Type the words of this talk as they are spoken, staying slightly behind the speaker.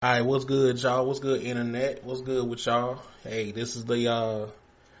All right, what's good, y'all? What's good, internet? What's good with y'all? Hey, this is the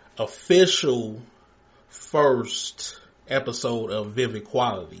official first episode of Vivid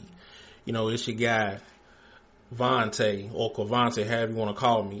Quality. You know, it's your guy Vontae or Cavante, however you want to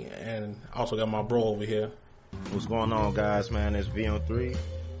call me, and also got my bro over here. What's going on, guys, man? It's V3.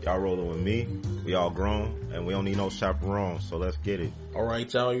 Y'all rolling with me. We all grown, and we don't need no chaperones, so let's get it. All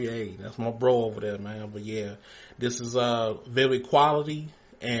right, y'all. Hey, that's my bro over there, man. But yeah, this is Vivid Quality.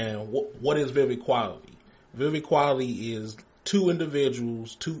 And what is Vivid Quality? Vivid Quality is two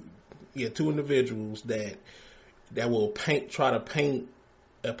individuals that will try to paint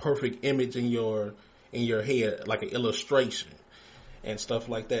a perfect image in your head, like an illustration and stuff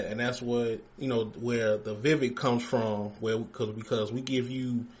like that. And that's what, where the vivid comes from, because we give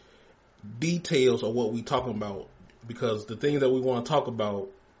you details of what we talking about, because the things that we want to talk about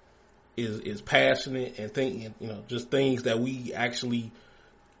is passionate and thinking, just things that we actually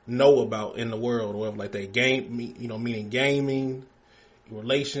know about in the world, or whatever, like that meaning gaming,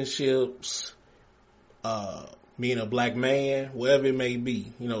 relationships, being a black man, whatever it may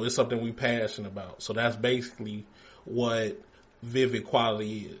be, it's something we passionate about. So that's basically what Vivid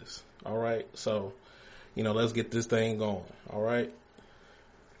Quality is. All right. So, let's get this thing going. All right.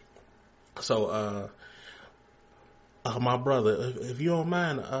 So, my brother, if you don't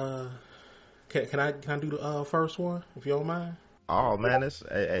mind, can I do the first one, if you don't mind? Oh, man,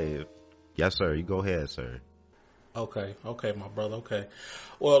 hey, yes, sir. You go ahead, sir. Okay, my brother. Okay.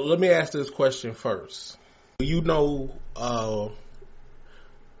 Well, let me ask this question first. Do you know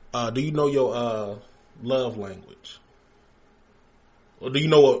your love language? Or do you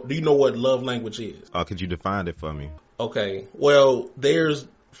know what love language is? Could you define it for me? Okay. Well, there's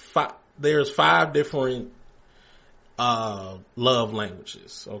five different love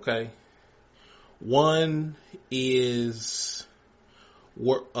languages. Okay. One is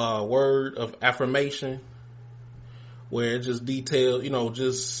word of affirmation, where it just details,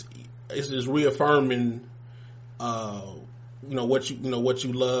 it's just reaffirming, what you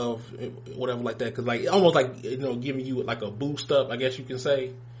love, whatever like that. Cause like, almost like, giving you like a boost up, I guess you can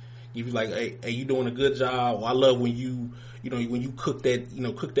say. Give you like, hey, you doing a good job. Or I love when you cook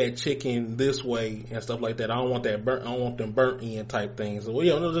that chicken this way and stuff like that. I don't want them burnt in type things. So,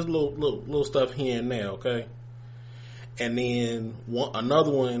 just little stuff here and there. Okay. And then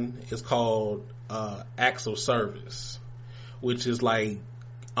another one is called acts of service, which is like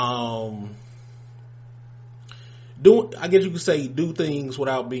I guess you could say do things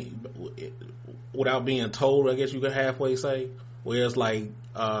without being told. I guess you could halfway say, where it's like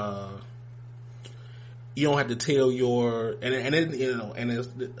you don't have to tell your and it's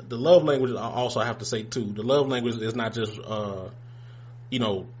the love language. I also have to say too, the love language is not just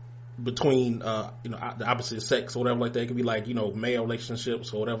between the opposite sex or whatever like that. It could be like male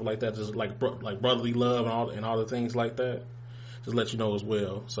relationships or whatever like that, just like brotherly love and all the things like that. Just let you know as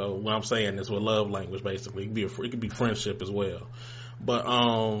well. So what I'm saying is with love language, basically, it could be friendship as well. But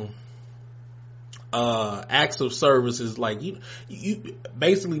acts of service is like you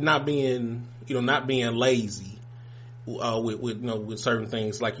basically not being lazy with certain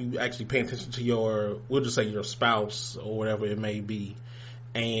things. Like you actually paying attention to we'll just say your spouse or whatever it may be,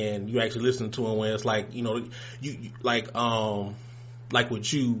 and you actually listen to them, where it's like you like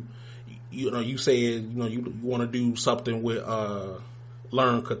with you said you want to do something with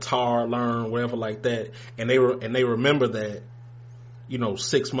learn guitar, learn whatever like that, and they remember that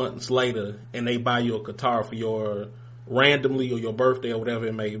 6 months later, and they buy you a guitar for your randomly or your birthday or whatever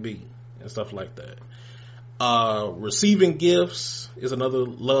it may be and stuff like that. Receiving gifts is another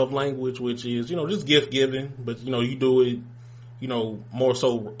love language, which is just gift giving, but you do it more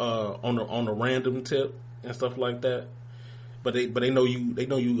so on the random tip and stuff like that. But they know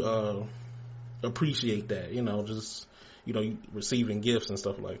you appreciate that, just receiving gifts and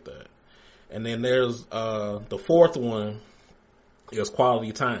stuff like that. And then there's the fourth one is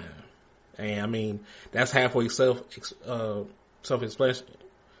quality time, and I mean that's halfway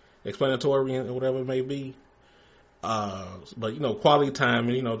self-explanatory and whatever it may be. But quality time,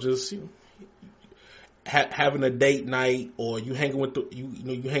 and just having a date night, or you hanging with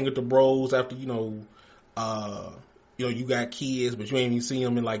you hang with the bros after you got kids, but you ain't even seen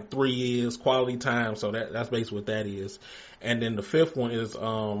them in like 3 years. Quality time. So that's basically what that is. And then the fifth one is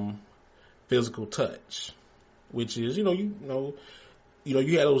physical touch, which is you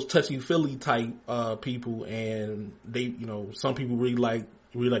had those touchy feely type people, and they some people really like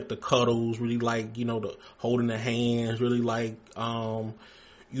the cuddles, really like the holding the hands, really like when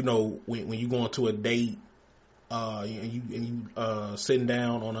you go into a date and you sitting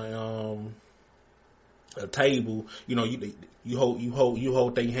down on a table, you know, you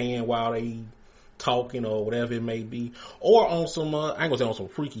hold their hand while they talking or whatever it may be, or on some I ain't gonna say on some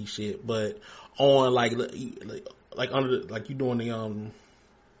freaky shit, but on like under like you doing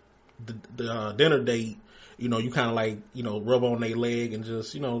the dinner date, you know, you kind of like, you know, rub on their leg and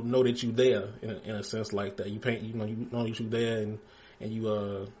just, you know that you there in a sense like that. You know that you there and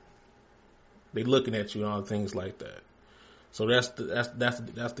you they looking at you and all things like that. So that's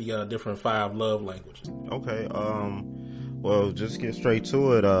the different 5 love languages. Okay. Well, just get straight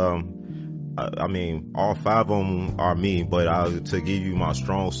to it. I mean, all 5 of them are me, but to give you my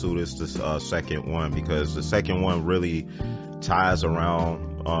strong suit is the second one, because the second one really ties around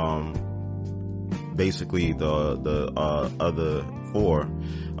basically the other 4,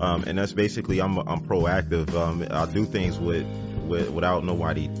 and that's basically I'm proactive. I do things without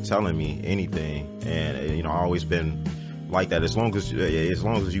nobody telling me anything, and you know, I've always been like that. As long as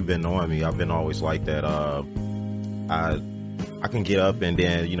you've been knowing me, I've been always like that. I can get up and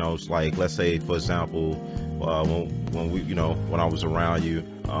then, you know, it's like, let's say for example, when we, you know, when I was around you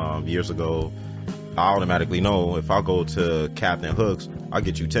years ago, I automatically know if I go to Captain Hooks, I'll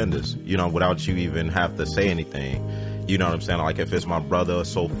get you tenders, you know, without you even have to say anything. You know what I'm saying? Like if it's my brother or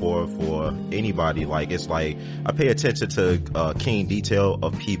so forth or anybody, like it's like I pay attention to keen detail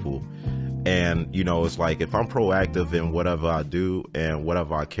of people. And, you know, it's like if I'm proactive in whatever I do and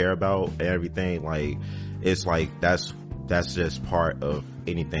whatever I care about and everything, like it's like that's just part of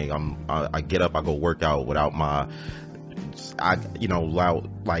anything. I get up, I go work out without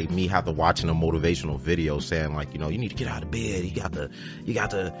like me have to watching a motivational video saying like, you know, you need to get out of bed, you got to,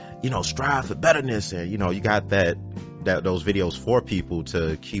 you know, strive for betterness, and you know, you got that those videos for people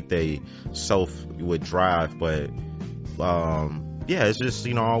to keep they self with drive. But yeah, it's just,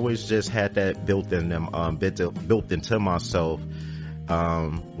 you know, I always just had that built in them, built into myself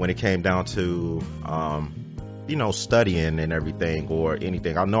when it came down to you know, studying and everything or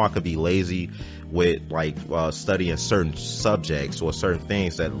anything. I know I could be lazy with like studying certain subjects or certain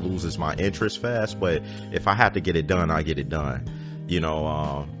things that loses my interest fast, but if I have to get it done, I get it done. You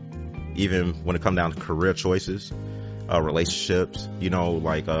know, even when it comes down to career choices, relationships, you know,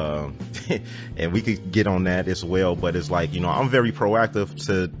 like and we could get on that as well, but it's like, you know, I'm very proactive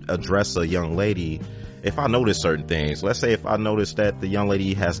to address a young lady if I notice certain things. Let's say if I notice that the young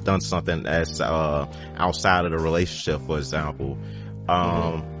lady has done something that's outside of the relationship, for example,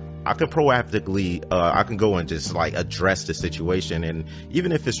 I can proactively I can go and just like address the situation, and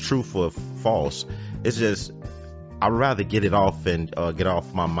even if it's true or false, it's just I'd rather get it off and get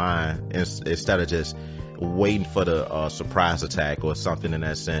off my mind instead of just waiting for the surprise attack or something in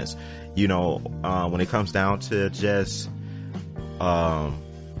that sense. You know, when it comes down to just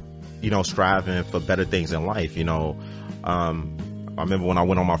you know, striving for better things in life, you know, I remember when I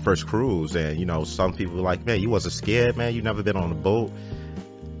went on my first cruise, and you know, some people were like, man, you wasn't scared, man, you never been on a boat.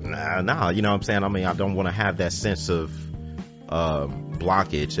 Nah, you know what I'm saying? I mean, I don't want to have that sense of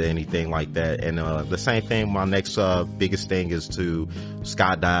blockage or anything like that. And the same thing, my next biggest thing is to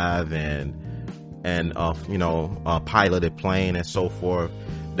skydive and you know, piloted plane and so forth.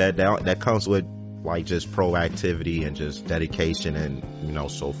 That comes with like just proactivity and just dedication and, you know,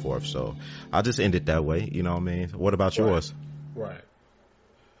 so forth. So I'll just end it that way. You know what I mean? What about yours? Right.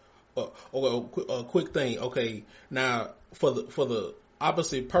 Quick thing. Okay. Now for the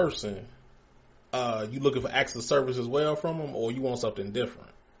opposite person, you looking for acts of service as well from them, or you want something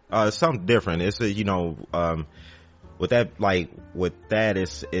different? Something different. It's you know, with that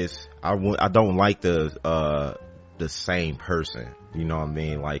is I don't like the same person. You know what I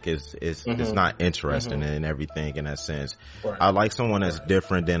mean? Like it's not interesting in everything in that sense. Right. I like someone that's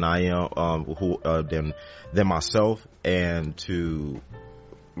different than I am, than myself, and to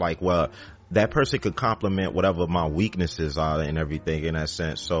like, well, that person could complement whatever my weaknesses are and everything in that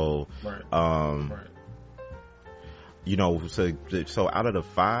sense. So, you know, so out of the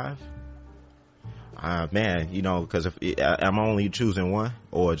 5, man, you know, because if am I only choosing one,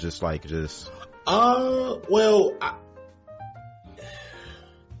 or just well,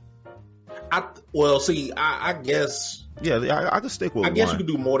 I guess. Yeah, I could stick with one. I guess you could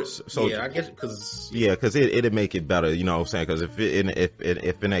do more. So yeah, I guess because it'd make it better. You know what I'm saying? Because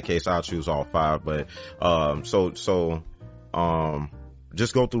if in that case, I'll choose all 5. But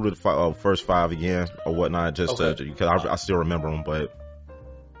just go through the first 5 again or whatnot, just because I still remember them. But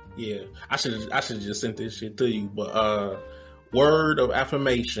yeah, I should have just sent this shit to you. But word of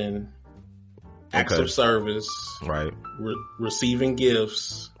affirmation, acts of service, right? Receiving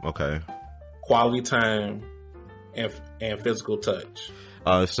gifts, okay. Quality time, and physical touch.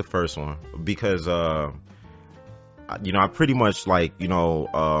 It's the first one because you know, I pretty much like, you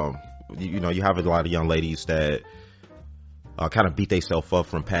know, you have a lot of young ladies that kind of beat themselves up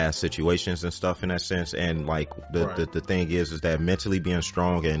from past situations and stuff in that sense. And like the thing is that mentally being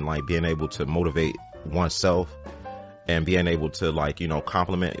strong and like being able to motivate oneself and being able to like,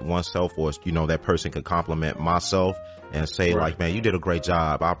 compliment oneself, or, that person can compliment myself and say like, man, you did a great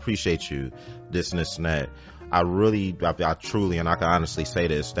job. I appreciate you. This and this and that. I truly, and I can honestly say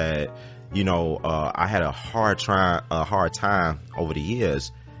this, that, I had a hard time over the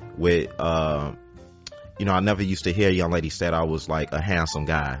years with, I never used to hear young ladies say I was like a handsome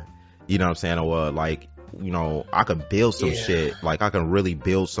guy, you know what I'm saying? Or like, I could build some shit. Like I can really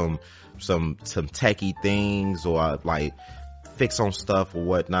build some techie things, or like fix on stuff or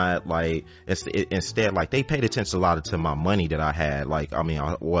whatnot. Like instead, like they paid attention a lot to my money that I had. Like, I mean,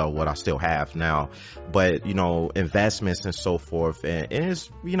 what I still have now, but investments and so forth. And it's,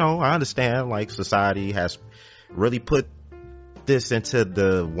 I understand like society has really put this into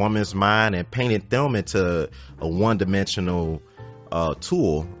the woman's mind and painted them into a one-dimensional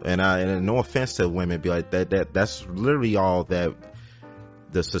tool. And no offense to women, be like that's literally all that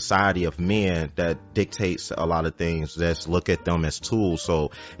the society of men that dictates a lot of things. Let's look at them as tools.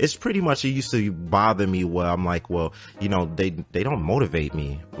 So it's pretty much, it used to bother me where I'm like, well, they don't motivate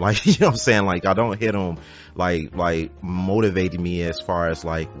me. Like, what I'm saying? Like I don't hit them like motivating me as far as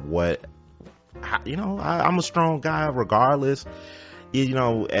like what, I'm a strong guy regardless,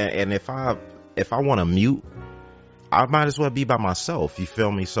 and if I want to mute, I might as well be by myself. You feel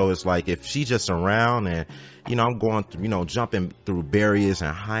me? So it's like, if she's just around and, I'm going through, jumping through barriers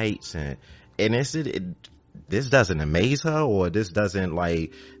and heights and this doesn't amaze her, or this doesn't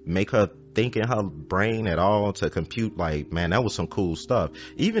like make her think in her brain at all to compute like, man, that was some cool stuff.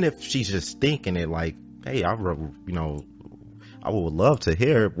 Even if she's just thinking it like, hey, I would love to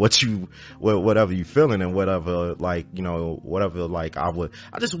hear whatever you feeling and whatever, like, whatever, like, I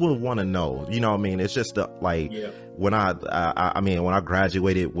just would want to know, what I mean? It's just when I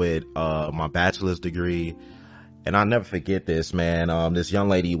graduated with, my bachelor's degree, and I'll never forget this, man. This young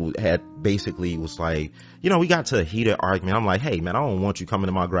lady had basically was like, we got to a heated argument. I'm like, hey man, I don't want you coming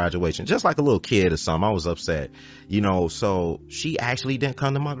to my graduation. Just like a little kid or something. I was upset, so she actually didn't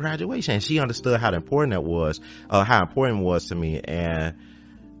come to my graduation. She understood how important it was to me. And,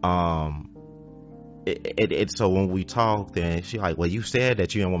 so when we talked, and she like, well, you said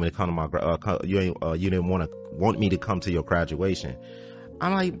that you didn't want me to come to my, you didn't want me to come to your graduation.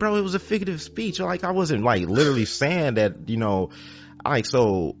 I'm like, bro, it was a figurative speech. Like, I wasn't like literally saying that, like,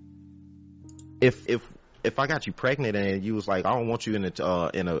 so if I got you pregnant and you was like, I don't want you in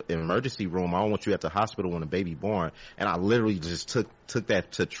an emergency room, I don't want you at the hospital when a baby born, and I literally just took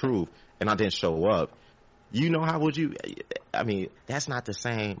that to truth, and I didn't show up, how would you? I mean, that's not the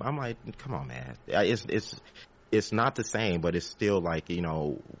same. I'm like, come on, man, it's not the same, but it's still like,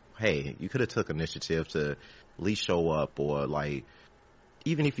 hey, you could have took initiative to at least show up, or like,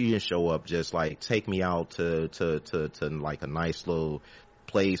 even if you didn't show up, just like take me out to like a nice little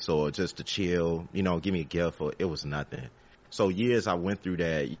place, or just to chill, give me a gift, or it was nothing. So years I went through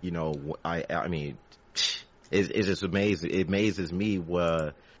that, I mean, it's just amazing. It amazes me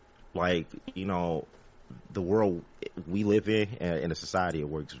where, like, the world we live in the society, it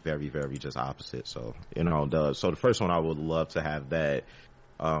works very, very just opposite. So, so the first one, I would love to have that,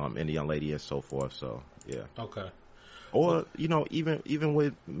 in the young lady and so forth. So, yeah. Okay. Or, even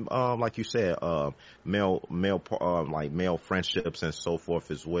with, like you said, male friendships and so forth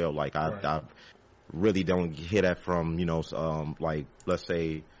as well. Like, I really don't hear that from, like, let's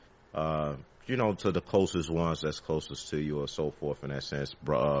say, to the closest ones that's closest to you or so forth in that sense,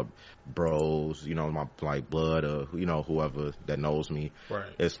 bros, my, like, blood, or, whoever that knows me. Right.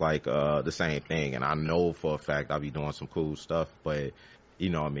 It's like, the same thing. And I know for a fact I'll be doing some cool stuff, but,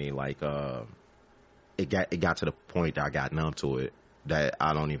 what I mean, like, it got to the point that I got numb to it, that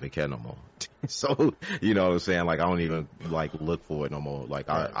I don't even care no more. So, you know what I'm saying? Like, I don't even like look for it no more. Like,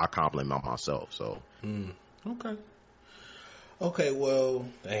 I compliment myself. So, okay. Well,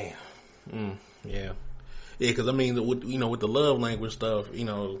 damn. Yeah. Because I mean, with the love language stuff,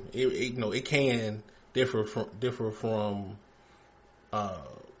 it can differ from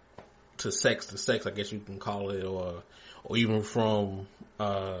to sex, I guess you can call it, or even from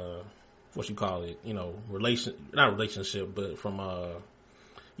what you call it, not relationship, but from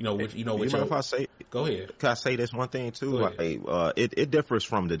with if I say, go ahead. Can I say this one thing too? Like, it differs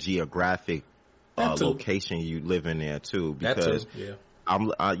from the geographic location you live in there too, because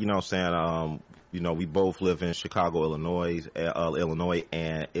we both live in Chicago, Illinois,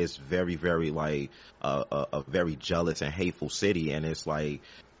 and it's very, very like a very jealous and hateful city. And it's like,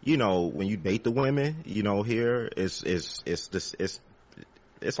 when you date the women, here it's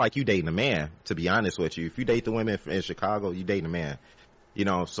it's like you dating a man, to be honest with you. If you date the women in Chicago, you dating a man. You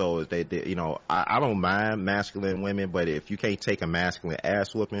know, so they you know, I don't mind masculine women, but if you can't take a masculine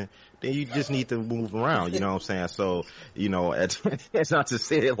ass whooping, then you just need to move around. You know what I'm saying? So, you know, it's not to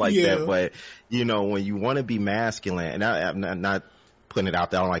say it like that, but you know, when you want to be masculine, and I'm not putting it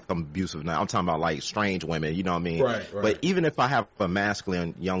out there, I don't like I'm abusive now. I'm talking about like strange women. You know what I mean? Right. But even if I have a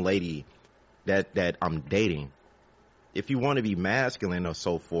masculine young lady that I'm dating, if you want to be masculine or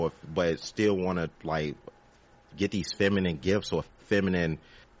so forth, but still want to like get these feminine gifts or feminine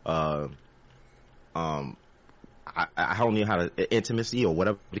I don't know how to intimacy or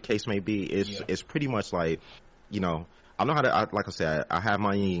whatever the case may be. It's pretty much like, you know, I know how to, like I said, I have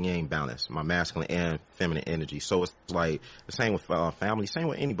my yin and yang balance, my masculine and feminine energy. So it's like the same with family, same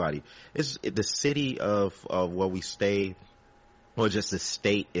with anybody. It's the city of where we stay, or just the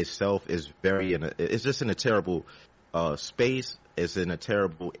state itself is it's just in a terrible space. It's in a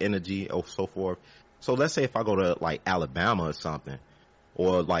terrible energy or so forth. So let's say if I go to like Alabama or something,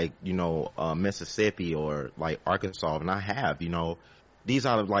 or like, you know, Mississippi or like Arkansas, and I have, you know, these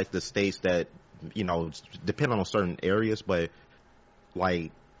are like the states that, you know, depend on certain areas, but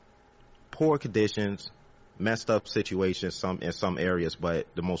like poor conditions, messed up situations in some areas, but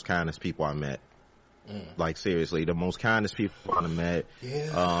the most kindest people I met. Like seriously, the most kindest people I met.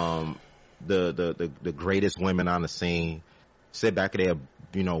 The greatest women on the scene. Sit back there,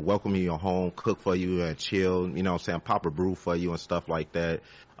 you know, welcome you in your home, cook for you and chill, you know what I'm saying, pop a brew for you and stuff like that.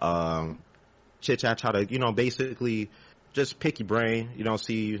 Chit chat, try to, you know, basically just pick your brain, you know,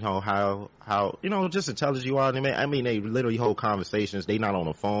 see, you know, how, you know, just intelligent you are. I mean, they literally hold conversations. They not on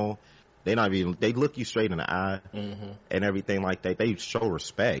the phone. They look you straight in the eye and everything like that. They show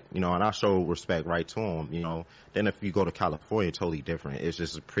respect, you know, and I show respect right to them, you know. Then if you go to California, totally different. It's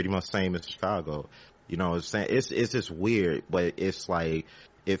just pretty much same as Chicago. You know what I'm saying? It's just weird, but it's like,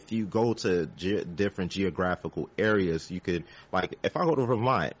 if you go to different geographical areas, you could, like, if I go to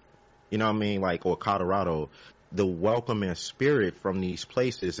Vermont, you know what I mean, like, or Colorado, the welcoming spirit from these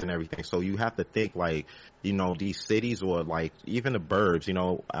places and everything. So you have to think like, you know, these cities or like even the burbs, you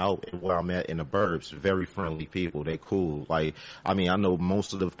know, out where I'm at in the burbs, very friendly people. They cool. Like, I mean, I know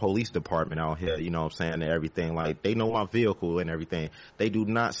most of the police department out here, you know what I'm saying, and everything. Like, they know my vehicle and everything. They do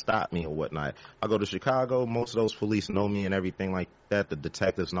not stop me or whatnot. I go to Chicago, most of those police know me and everything like that, the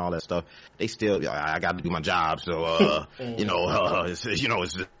detectives and all that stuff. They still, I got to do my job. So, you know, it's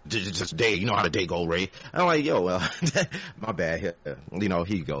just day, you know how the day go, Ray. I'm like, yo, my bad. You know,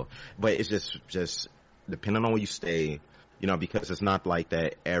 here you go. But it's just depending on where you stay, you know, because it's not like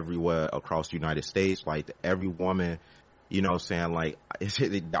that everywhere across the United States. Like, every woman, you know what I'm saying, like,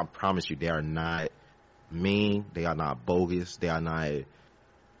 I promise you, they are not mean. They are not bogus. They are not,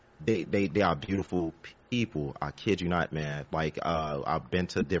 they are beautiful people. I kid you not, man. Like, I've been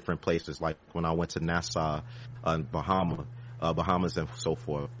to different places, like when I went to Nassau, Bahamas and so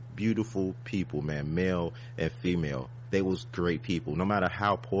forth. Beautiful people, man, male and female. They was great people, no matter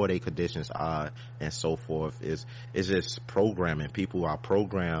how poor their conditions are and so forth. It's just programming. People are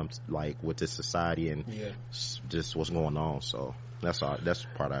programmed like with this society and just what's going on. So that's the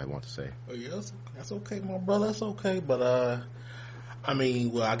part I want to say. Oh, yeah, that's okay, my brother. That's okay. But I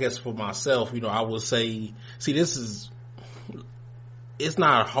mean, well, I guess for myself, you know, I would say, see, it's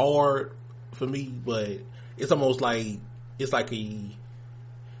not hard for me, but it's almost like it's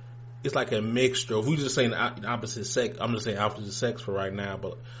like a mixture. If we just saying opposite sex, I'm just saying opposite sex for right now,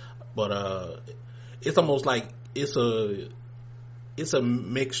 but it's almost like it's a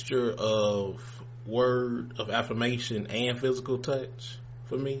mixture of word of affirmation and physical touch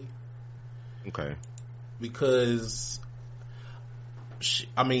for me. Okay. Because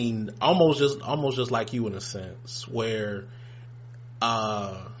I mean, almost just like you in a sense, where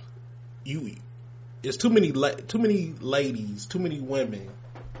it's too many ladies, too many women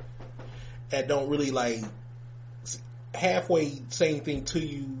that don't really like halfway say anything to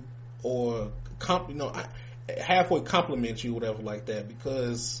you or halfway compliment you, whatever like that.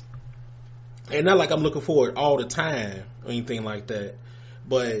 Because, and not like I'm looking for it all the time or anything like that,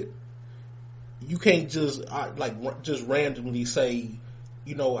 but you can't just just randomly say,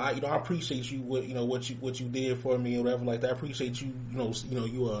 I appreciate you, what you did for me or whatever like that. I appreciate you,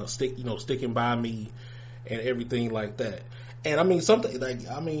 sticking by me and everything like that. And I mean,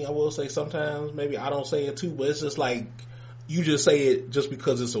 I will say sometimes maybe I don't say it too, but it's just like you just say it just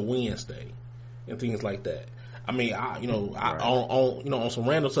because it's a Wednesday and things like that. I mean, on some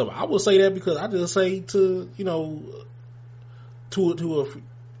random stuff, I would say that because I just say to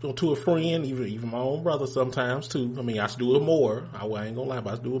to a friend, even my own brother sometimes too. I mean, I should do it more. I ain't gonna lie,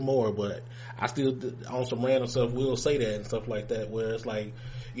 but I should do it more. But I still, on some random stuff, will say that and stuff like that. Where it's like,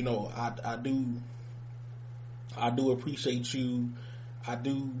 you know, I do appreciate you. I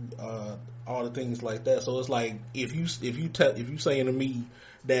do all the things like that. So it's like if you saying to me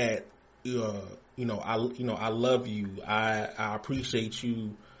that I love you, I appreciate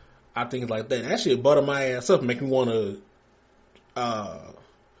you, I things like that. That shit butter my ass up, make me want to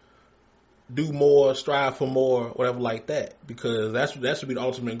do more, strive for more, whatever like that. Because that should be the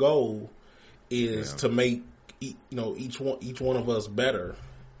ultimate goal, is to make each one of us better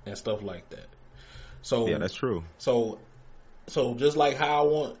and stuff like that. So yeah, that's true. So just like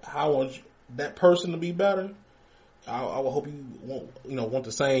how I want that person to be better, I would hope you want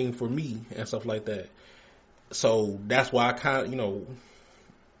the same for me and stuff like that. So that's why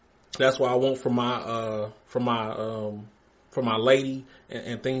that's why I want for my lady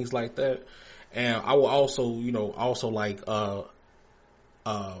and things like that. And I will also like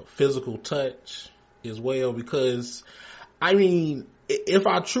physical touch as well, because I mean, if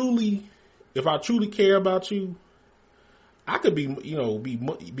I truly care about you, I could be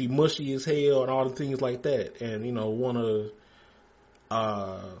mushy as hell and all the things like that, and want to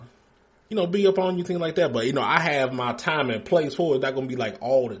be up on you, things like that. But I have my time and place for it. It's not gonna be like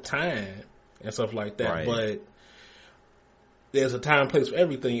all the time and stuff like that. Right. But there's a time and place for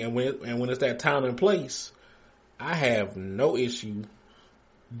everything, and when it's that time and place, I have no issue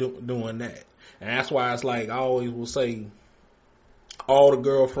doing that. And that's why it's like I always will say, all the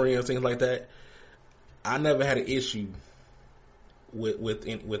girlfriends, things like that, I never had an issue with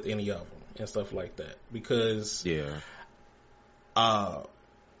any of them and stuff like that, because if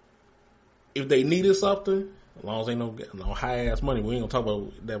they needed something, as long as they no high ass money, we ain't gonna talk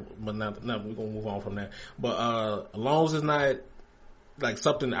about that. But not we're gonna move on from that. But as long as it's not like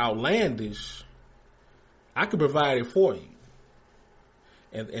something outlandish, I could provide it for you,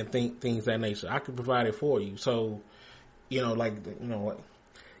 and things that nature. I could provide it for you. So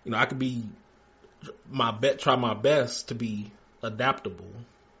I could be try my best to be adaptable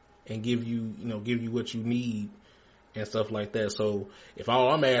and give you what you need and stuff like that. So if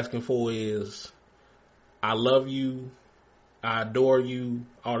all I'm asking for is I love you, I adore you,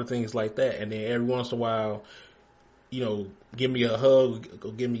 all the things like that, and then every once in a while, give me a hug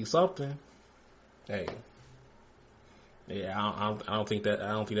or give me something, hey, yeah, I don't think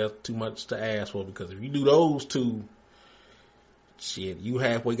that's too much to ask for, because if you do those two, shit, you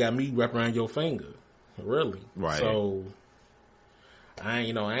halfway got me wrapped around your finger, really. Right. So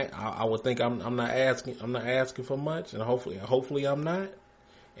I would think I'm not asking for much, and hopefully I'm not.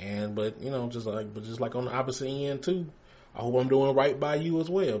 But just like on the opposite end too, I hope I'm doing right by you as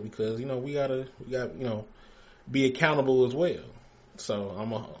well, because we got be accountable as well. So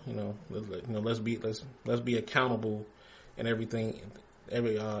let's be accountable and everything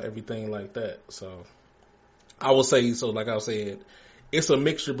like that. So I would say, so like I said, it's a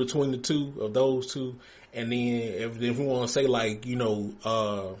mixture between the two of those two. And then if we want to say like, if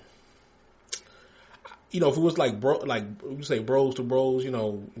it was like you say bros to bros,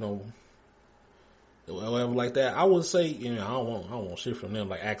 whatever like that, I would say, I don't want shit from them,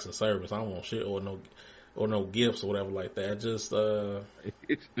 like acts of service. I don't want shit or no gifts or whatever like that. Just I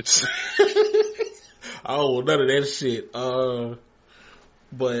don't want none of that shit.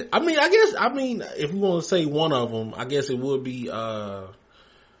 But I mean, if we want to say one of them, I guess it would be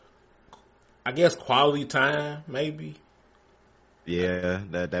quality time, maybe. Yeah,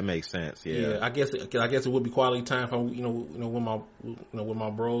 that makes sense. Yeah, I guess it would be quality time if with my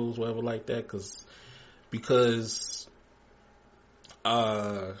bros, whatever like that, because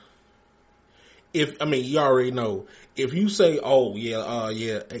you already know, if you say, oh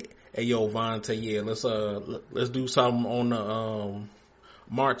yeah, hey yo Vontae, yeah, let's do something on the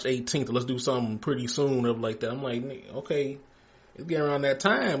March 18th, let's do something pretty soon, or like that. I'm like, okay, it's getting around that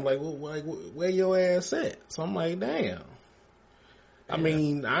time, like where your ass at? So I'm like, damn. Yeah.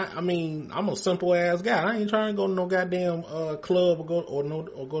 I mean, I'm a simple ass guy. I ain't trying to go to no goddamn club or go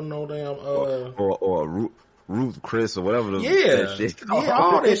to no damn or Ruth Chris or whatever. That shit. Yeah,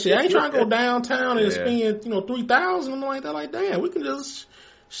 all that shit. I ain't trying to go downtown and spend $3,000 and like that. Like, damn, we can just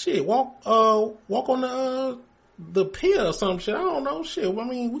walk on the pier or some shit. I don't know, shit. I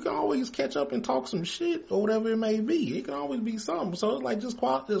mean, we can always catch up and talk some shit or whatever it may be. It can always be something. So it's like just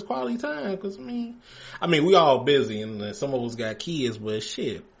quality time. Because we all busy, and some of us got kids, but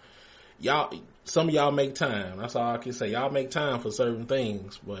shit, some of y'all make time. That's all I can say. Y'all make time for certain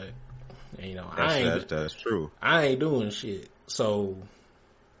things, but that's true. I ain't doing shit. So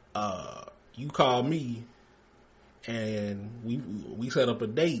you call me and we set up a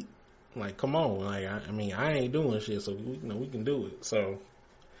date. Like, come on, like I mean, I ain't doing shit, so we can do it. So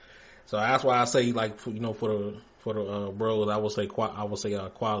that's why I say, like, for the bros, I would say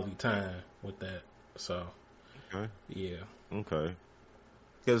quality time with that. So Okay. yeah. Okay.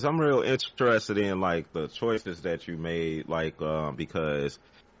 Because I'm real interested in like the choices that you made, like because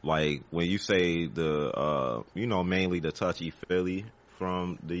like when you say the mainly the touchy feely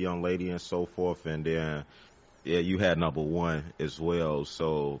from the young lady and so forth, and then yeah, you had number one as well.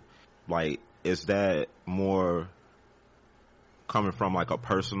 So like, is that more coming from like a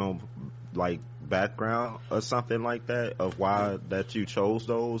personal like background or something like that of why that you chose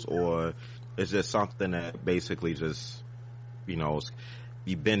those, or is it something that basically just you know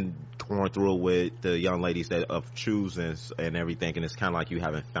you've been going through it with the young ladies that of choosing and everything, and it's kind of like you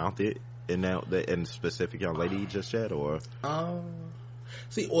haven't found it in in specific young lady just yet, or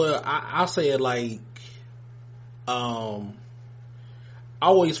See, well, I say it like, I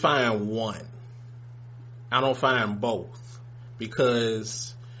always find one. I don't find both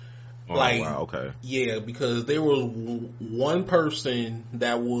because, oh like, wow, okay, yeah, because there was one person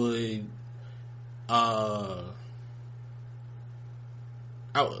that would, it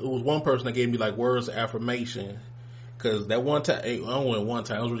was one person that gave me like words of affirmation. Cause that one time, I only went one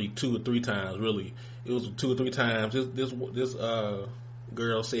time. It was really 2 or 3 times. Really, it was 2 or 3 times. This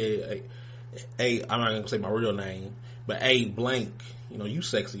girl said, "Hey, I'm not gonna say my real name, but hey, blank, you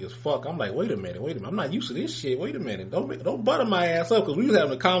sexy as fuck." I'm like, wait a minute. I'm not used to this shit. Wait a minute. Don't butter my ass up, because we was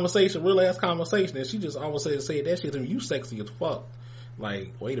having a conversation, real ass conversation, and she just almost said that shit to me. You sexy as fuck.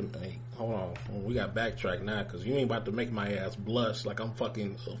 Like, wait a minute. Hey, hold on. We got backtrack now, because you ain't about to make my ass blush like I'm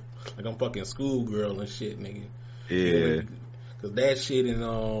fucking schoolgirl and shit, nigga. yeah, Because that shit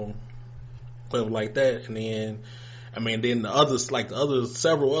and stuff like that. And then, I mean, then the others, like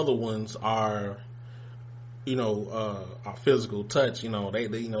several other ones are, our physical touch. They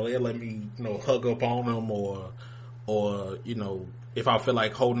let me, hug up on them, or if I feel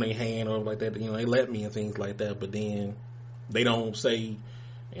like holding their hand or like that, they let me and things like that. But then they don't say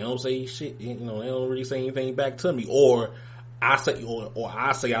shit. They don't really say anything back to me, or I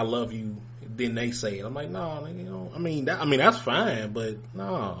say I love you. Then they say it. I'm like, no, I mean that's fine, but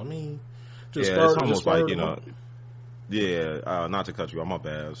no, I mean, just yeah, spur, it's almost like yeah. Not to cut you off, my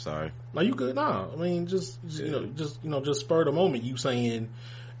bad. Sorry. No, you good. No, I mean, just just spur the moment. You saying,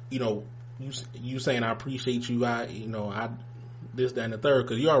 you saying I appreciate you. I this, that, and the third,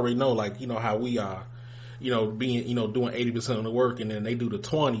 because you already know, like, how we are. Being doing 80% of the work, and then they do the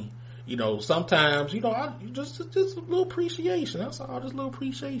 20. Sometimes, I just a little appreciation. That's all, just a little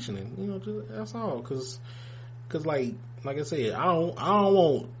appreciation, and that's all. Cause like I said, I don't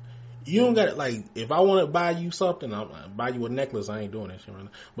want. You don't got, like, if I want to buy you something, I'll buy you a necklace. I ain't doing that shit right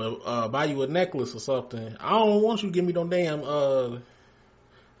now, but buy you a necklace or something. I don't want you to give me no damn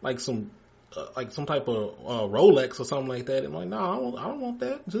like some type of Rolex or something like that. I'm like, no, I don't want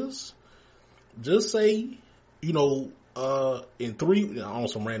that. Just say, in 3, on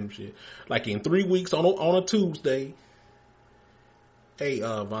some random shit, like in 3 weeks on a Tuesday, hey,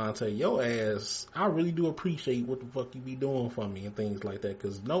 Vontae, your ass, I really do appreciate what the fuck you be doing for me and things like that,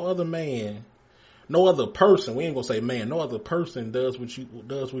 because no other man, no other person, we ain't gonna say man, no other person does what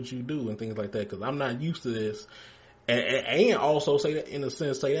you do and things like that, because I'm not used to this. And also say that, in a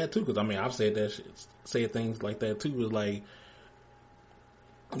sense, say that too, because I mean, I've said that shit, said things like that too, is like,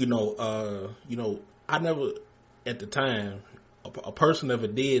 I never, at the time, a person never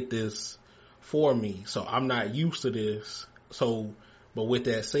did this for me, so I'm not used to this. So, but with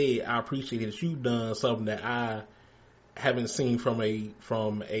that said, I appreciate that you've done something that I haven't seen from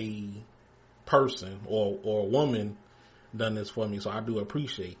a person or a woman done this for me. So I do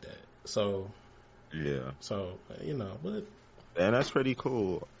appreciate that. So Yeah. So but And that's pretty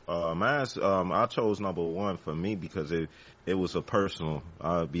cool. I chose number one for me because it was a personal.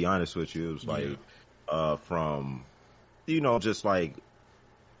 I'll be honest with you. It was like from just like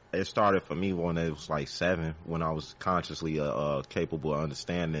it started for me when it was like 7, when I was consciously capable of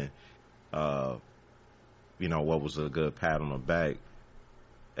understanding what was a good pat on the back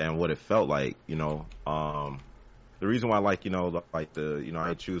and what it felt like. The reason why, like,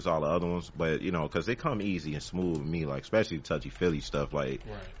 I choose all the other ones, but, because they come easy and smooth with me, like, especially touchy-feely stuff, like,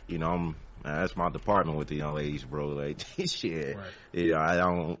 right. That's my department with the young ladies, bro, like, shit, Right. I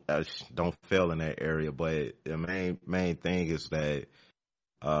don't fail in that area, but the main thing is that,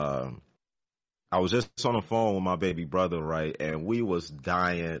 I was just on the phone with my baby brother, right, and we was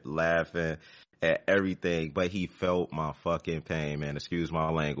dying, laughing at everything, but he felt my fucking pain, man. Excuse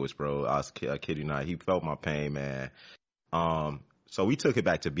my language, bro. I kid you not. He felt my pain, man. So we took it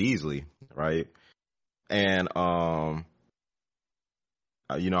back to Beasley, right? And I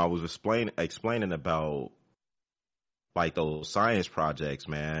was explaining about like those science projects,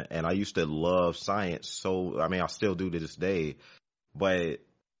 man. And I used to love science, so I mean, I still do to this day. But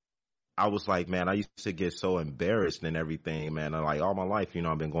I was like, man, I used to get so embarrassed and everything, man. And like all my life,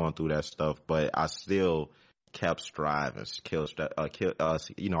 I've been going through that stuff, but I still kept striving, I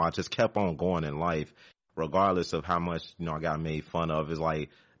just kept on going in life, regardless of how much, I got made fun of. It's like,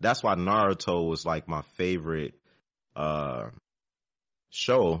 that's why Naruto was like my favorite,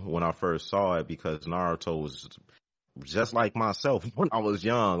 show when I first saw it, because Naruto was just like myself when I was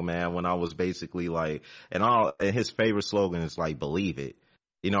young, man, when I was basically like, and his favorite slogan is like, believe it.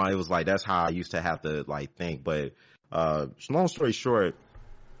 It was like, that's how I used to have to like think. But long story short,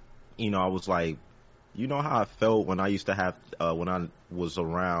 I was like, how I felt when I used to have when I was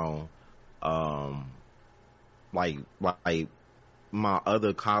around like my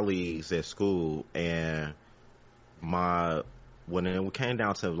other colleagues at school, and when it came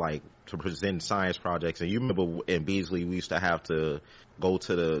down to like to present science projects. And you remember in Beasley we used to have to go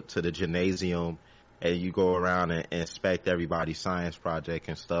to the gymnasium, and you go around and inspect everybody's science project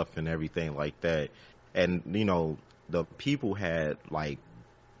and stuff and everything like that. And the people had like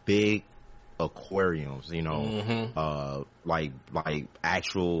big aquariums, like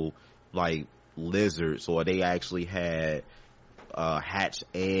actual like lizards, or they actually had hatched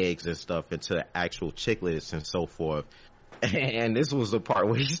eggs and stuff into actual chicklets and so forth. And this was the part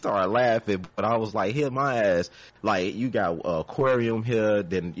where he started laughing, but I was like, hit my ass. Like, you got aquarium here,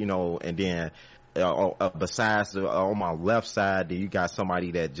 then, and then besides on my left side, then you got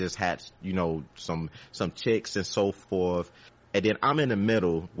somebody that just hatched, some chicks and so forth. And then I'm in the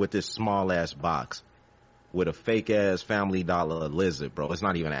middle with this small ass box with a fake ass Family Dollar lizard, bro. It's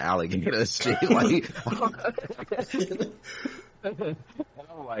not even an alligator shit. Like, and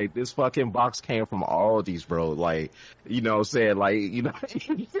I'm like, this fucking box came from Aldi's, bro. Like, saying like,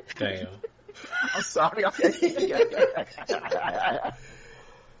 Damn. I'm sorry. I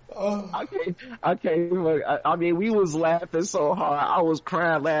can't. I mean, we was laughing so hard. I was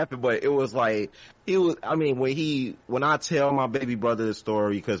crying laughing, but it was like, when I tell my baby brother the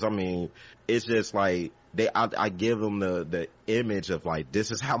story, because I mean, it's just like, I give him the image of like,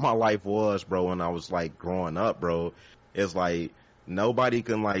 this is how my life was, bro, when I was like growing up, bro. It's like, nobody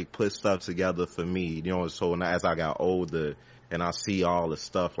can like put stuff together for me, so as I got older and I see all the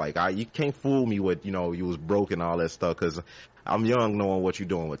stuff, like you can't fool me with, you was broke and all that stuff, because I'm young knowing what you're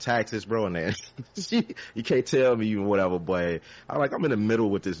doing with taxes, bro, and then you can't tell me whatever, but I'm in the middle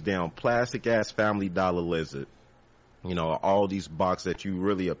with this damn plastic ass Family Dollar lizard. All these boxes that you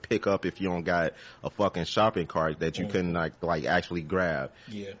really pick up if you don't got a fucking shopping cart that you couldn't like actually grab.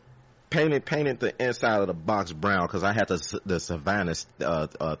 Yeah. Painted the inside of the box brown, because I had the Savannah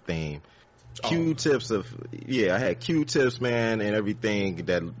theme. Q-tips I had Q-tips, man, and everything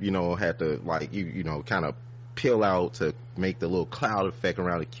that, had to like, kind of peel out to make the little cloud effect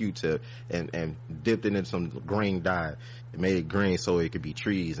around the Q-tip, and dipped it in some green dye. It made it green so it could be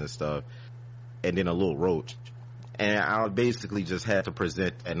trees and stuff. And then a little roach. And I basically just had to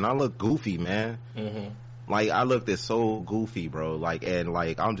present, and I look goofy, man. Mm-hmm. Like, I looked at so goofy, bro. Like, and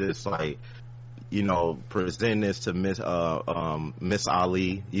like, I'm just like, presenting this to Miss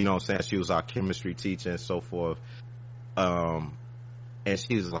Ali, what I'm saying? She was our chemistry teacher and so forth. And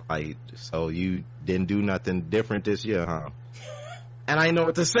she's like, so you didn't do nothing different this year, huh? And I didn't know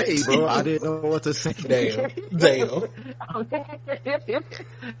what to say, bro. I didn't know what to say. Damn.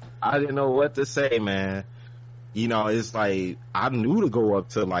 I didn't know what to say, man. It's like, I knew to go up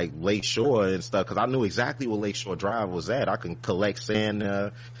to like Lake Shore and stuff, because I knew exactly where Lake Shore Drive was at. I can collect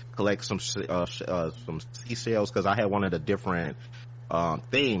sand, collect some seashells, because I had one of the different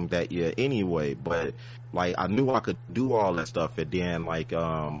theme that year anyway. But like, I knew I could do all that stuff, and then like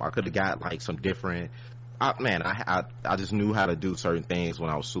I could have got like some different. I just knew how to do certain things when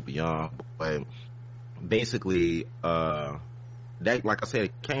I was super young. But basically, that, like I said,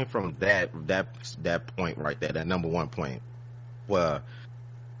 it came from that point right there, that number one point. Well,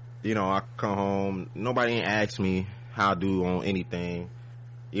 I come home, nobody ain't asked me how I do on anything.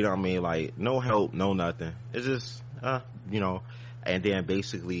 You know what I mean? Like, no help, no nothing. It's just, and then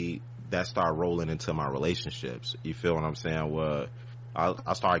basically that started rolling into my relationships. You feel what I'm saying? Well,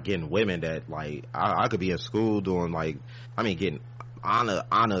 I started getting women that like, I could be in school doing like, getting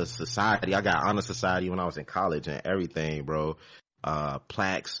honor society. I got honor society when I was in college and everything, bro.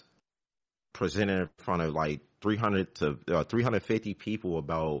 Plaques presented in front of like 300 to 350 people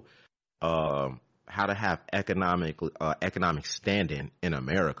about how to have economic standing in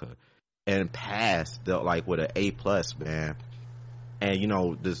America, and passed like with an A+, man. And you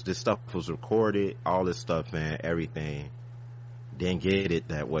know, this stuff was recorded, all this stuff, man, everything. Didn't get it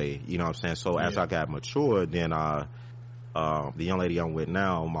that way, you know what I'm saying? So as I got mature, then the young lady I'm with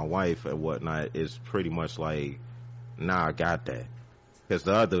now, my wife and whatnot, is pretty much like, nah, I got that. Because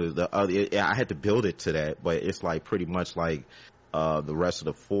the other, I had to build it to that, but it's like pretty much like the rest of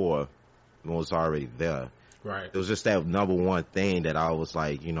the 4 was already there. Right. It was just that number one thing that I was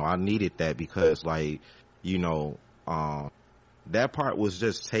like, you know, I needed that because, like, you know, that part was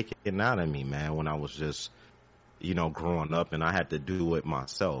just taken out of me, man, when I was just, you know, growing up, and I had to do it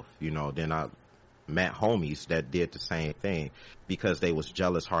myself, you know. Then I met homies that did the same thing because they was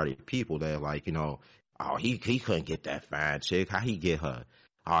jealous-hearted people. They're like, you know, oh, he couldn't get that fine chick. How he get her?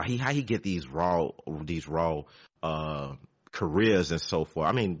 Oh, how he get these raw careers and so forth.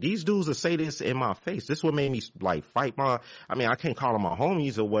 I mean, these dudes will say this in my face. This what made me like fight I can't call them my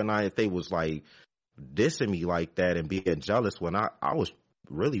homies or whatnot if they was like dissing me like that and being jealous when I was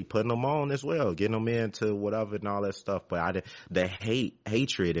really putting them on as well, getting them into whatever and all that stuff. But the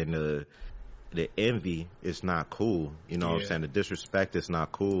hatred and the envy is not cool. You know what I'm saying? The disrespect is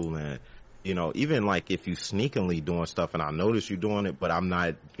not cool. And, you know, even like if you sneakily doing stuff and I notice you doing it, but I'm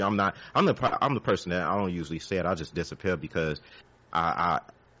the person that I don't usually say it. I just disappear because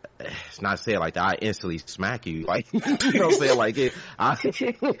it's not said like that. I instantly smack you, like, you know what I'm saying? Like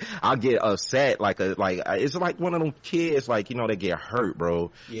I get upset, it's like one of them kids, like, you know, they get hurt,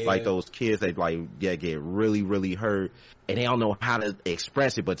 bro. Yeah. Like those kids that get really, really hurt, and they don't know how to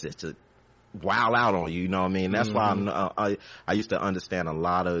express it, but just to wild out on you, you know what I mean? That's why I used to understand a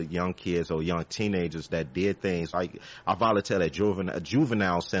lot of young kids or young teenagers that did things like I volunteered at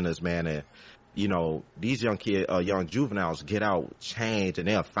juvenile centers, man, and you know, these young juveniles get out, change, and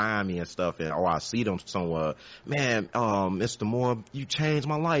they'll find me and stuff, and I see them somewhere. Man, Mr. Moore, you changed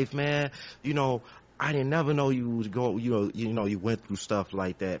my life, man. You know, I didn't never know you was you went through stuff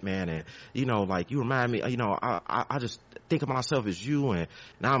like that, man. And, you know, like, you remind me, you know, I just think of myself as you, and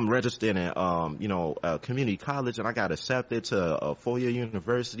now I'm registered in, a community college, and I got accepted to a 4-year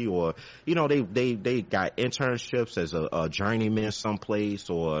university, or, you know, they got internships as a journeyman someplace,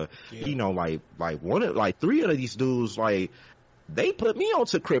 or, you know, like 3 of these dudes, like, they put me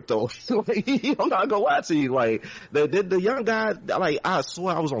onto crypto. I'm not gonna lie to you. Like the young guy, like I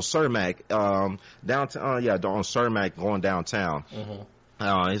swear I was on Cermak, downtown. On Cermak going downtown.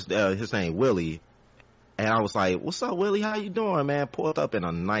 His name Willie, and I was like, "What's up, Willie? How you doing, man?" Pulled up in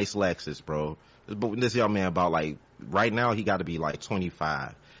a nice Lexus, bro. This young man about like right now he got to be like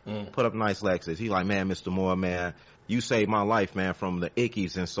 25. Put up nice Lexus. He like, "Man, Mr. Moore, man, you saved my life, man, from the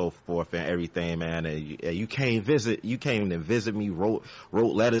ickies and so forth and everything, man. And you came and visit me, wrote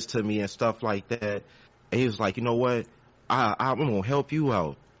letters to me and stuff like that." And he was like, "You know what? I'm gonna help you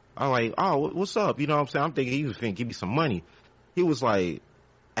out." I'm like, "Oh, what's up?" You know what I'm saying? I'm thinking he was gonna give me some money. He was like,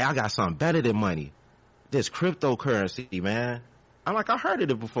 "Hey, I got something better than money. This cryptocurrency, man." I'm like, I heard of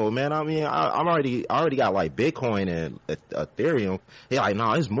it before, man. I mean, I already got like Bitcoin and Ethereum. He like,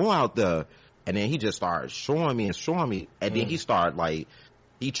 "No, there's more out there." And then he just started showing me. And then he started like,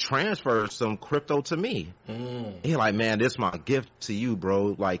 he transferred some crypto to me. He like, "Man, this is my gift to you,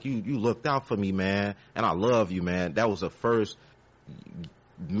 bro. Like, you looked out for me, man. And I love you, man." That was the first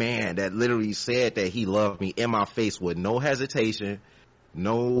man that literally said that he loved me in my face with no hesitation.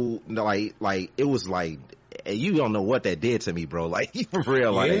 No, like it was like, you don't know what that did to me, bro. Like, for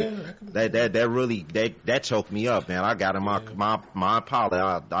real, like that really choked me up, man. I got in my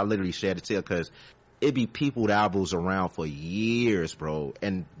apology. I literally shed a tear because it be people that was around for years, bro,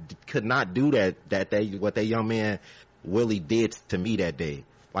 and could not do what that young man Willie did to me that day.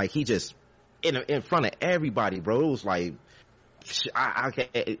 Like, he just in front of everybody, bro. It was like,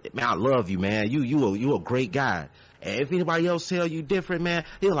 man, I love you, man. You a great guy. And if anybody else tell you different, man,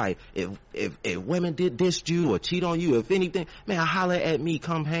 they're like, if women did this to you or cheat on you, if anything, man, holler at me,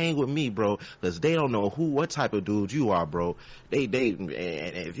 come hang with me, bro, because they don't know what type of dude you are, bro. And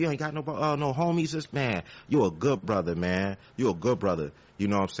if you ain't got no homies, man, you're a good brother, man. You're a good brother. You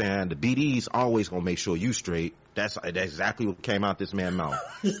know what I'm saying? The BD's always gonna make sure you straight. That's exactly what came out this man's mouth.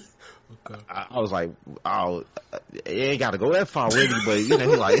 Okay. I was like, "Oh, it ain't got to go that far with me," but you know,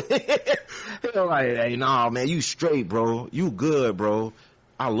 he like, "Hey, nah, man, you straight, bro. You good, bro.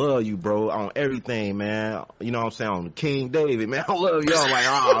 I love you, bro, on everything, man. You know what I'm saying? On King David, man, I love you." I'm like,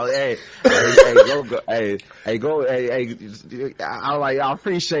 "Oh, hey, I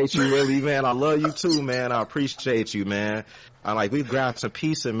appreciate you, really, man. I love you too, man. I appreciate you, man. I like, we grabbed some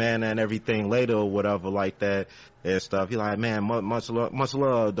pizza, man, and everything later or whatever like that." and stuff. He like, man, much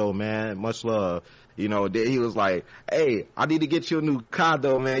love though, man, much love. You know, then he was like, hey, I need to get you a new car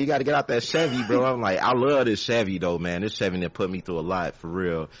though, man. You got to get out that Chevy, bro. I'm like, I love this Chevy though, man. This Chevy that put me through a lot, for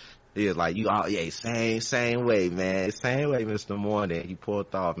real. He was like, you all, yeah, same way, man. Same way, Mr. Morning. He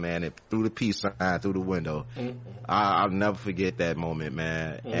pulled off, man, and threw the peace sign through the window. Mm-hmm. I'll never forget that moment,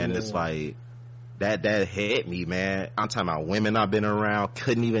 man. Mm-hmm. And it's like, that hit me, man. I'm talking about women I've been around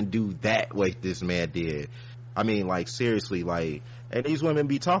couldn't even do that way this man did. I mean, like, seriously, like, and these women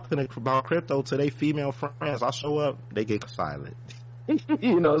be talking about crypto to their female friends. I show up, they get silent.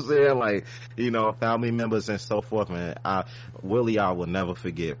 You know what I'm saying? Like, you know, family members and so forth, man. Willie, I will never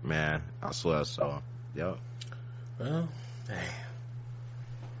forget, man. I swear. So, yep. Well,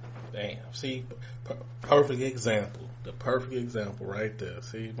 damn. See, perfect example. The perfect example right there.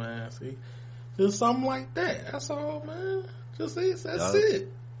 See, man. See, just something like that. That's all, man. Just that's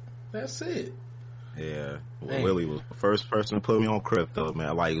it. That's it. Yeah. Well, Willie was the first person to put me on crypto,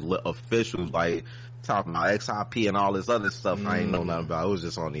 man. Like, official, like, talking about XRP and all this other stuff I ain't know nothing about. It was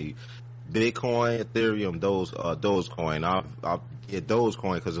just on the Bitcoin, Ethereum, Dogecoin. I get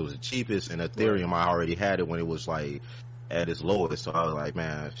Dogecoin because it was the cheapest, and Ethereum I already had it when it was like at its lowest. So I was like,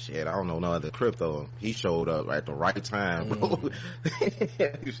 man, shit, I don't know no other crypto. He showed up at the right time, bro.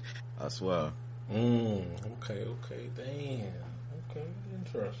 I swear. Okay, damn. Okay,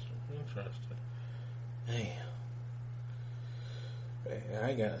 interesting. Damn. Man, I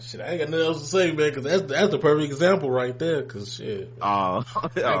ain't got nothing else to say, man, because that's the perfect example right there, because shit. I ain't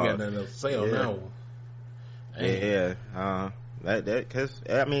got nothing else to say on that one. Yeah. That, cause,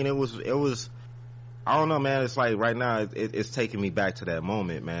 I mean, it was, I don't know, man, it's like right now, it's taking me back to that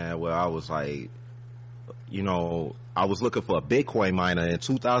moment, man, where I was like, you know, I was looking for a Bitcoin miner in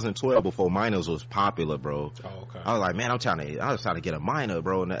 2012 before miners was popular, bro. Oh, okay. I was like, man, I was trying to get a miner,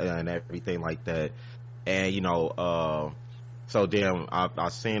 bro, and everything like that. And, you know, so then I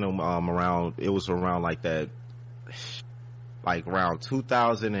seen him around, it was around like that, like around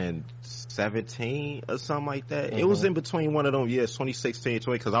 2017 or something like that. Mm-hmm. It was in between one of them years, 2016,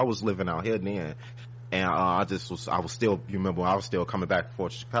 20, because I was living out here then. And I was still coming back and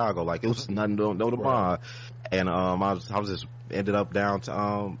forth to Chicago, like it was nothing, no tomorrow. And I was just ended up down to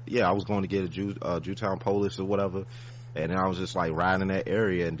I was going to get a Jewtown Police or whatever, and then I was just like riding in that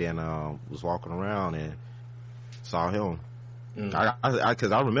area, and then was walking around and saw him.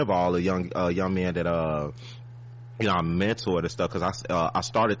 Because I remember all the young men that you know, I mentored and stuff, because I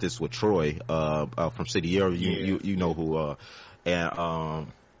started this with Troy from City Year. You know who,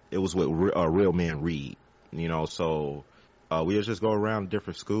 and it was with Real Men Read, you know, so we would just go around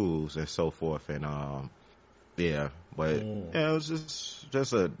different schools and so forth, and yeah, but it was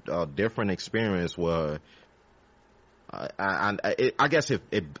just a different experience where I guess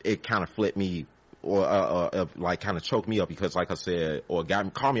it kind of flipped me, or like kind of choked me up, because like I said, or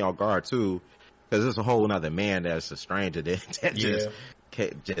caught me off guard too, because there's a whole other man that's a stranger that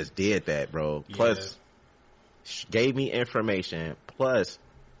just did that, bro. Plus gave me information, plus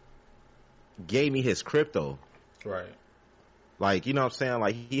gave me his crypto. Right. Like, you know what I'm saying?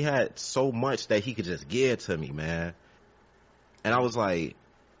 Like, he had so much that he could just give to me, man. And I was like,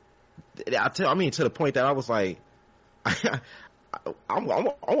 to the point that I was like, I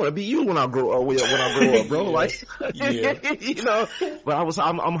want to be you when I grow up, bro. Like, you know. But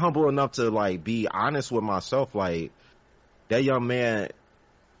I'm humble enough to like be honest with myself. Like, that young man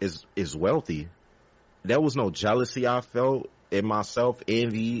is wealthy. There was no jealousy I felt in myself,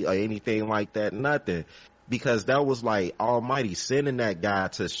 envy or anything like that, nothing. Because that was like Almighty sending that guy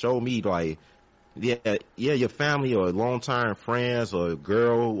to show me, like, your family or long-time friends or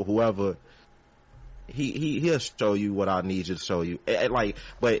girl, whoever, he'll show you what I need you to show you. Like,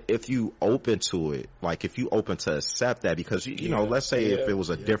 but if you open to it, like if you open to accept that, because you know, let's say if it was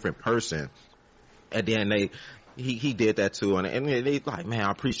a different person, and then he did that too, and they like, man,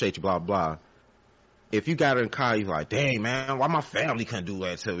 I appreciate you, blah blah. If you got in the car, you're like, dang, man, why my family couldn't do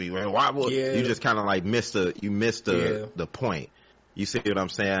that to me, man? Why would you just kind of like missed the point. You see what I'm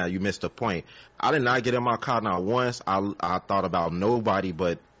saying? You missed the point. I did not get in my car not once. I thought about nobody,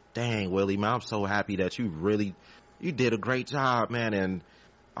 but dang, Willie, man, I'm so happy that you did a great job, man. And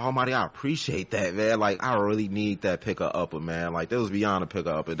Almighty, I appreciate that, man. Like, I really need that picker upper, man. Like, that was beyond a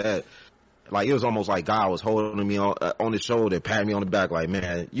picker upper. That, like, it was almost like God was holding me on the shoulder, patting me on the back, like,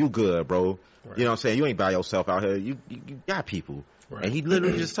 man, you good, bro. Right. You know what I'm saying? You ain't by yourself out here. You got people. Right. And he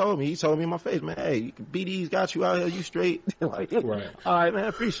literally just told me in my face, man, hey, BD's got you out here, you straight. Like, right. All right, man,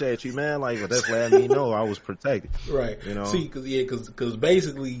 appreciate you, man. Like, that's letting me know I was protected. Right. You know? See, cause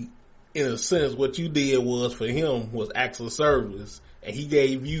basically, in a sense, what you did was for him was acts of service, and he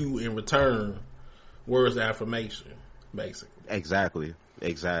gave you in return words of affirmation, basically. Exactly.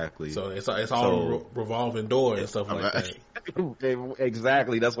 So it's all revolving door and stuff like that.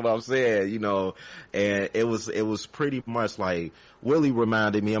 Exactly, that's what I'm saying, you know. And it was pretty much like Willie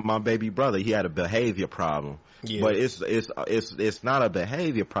reminded me of my baby brother. He had a behavior problem, but it's not a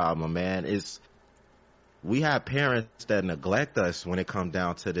behavior problem, man. We have parents that neglect us when it comes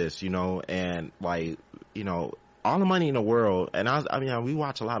down to this, you know, and like, you know, all the money in the world. And I mean, we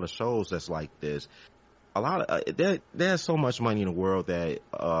watch a lot of shows that's like this. A lot of there's so much money in the world that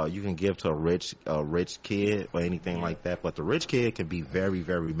you can give to a rich kid or anything like that, but the rich kid can be very,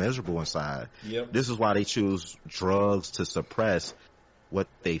 very miserable inside. Yep. This is why they choose drugs to suppress what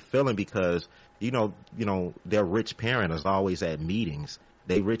they feeling, because you know their rich parent is always at meetings.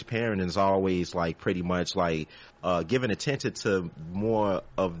 Their rich parent is always like pretty much like giving attention to more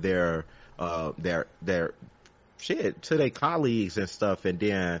of their shit to their colleagues and stuff, and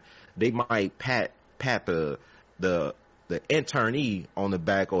then they might pat the internee on the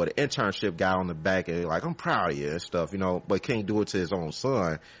back or the internship guy on the back and like, I'm proud of you and stuff, you know, but can't do it to his own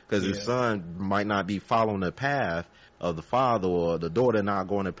son because his son might not be following the path of the father, or the daughter not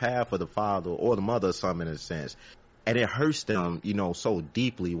going the path of the father or the mother or something in a sense. And it hurts them, you know, so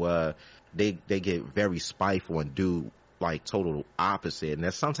deeply where they get very spiteful and do like total opposite. And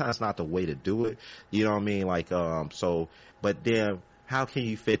that's sometimes not the way to do it. You know what I mean? Like, so, but then how can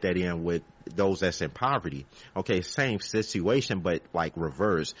you fit that in with those that's in poverty? Okay, same situation, but like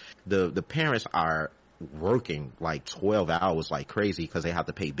reverse. The parents are working like 12 hours like crazy because they have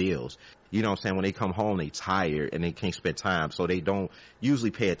to pay bills. You know what I'm saying? When they come home, they tired and they can't spend time. So they don't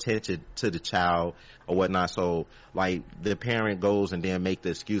usually pay attention to the child or whatnot. So like the parent goes and then make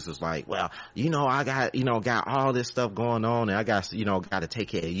the excuses like, well, you know, I got all this stuff going on and I got to take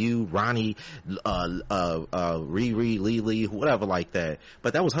care of you, Ronnie, Riri, Lily, whatever like that.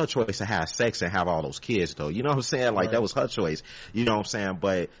 But that was her choice to have sex and have all those kids though. You know what I'm saying? Like that was her choice. You know what I'm saying?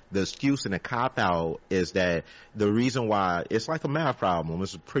 But the excuse and the cop out is that the reason why it's like a math problem.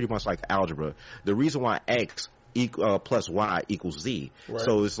 It's pretty much like algebra. The reason why X plus Y equals Z. Right.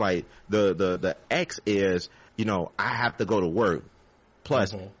 So it's like the X is, you know, I have to go to work,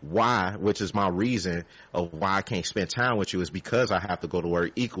 plus Y, which is my reason of why I can't spend time with you, is because I have to go to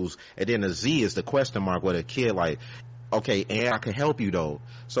work, equals, and then the Z is the question mark with a kid like, okay, and I can help you though.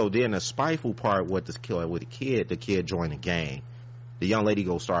 So then the spiteful part with the kid joined the gang. The young lady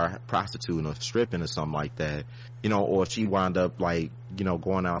go start prostituting or stripping or something like that, you know, or she wound up like, you know,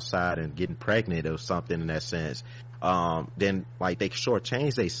 going outside and getting pregnant or something in that sense. Then like they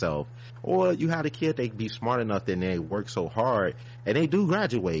shortchange themselves. Or you had a kid, they be smart enough that they work so hard and they do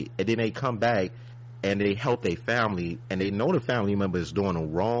graduate and then they come back and they help their family and they know the family member is doing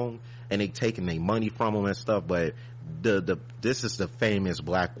them wrong and they taking their money from them and stuff. But this is the famous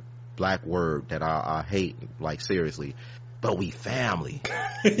black word that I hate, like seriously. But we family.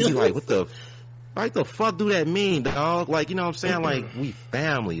 You like, what the fuck do that mean, dog? Like, you know what I'm saying? Like, we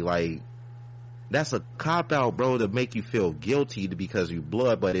family. Like, that's a cop out, bro, to make you feel guilty because you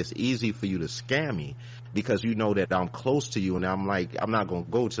blood, but it's easy for you to scam me because you know that I'm close to you and I'm like, I'm not gonna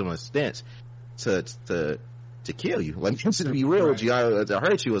go to an extent to kill you. Like, just to be real with you, to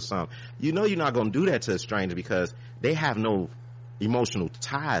hurt you or something. You know you're not gonna do that to a stranger because they have no emotional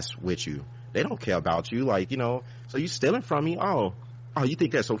ties with you. They don't care about you, like, you know, so you stealing from me? Oh, you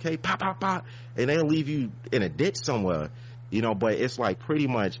think that's okay? Pop, pop, pop. And they'll leave you in a ditch somewhere, you know, but it's like pretty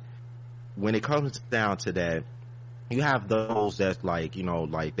much when it comes down to that, you have those that's like, you know,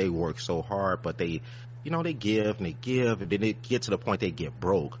 like they work so hard, but they, you know, they give and then they get to the point they get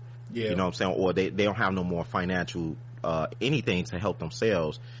broke. Yeah. You know what I'm saying? Or they don't have no more financial anything to help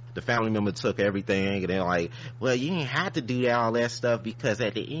themselves. The family member took everything and they're like, well, you didn't have to do all that stuff because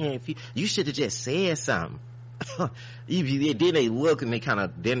at the end you should have just said something. Then they look and they kind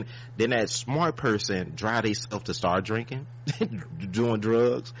of then that smart person drive themselves to start drinking, doing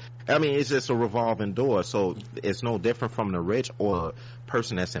drugs. I mean, it's just a revolving door. So it's no different from the rich or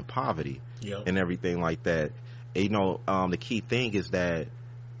person that's in poverty and everything like that. And, you know, the key thing is that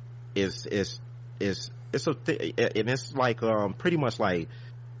it's and it's like pretty much like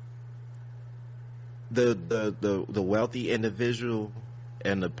the wealthy individual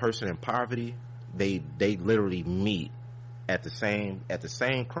and the person in poverty, they literally meet at the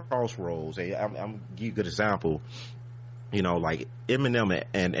same crossroads. I'm give you a good example. You know, like Eminem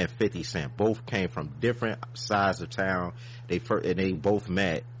and 50 Cent both came from different sides of town. They both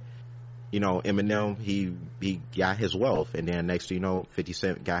met. You know, Eminem, he got his wealth, and then next thing you know, 50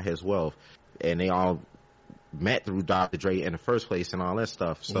 Cent got his wealth, and they all met through Dr. Dre in the first place and all that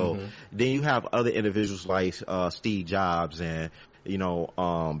stuff. So then you have other individuals like Steve Jobs and, you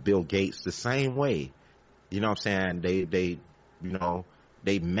know, Bill Gates the same way. You know what I'm saying? They you know,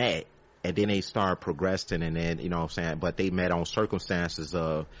 they met and then they started progressing, and then, you know what I'm saying, but they met on circumstances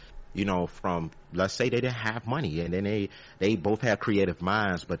of, you know, from, let's say they didn't have money, and then they both had creative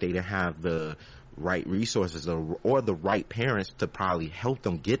minds, but they didn't have the right resources or the right parents to probably help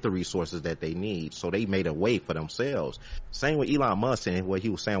them get the resources that they need. So they made a way for themselves. Same with Elon Musk and what he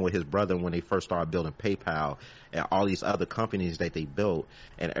was saying with his brother when they first started building PayPal and all these other companies that they built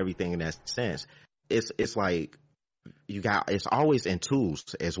and everything in that sense. It's like, it's always in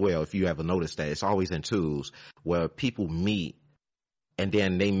twos as well. If you ever noticed that, it's always in twos where people meet and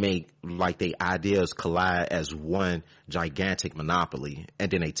then they make like their ideas collide as one gigantic monopoly, and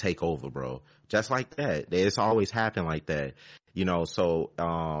then they take over, bro. Just like that. It's always happened like that, you know. So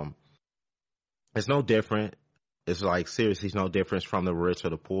it's no different. It's like, seriously, it's no difference from the rich or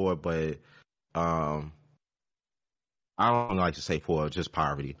the poor, but I don't like to say poor, just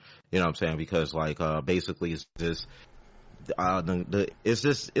poverty. You know what I'm saying? Because like basically it's just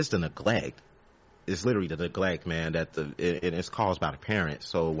it's the neglect. It's literally the neglect, man, and it's caused by the parents.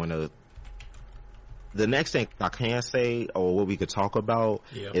 So when the next thing I can say, or what we could talk about,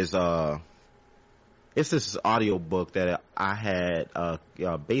 is it's this audio book that I had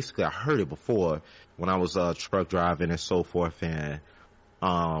basically I heard it before when I was truck driving and so forth, and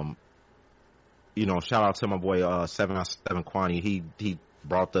you know, shout out to my boy 797 Kwani. He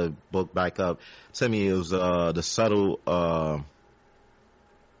brought the book back up to me. It was the subtle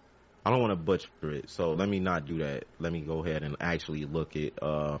I don't want to butcher it, so let me not do that. Let me go ahead and actually look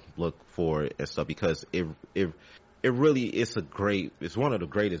for it and stuff, because it really it's one of the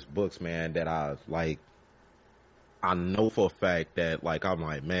greatest books, man, that I know for a fact that like I'm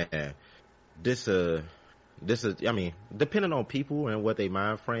like, man, this is, I mean, depending on people and what they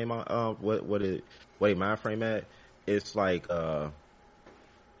mind frame what they mind frame at, it's like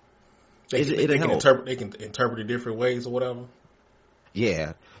they can interpret it different ways or whatever.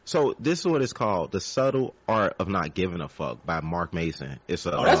 Yeah. So this is what it's called: The Subtle Art of Not Giving a Fuck by Mark Mason. It's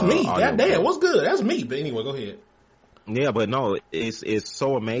that's me. God damn, what's good? That's me. But anyway, go ahead. Yeah, but no, it's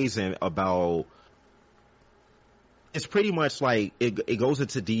so amazing about. It's pretty much like it goes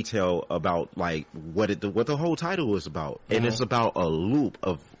into detail about like what the whole title is about, and it's about a loop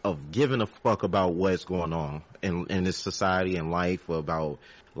of giving a fuck about what's going on in this society and life, about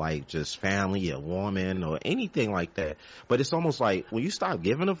like just family, a woman, or anything like that. But it's almost like when you stop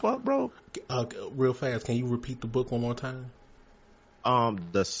giving a fuck, bro. Real fast, can you repeat the book one more time?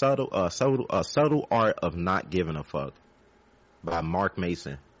 The subtle art of not giving a fuck by Mark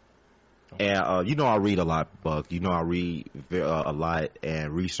Mason. And you know, I read a lot, Buck. You know, I read a lot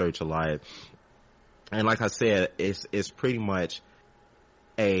and research a lot. And like I said, it's pretty much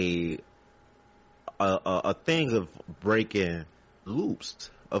a thing of breaking loops,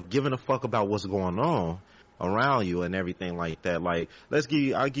 of giving a fuck about what's going on around you and everything like that. Like, I'll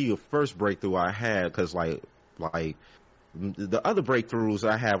give you a first breakthrough I had, because like the other breakthroughs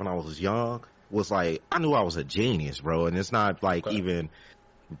I had when I was young was like, I knew I was a genius, bro. And it's not like even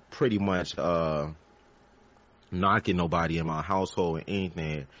pretty much knocking nobody in my household or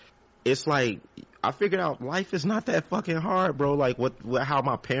anything. It's like I figured out life is not that fucking hard, bro. Like how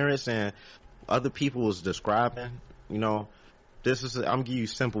my parents and other people was describing, you know. I'm giving you a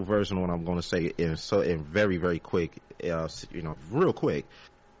simple version of what I'm going to say in very, very quick, you know, real quick.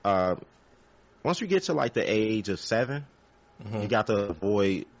 Once you get to like the age of 7, you got to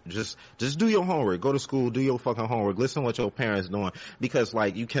avoid, just do your homework, go to school, do your fucking homework, listen to what your parents doing, because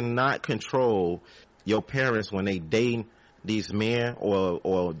like you cannot control your parents when they date these men,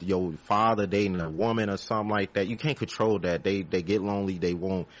 or your father dating a woman or something like that. You can't control that. They get lonely, they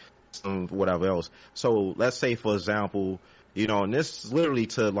want some whatever else. So let's say, for example, you know, and this is literally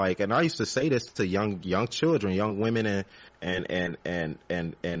to like, and I used to say this to young children, young women and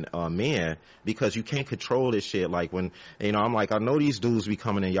men, because you can't control this shit. Like when, you know, I'm like, I know these dudes be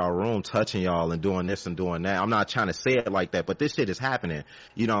coming in y'all room, touching y'all and doing this and doing that. I'm not trying to say it like that, but this shit is happening.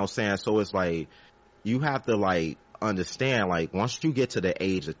 You know what I'm saying? So it's like, you have to like understand, like once you get to the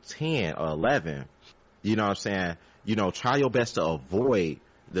age of 10 or 11, you know what I'm saying? You know, try your best to avoid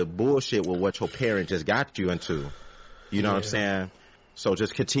the bullshit with what your parent just got you into. You know what I'm saying? So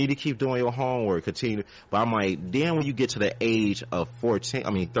just continue to keep doing your homework, but I'm like, then when you get to the age of 13,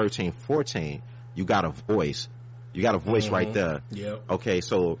 14, you got a voice. You got a voice right there. Yeah. Okay,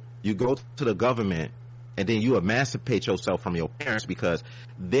 so you go to the government and then you emancipate yourself from your parents, because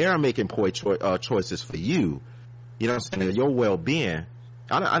they're making poor choices for you. You know what I'm saying? Your well-being.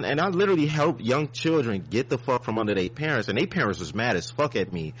 And I literally help young children get the fuck from under their parents, and their parents was mad as fuck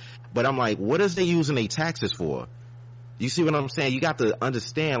at me. But I'm like, what is they using their taxes for? You see what I'm saying? You got to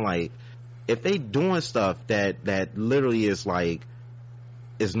understand, like, if they doing stuff that literally is like,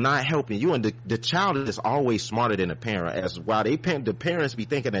 is not helping you, and the child is always smarter than the parent, as while the parents be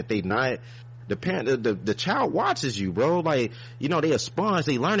thinking that they not, the child watches you, bro. Like, you know, they a sponge,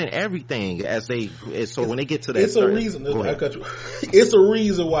 they learning everything so when they get to that, it's a reason. It's a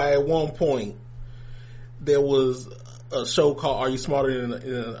reason why at one point there was a show called "Are You Smarter Than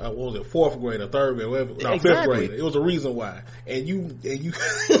what was it, fourth grade or third grade, whatever? No, exactly. Fifth grade. It was a reason why, and you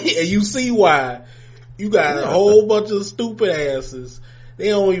and you see why. You got a whole bunch of stupid asses. They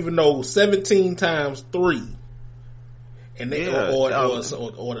don't even know 17 times 3. And they, or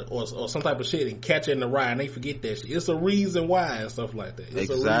some type of shit, and catch it in the rye, and they forget that shit. It's a reason why and stuff like that. It's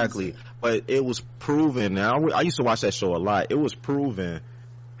exactly. But it was proven. Now I used to watch that show a lot. It was proven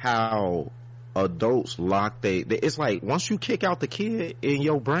how adults lock it's like once you kick out the kid in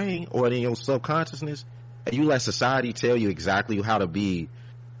your brain or in your subconsciousness, and you let society tell you exactly how to be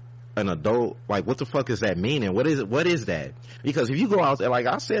an adult, like what the fuck is that meaning? What is that? Because if you go out there, like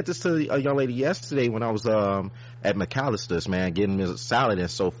I said this to a young lady yesterday when I was at McAllister's, man, getting me a salad and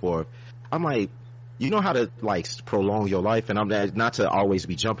so forth. I'm like, you know how to like prolong your life, and I'm not to always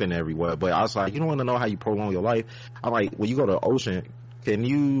be jumping everywhere, but I was like, you don't want to know how you prolong your life? I'm like, when you go to the ocean, can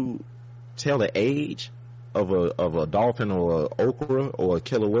you tell the age of a dolphin or a okra or a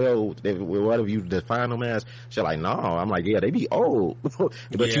killer whale, whatever you define them as? She's like, no. I'm like, yeah, they be old,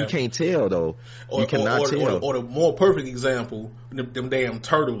 but you can't tell though. You cannot tell. Or the more perfect example, them damn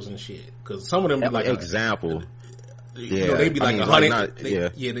turtles and shit. Because some of them be like example. You know, they be like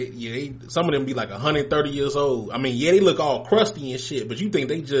 100. Some of them be like 130 years old. I mean, yeah, they look all crusty and shit, but you think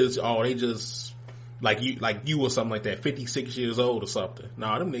they just like you or something like that, 56 years old or something.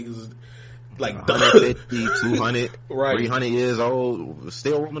 Nah, them niggas is like 150, 200, right. 300 years old,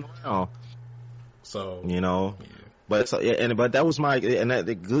 still roaming around. So, you know, but that was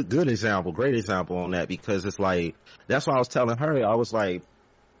the good example, great example on that, because it's like, that's why I was telling her, I was like,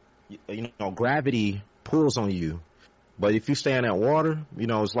 you know, gravity pulls on you, but if you stay in that water, you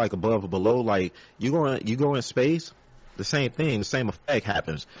know, it's like above or below, like you go in space, the same thing, the same effect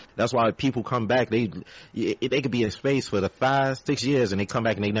happens. That's why people come back, they could be in space for the 5-6 years and they come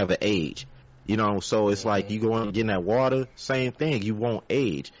back and they never age. You know, so it's like you go and get in that water, same thing, you won't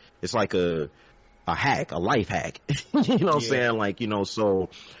age. It's like a life hack. You know what I'm saying? Like, you know, so,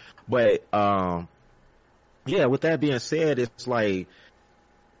 but, yeah, with that being said, it's like,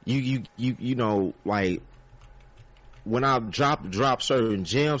 you know, like, when I drop certain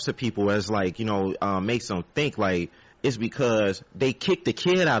gems to people, as like, you know, makes them think, like, it's because they kicked the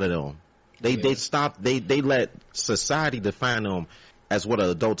kid out of them. They let society define them as what an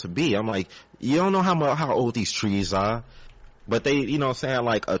adult to be. I'm like, you don't know how old these trees are, but they, you know what I'm saying,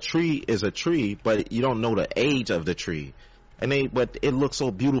 like a tree is a tree, but you don't know the age of the tree. But it looks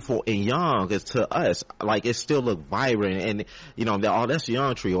so beautiful and young as to us. Like, it still look vibrant, and, you know, that's a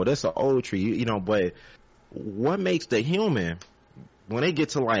young tree or that's an old tree, you know, but what makes the human, when they get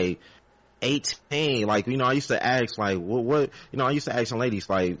to like 18, like, you know, I used to ask, like, what, you know, I used to ask some ladies,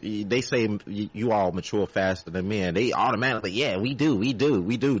 like, they say you all mature faster than men. They automatically, yeah, we do.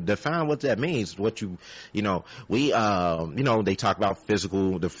 Define what that means. What you know, we, you know, they talk about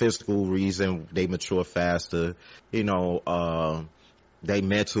the physical reason they mature faster, you know, they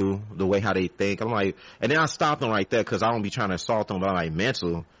mental, the way how they think. I'm like, and then I stopped them right there, cause I don't be trying to assault them, but I'm like,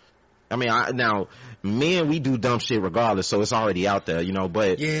 mental. I mean, now, men, we do dumb shit regardless, so it's already out there, you know,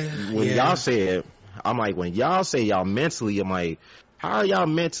 but y'all say it, I'm like, when y'all say y'all mentally, I'm like, how are y'all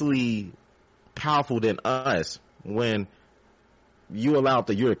mentally powerful than us when you allowed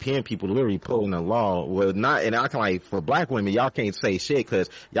the European people to literally pull in the law? Well, not, and I can, like, for black women, y'all can't say shit because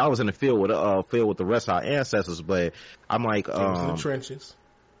y'all was in the field with the rest of our ancestors, but I'm like, they was in the trenches.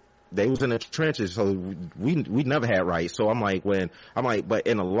 They was in the trenches, so we never had rights. So I'm like, but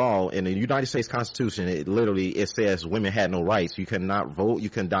in the law, in the United States Constitution, it says women had no rights. You cannot vote, you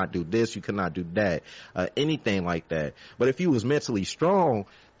cannot do this, you cannot do that, anything like that. But if you was mentally strong,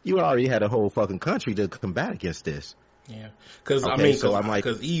 you already had a whole fucking country to combat against this. Yeah, because okay, I mean, so I'm like,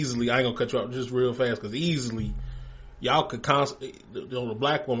 because easily, I ain't gonna cut you off just real fast, because easily, y'all could the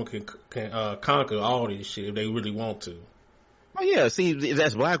black woman can conquer all this shit if they really want to. Oh yeah, see,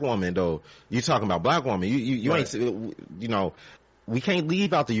 that's black woman though. You talking about black woman? You right. Ain't, you know, we can't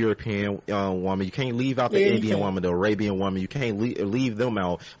leave out the European woman. You can't leave out the Indian woman, the Arabian woman. You can't leave them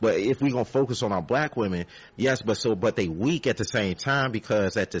out. But if we gonna focus on our black women, yes, but they weak at the same time,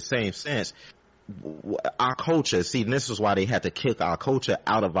 because at the same sense, our culture. See, this is why they had to kick our culture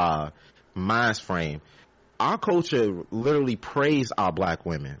out of our mind frame. Our culture literally praise our black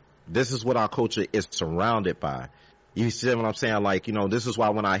women. This is what our culture is surrounded by. You see what I'm saying? Like, you know, this is why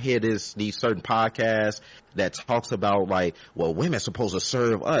when I hear these certain podcasts that talks about like, well, women supposed to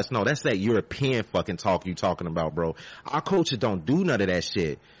serve us. No, that's that European fucking talk you talking about, bro. Our culture don't do none of that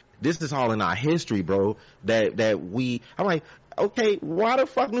shit. This is all in our history, bro. I'm like, okay, why the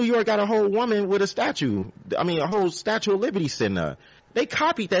fuck New York got a whole woman with a statue? I mean, a whole Statue of Liberty sitting there. They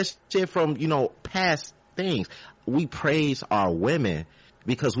copied that shit from, you know, past things. We praise our women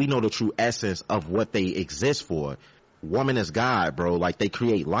because we know the true essence of what they exist for. Woman is God, bro. Like, they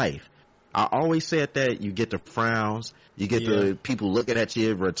create life. I always said that you get the frowns, you get the people looking at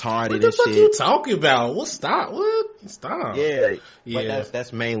you retarded and shit. What the fuck you talking about? What? Stop. Yeah. Yeah. But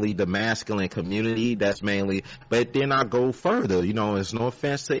that's mainly the masculine community. That's mainly, but then I go further, you know, it's no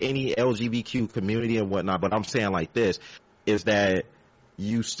offense to any LGBTQ community and whatnot, but I'm saying like this, is that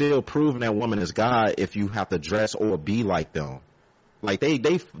you still proving that woman is God if you have to dress or be like them. Like,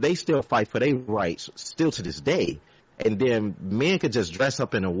 they still fight for their rights still to this day. And then men could just dress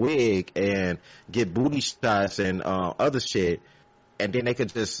up in a wig and get booty shots and other shit, and then they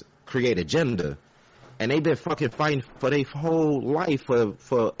could just create a gender. And they've been fucking fighting for their whole life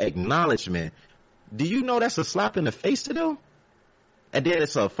for acknowledgement. Do you know that's a slap in the face to them? And then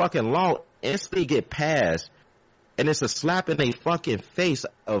it's a fucking law instantly get passed, and it's a slap in their fucking face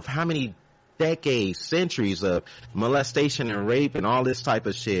of how many decades, centuries of molestation and rape and all this type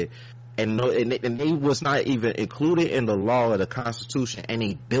of shit. And they was not even included in the law of the Constitution, and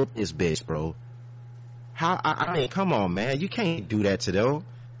they built this bitch, bro. I mean, come on, man. You can't do that to them.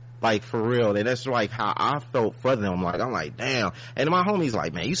 Like, for real. And that's like how I felt for them. Like, I'm like, damn. And my homie's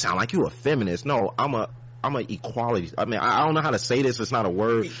like, man, you sound like you a feminist. No, I'm a equality. I mean, I don't know how to say this. It's not a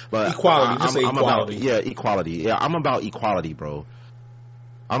word, but equality. Just say equality. Equality. Yeah, I'm about equality, bro.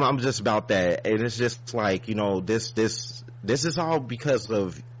 I'm just about that. And it's just like, you know, this is all because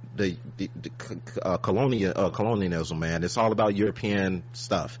of the colonialism, man. It's all about European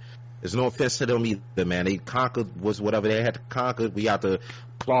stuff. There's no offense to them either, man. They conquered whatever they had to conquer. We have to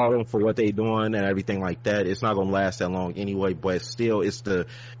applaud them for what they doing and everything like that. It's not gonna last that long anyway, but still, it's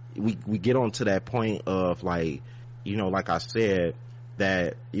we get on to that point of, like, you know, like I said,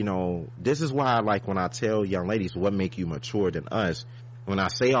 that, you know, this is why, like, when I tell young ladies what make you mature than us, when I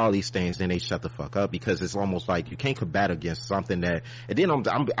say all these things, then they shut the fuck up, because it's almost like you can't combat against something that, and then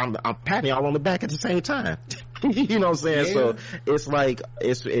I'm patting y'all on the back at the same time. You know what I'm saying? Yeah. So it's like,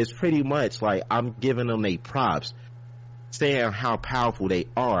 it's pretty much like I'm giving them they props, saying how powerful they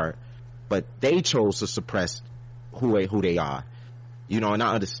are, but they chose to suppress who they are. You know, and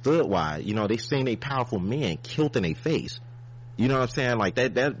I understood why. You know, they seen they powerful men killed in their face. You know what I'm saying? Like,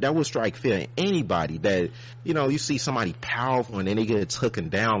 that would strike fear in anybody, that, you know, you see somebody powerful and then they get taken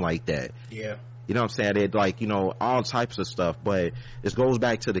down like that. Yeah. You know what I'm saying? They're like, you know, all types of stuff. But it goes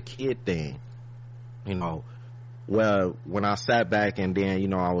back to the kid thing. You know, well, when I sat back and then, you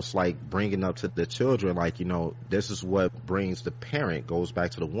know, I was like bringing up to the children, like, you know, this is what brings the parent, goes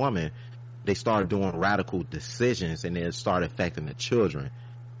back to the woman. They started doing radical decisions, and then it started affecting the children.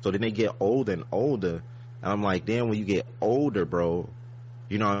 So then they get older and older. And I'm like, then when you get older, bro,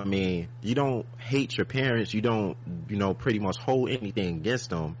 you know what I mean? You don't hate your parents. You don't, you know, pretty much hold anything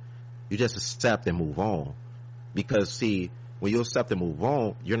against them. You just accept and move on. Because, see, when you accept and move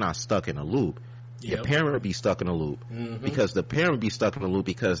on, you're not stuck in a loop. Yep. Your parent be stuck in a loop. Mm-hmm. Because the parent be stuck in a loop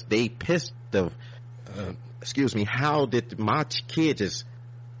because they pissed how did my kid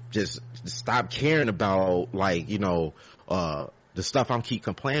just stop caring about, like, you know, the stuff I'm keep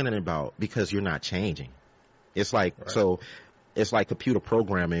complaining about, because you're not changing. It's like, right. So it's like computer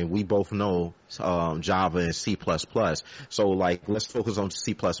programming. We both know Java and C++. So, like, let's focus on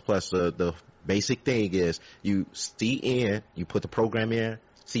C++. The basic thing is you C in, you put the program in,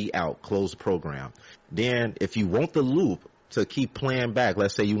 C out, close the program. Then if you want the loop to keep playing back,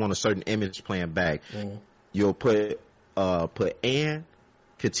 let's say you want a certain image playing back, you'll put and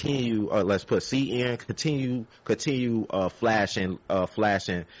continue, let's put C in, continue flashing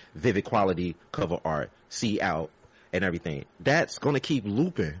vivid quality cover art, C out, and everything. That's going to keep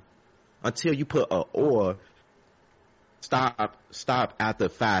looping until you put a or, stop after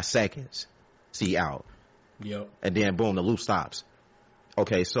 5 seconds, C out. Yep. And then boom, the loop stops.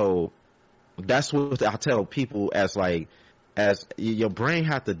 Okay, so that's what I tell people, as your brain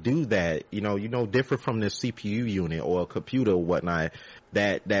have to do that, you know, different from the CPU unit or a computer or whatnot,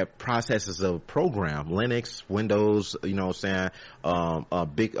 that processes a program, Linux, Windows, you know what I'm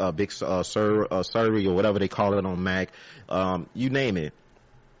saying, big server or whatever they call it on Mac, you name it.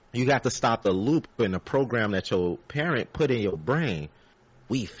 You got to stop the loop in the program that your parent put in your brain.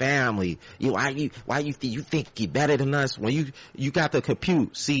 We family. Why you think you better than us when you got to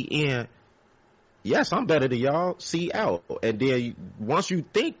compute C in, yes, I'm better than y'all. See out. And then once you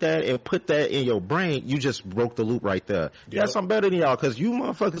think that and put that in your brain, you just broke the loop right there. Yep. Yes, I'm better than y'all because you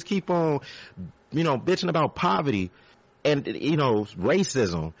motherfuckers keep on, bitching about poverty and,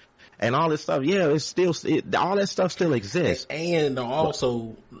 racism and all this stuff. Yeah, it's still, all that stuff still exists. And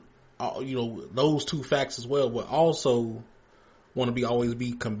also, those two facts as well, but also want to always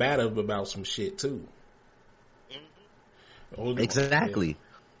be combative about some shit too. Exactly. Yeah.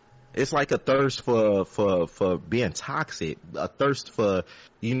 It's like a thirst for being toxic, a thirst for,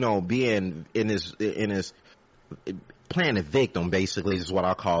 being in this playing the victim, basically, is what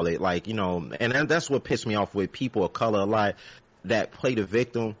I call it. Like, and that's what pissed me off with people of color a lot that play the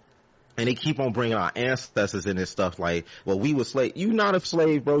victim. And they keep on bringing our ancestors in this stuff like, well, we were slave. You not a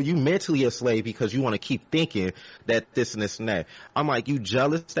slave, bro. You mentally a slave because you want to keep thinking that this and this and that. I'm like, you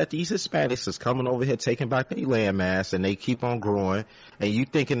jealous that these Hispanics is coming over here taking back their landmass and they keep on growing. And you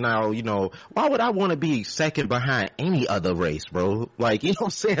thinking now, why would I want to be second behind any other race, bro? Like, you know what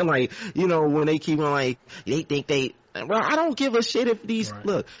I'm saying? Like, when they keep on like, they think well, I don't give a shit if these, right.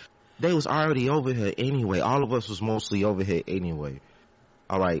 Look, they was already over here anyway. All of us was mostly over here anyway.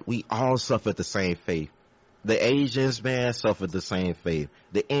 All right, we all suffered the same fate. The Asians, man, suffered the same fate.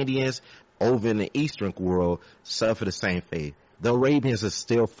 The Indians over in the Eastern world suffered the same fate. The Arabians are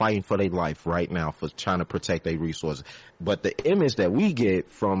still fighting for their life right now for trying to protect their resources. But the image that we get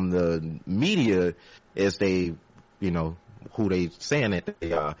from the media is they, who they saying that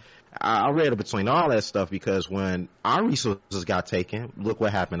they are. I read between all that stuff because when our resources got taken, look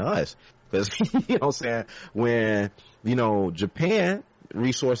what happened to us. Because, you know what I'm saying, when, Japan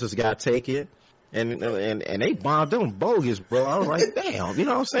resources got taken and they bombed them bogus, bro. I was like, damn, you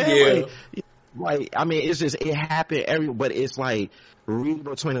know what I'm saying? Yeah. Like, I mean, it's just, it happened but it's like, reading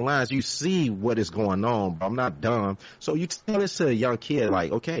between the lines, you see what is going on, but I'm not dumb. So you tell this to a young kid,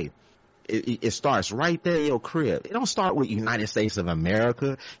 like, okay, it starts right there in your crib. It don't start with United States of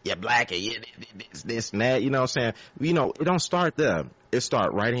America. You're black and you're this and that, you know what I'm saying? It don't start there. It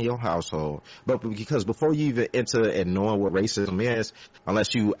start right in your household. But because before you even enter and knowing what racism is,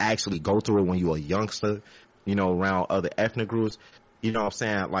 unless you actually go through it when you're a youngster, around other ethnic groups, you know what I'm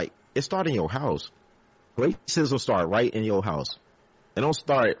saying? Like, it start in your house. Racism start right in your house. It don't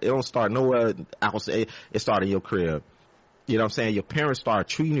start nowhere else. It start in your crib. You know what I'm saying? Your parents start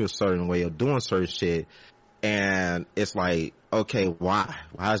treating you a certain way or doing certain shit. And it's like, okay, why?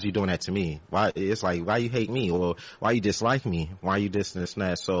 Why is you doing that to me? Why? It's like, why you hate me? Or why you dislike me? Why you this and this and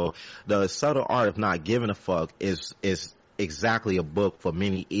that? So the subtle art of not giving a fuck is exactly a book for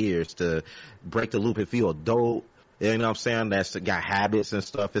many ears to break the loop. If you're adult, you know what I'm saying, that's got habits and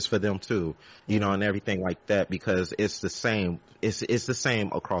stuff, it's for them too, and everything like that, because it's the same. It's the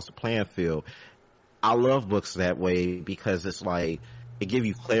same across the playing field. I love books that way because it's like, it give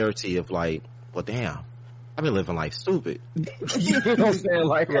you clarity of like, well, damn, I've been living life stupid. You know what I'm saying?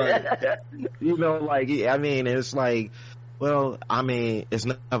 Like, right. I mean, it's like, well, I mean, it's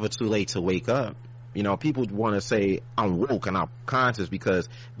never too late to wake up. People want to say I'm woke and I'm conscious because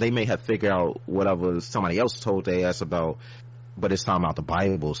they may have figured out whatever somebody else told their ass about, but it's talking about the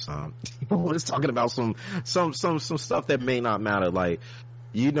Bible, son. It's talking about some stuff that may not matter. Like,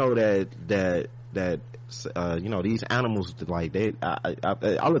 that these animals, like,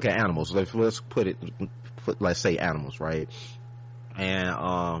 I look at animals. Let's say animals, right? And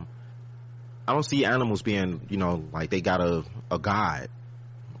I don't see animals being, like they got a God.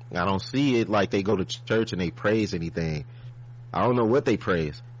 I don't see it like they go to church and they praise anything. I don't know what they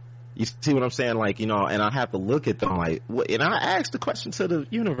praise. You see what I'm saying? Like, and I have to look at them like, and I ask the question to the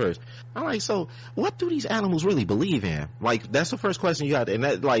universe. I'm like, so what do these animals really believe in? Like, that's the first question you got. And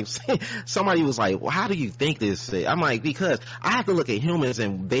that, like, somebody was like, well, how do you think this? I'm like, because I have to look at humans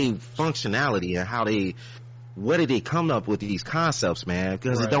and their functionality and what did they come up with these concepts, man?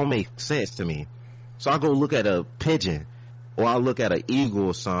 Because right. It don't make sense to me. So I go look at a pigeon, or I look at an eagle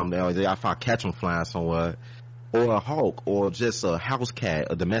or something, or if I catch them flying somewhere, or a hawk, or just a house cat,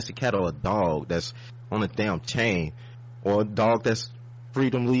 a domestic cat, or a dog that's on a damn chain, or a dog that's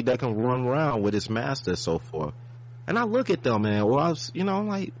freedomly that can run around with its master, so forth. And I look at them, man, I'm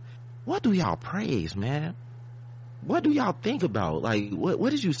like, what do y'all praise, man? What do y'all think about? Like,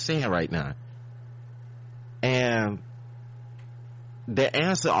 what is you saying right now? And the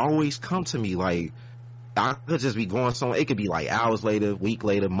answer always come to me, like, I could just be going somewhere. It could be like hours later, week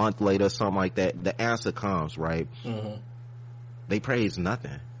later, month later, something like that. The answer comes, right? Mm-hmm. They praise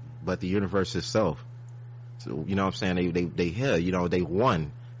nothing but the universe itself. So, you know what I'm saying? They hear, they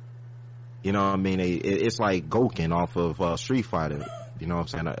won. You know what I mean? It's like Goken off of Street Fighter. You know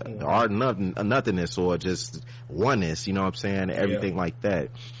what I'm saying? Art nothingness or just oneness, you know what I'm saying? Everything like that.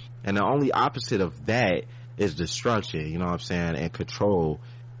 And the only opposite of that is destruction, you know what I'm saying, and control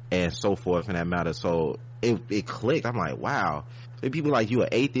and so forth in that matter. So it clicked. I'm like, wow. People like, you an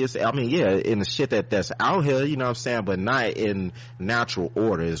atheist? I mean, yeah, in the shit that's out here, you know what I'm saying, but not in natural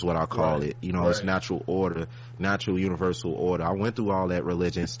order is what I call it. You know, it's natural order, natural universal order. I went through all that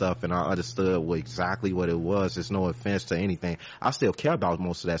religion stuff and I understood exactly what it was. There's no offense to anything. I still care about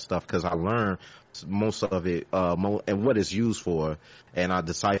most of that stuff because I learned most of it, and what it's used for, and I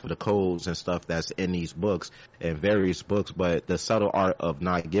decipher the codes and stuff that's in these books and various books. But the subtle art of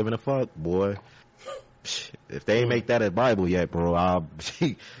not giving a fuck, boy, if they ain't make that a Bible yet, bro, I'll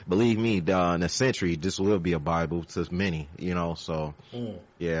believe me, in a century this will be a Bible to many, you know. So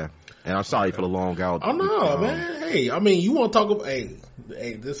yeah. And I'm sorry for the long out. Oh no, man. Hey, I mean, you want to talk about? Hey,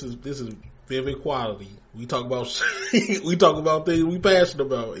 this is vivid quality. We talk about we talk about things we passionate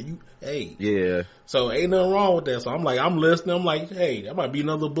about. Yeah. So ain't nothing wrong with that. So I'm listening. I'm like, hey, that might be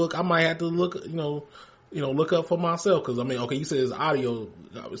another book I might have to look, look up for myself. Because I mean, okay, you said it's audio.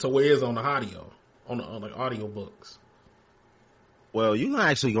 So where is it on the audio? On the audio books? Well, you can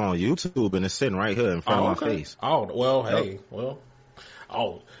actually go on YouTube and it's sitting right here in front of my face. Oh, well, hey, well, I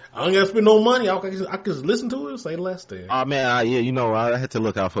don't gotta spend no money. I can just listen to it and say less than. Oh man, I had to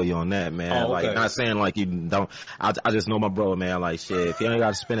look out for you on that, man. Like, not saying like you don't. I just know my bro, man. Like, shit, if you ain't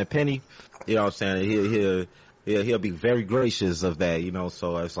got to spend a penny, you know what I'm saying, he'll be very gracious of that, you know.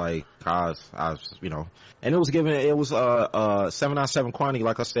 So it's like, I and it was 797 quantity.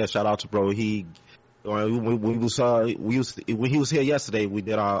 Like I said, shout out to bro. When he was here yesterday, we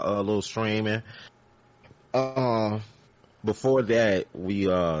did our little streaming. Before that, we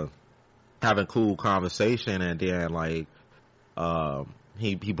having cool conversation, and then like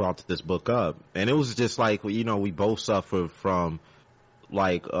he brought this book up, and it was just like, we both suffer from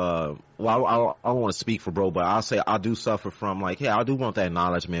like I don't want to speak for bro, but I'll say I do suffer from like, hey, I do want that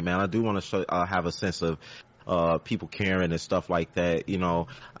acknowledgement, man. I do want to have a sense of people caring and stuff like that, you know.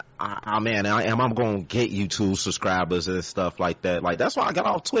 I'm going to get YouTube subscribers and stuff like that. Like, that's why I got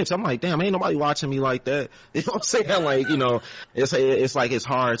off Twitch. I'm like, damn, ain't nobody watching me like that. You know what I'm saying? Like, it's like, it's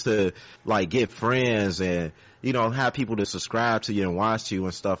hard to like get friends and, have people to subscribe to you and watch you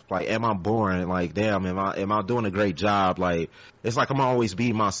and stuff. Like, am I boring? Like, damn, am I doing a great job? Like, it's like I'm always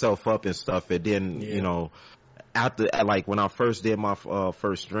beating myself up and stuff. And then, after, like, when I first did my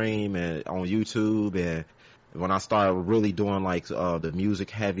first stream and on YouTube, and when I started really doing like the music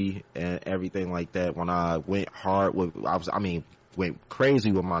heavy and everything like that, when I went hard went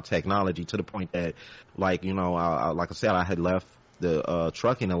crazy with my technology to the point that, like, like I said, I had left the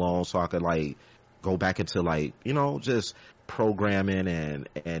trucking alone so I could like go back into like, just programming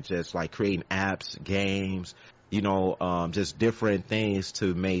and just like creating apps, games, just different things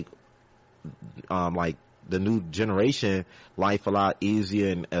to make like the new generation life a lot easier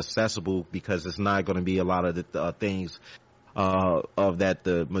and accessible, because it's not going to be a lot of the things of that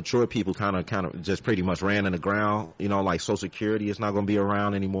the mature people kind of just pretty much ran in the ground, like Social Security is not going to be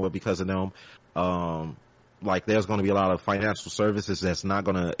around anymore because of them. Like, there's going to be a lot of financial services that's not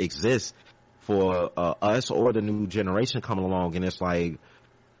going to exist for us or the new generation coming along, and it's like,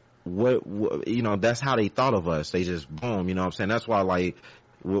 what that's how they thought of us. They just boom, you know what I'm saying? That's why, like,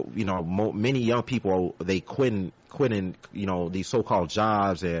 many young people, they quitting, these so-called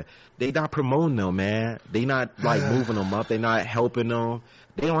jobs, and they not promoting them, man. They not like moving them up. They not helping them.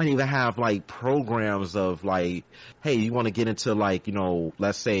 They don't even have like programs of like, hey, you want to get into like,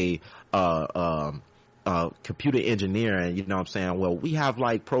 let's say, computer engineering, you know what I'm saying? Well, we have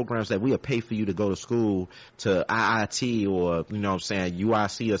like programs that we'll pay for you to go to school to IIT or, you know what I'm saying,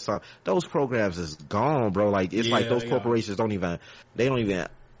 UIC or something. Those programs is gone, bro. Like, it's like those corporations don't even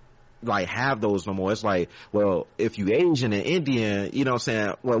like have those no more. It's like, well, if you Asian and Indian, you know what I'm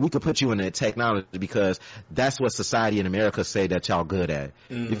saying, well, we could put you in the technology because that's what society in America say that y'all good at.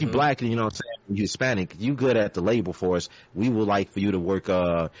 Mm-hmm. If you black and, you know what I'm saying, you Hispanic, you good at the labor force, we would like for you to work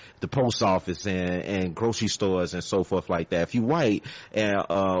the post office and grocery stores and so forth like that. If you white and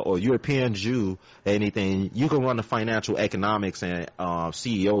or European Jew, anything, you can run the financial economics and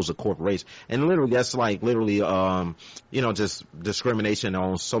CEOs of corporations. And literally, that's like just discrimination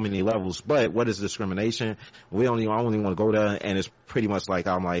on so many levels. But what is discrimination? I only want to go there, and it's pretty much like,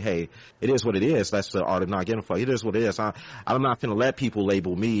 I'm like, hey, it is what it is. That's the art of not getting fucked. It is what it is. I'm not gonna let people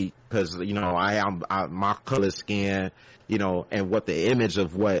label me because I'm my color skin, and what the image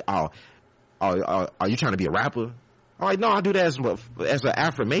of what are you trying to be a rapper? I'm like, no, I do that as an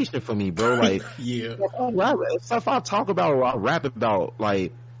affirmation for me, bro. Like, yeah, stuff I talk about or I rap about,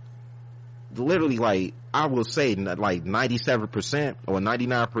 like, literally, like, I will say like 97% or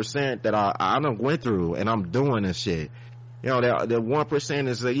 99% that I done went through and I'm doing this shit. You know, the 1%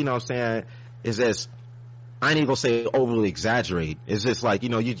 is, you know what I'm saying, is just, I ain't even gonna say overly exaggerate. It's just like, you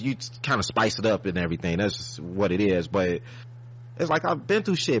know, you kind of spice it up and everything. That's just what it is. But it's like, I've been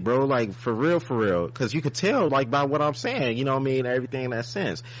through shit, bro. Like, for real. Cause you could tell, like, by what I'm saying, you know what I mean? Everything in that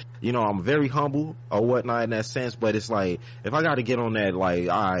sense. You know, I'm very humble or whatnot in that sense, but it's like, if I gotta get on that, like,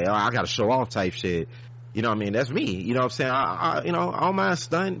 I gotta show off type shit, you know what I mean? That's me. You know what I'm saying? I you know, I don't mind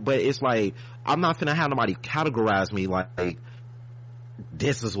stunting, but it's like, I'm not finna have nobody categorize me like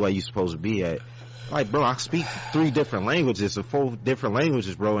this is where you supposed to be at. Like, bro, I speak 3 different languages or 4 different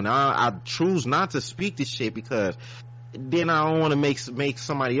languages, bro, and I choose not to speak this shit because then I don't want to make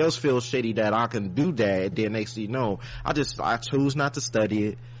somebody else feel shitty that I can do that. Then next thing you know, I choose not to study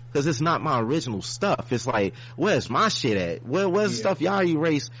it because it's not my original stuff. It's like, where's my shit at? Where's the stuff y'all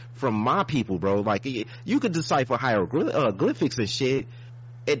erase from my people, bro? Like, you could decipher hieroglyphics and shit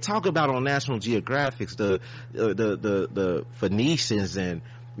and talk about on National Geographics the Phoenicians and,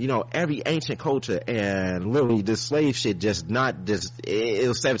 you know, every ancient culture, and literally this slave shit it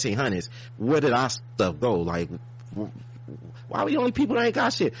was 1700s. Where did our stuff go? Like, why are we the only people that ain't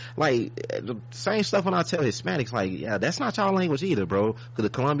got shit? Like, the same stuff when I tell Hispanics, like, yeah, that's not y'all language either, bro. Cause the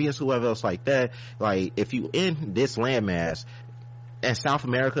Colombians, whoever else like that, like, if you in this landmass, and South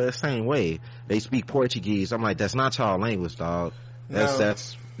America, the same way, they speak Portuguese. I'm like, that's not y'all language, dog.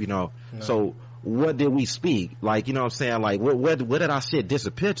 That's, you know, so what did we speak? Like, you know what I'm saying? Like, where did our shit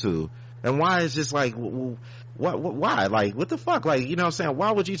disappear to? And why is just like, why? Like, what the fuck? Like, you know what I'm saying?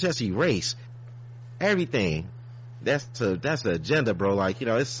 Why would you just erase everything? That's the agenda, bro. Like, you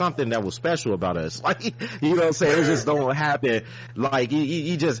know, it's something that was special about us. Like, you know what I'm saying? It just don't happen. Like,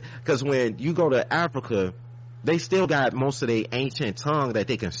 you just, cause when you go to Africa, they still got most of their ancient tongue that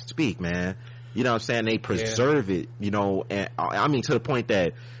they can speak, man. You know what I'm saying? They preserve it, you know, and I mean, to the point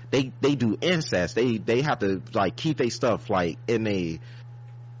that they do incest. They have to, like, keep their stuff, like, in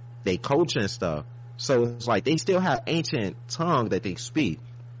they culture and stuff. So it's like, they still have ancient tongue that they speak.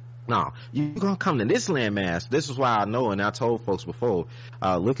 Now, you're gonna come to this landmass. This is why I know, and I told folks before,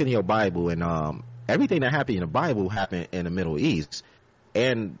 look in your Bible, and everything that happened in the Bible happened in the Middle East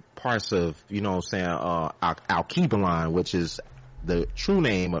and parts of, you know what I'm saying, Alkebulan, which is the true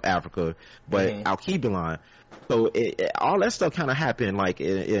name of Africa, but Alkebulan. So all that stuff kind of happened like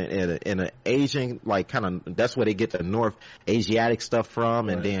in an Asian, like, kind of, that's where they get the North Asiatic stuff from,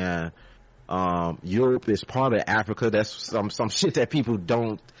 and then Europe is part of Africa. That's some shit that people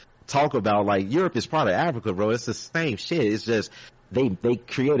don't talk about. Like, Europe is part of Africa, bro. It's the same shit. It's just they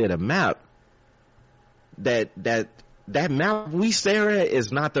created a map that map we stare at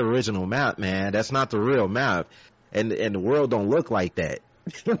is not the original map, man. That's not the real map. And the world don't look like that.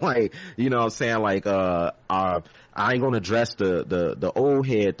 Like, you know what I'm saying? Like, I ain't gonna address the old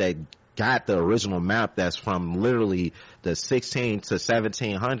head that got the original map that's from literally the 16 to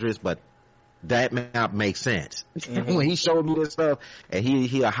 1700s, but that map makes sense. When he showed me this stuff, and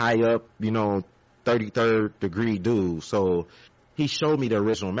he a high up, you know, 33rd degree dude, so he showed me the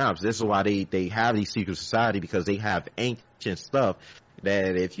original maps. This is why they have these secret society, because they have ancient stuff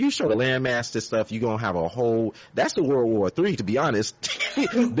that if you show the landmass this stuff, you're gonna have a whole, that's the World War III, to be honest.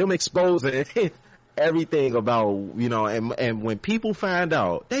 Them exposing everything about, you know, and when people find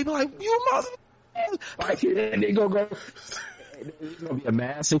out, they be like, you mother, like, and they gonna go, there's gonna be a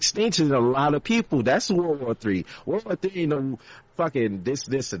mass extinction of a lot of people. That's World War III. World War III, you know, fucking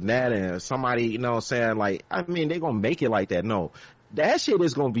this and that, and somebody, you know what I'm saying, like, I mean, they gonna make it like that. No, that shit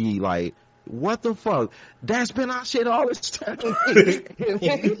is gonna be like, what the fuck? That's been our shit all this time.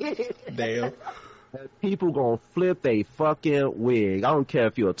 Damn. People gonna flip they fucking wig. I don't care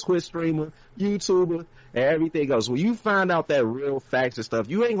if you're a Twitch streamer, YouTuber, and everything else. When you find out that real facts and stuff,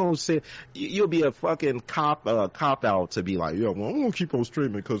 you ain't gonna sit, you'll be a fucking cop out to be like, yo, well, I'm gonna keep on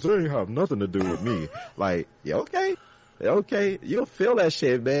streaming because they ain't have nothing to do with me. Like, yeah, okay, you'll feel that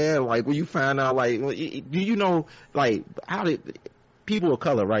shit, man. Like, when you find out, like, do you know, like, how did people of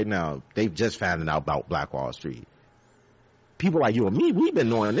color right now, they've just found out about Black Wall Street. People like you and me, we've been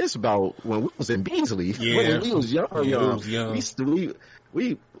knowing this about when we was in Beasley. Yeah. When we was young.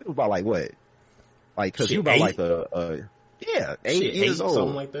 We about like what? Like, cause you about 8? Like 8 years old.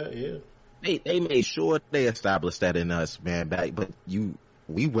 Something like that, yeah. They made sure they established that in us, man, back, but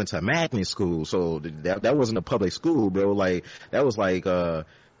we went to magnet school, so that wasn't a public school, bro. Like, that was like,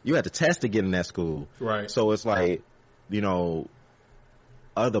 you had to test to get in that school. Right. So it's like, you know,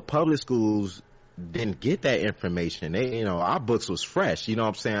 other public schools didn't get that information. They, you know, our books was fresh. You know what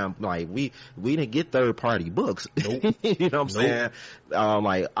I'm saying? Like, we didn't get third party books. Nope. You know what I'm saying?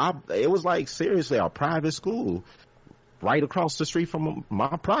 Like, it was like, seriously, a private school. right across the street from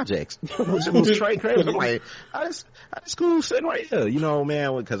my projects. It was straight crazy. I'm like, this school sitting right here, you know,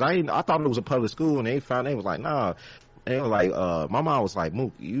 man, because I thought it was a public school, and they was like, nah. They were like, my mom was like,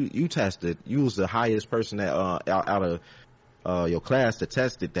 Mook, you tested, you was the highest person that out of your class that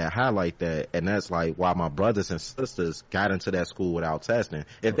tested that, highlight that, and that's like why my brothers and sisters got into that school without testing.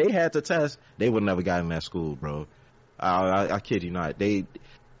 If they had to test, they would never got in that school, bro. I kid you not.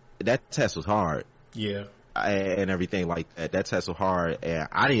 That test was hard. Yeah. And everything like that. That test was hard, and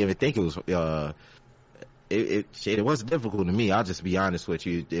I didn't even think it was. It wasn't difficult to me. I'll just be honest with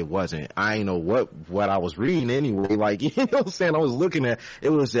you. It wasn't. I ain't know what I was reading anyway. Like, you know what I'm saying? I was looking at, it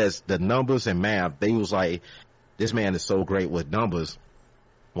was just the numbers and math. They was like, this man is so great with numbers.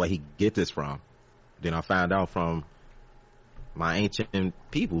 Where he get this from? Then I found out from my ancient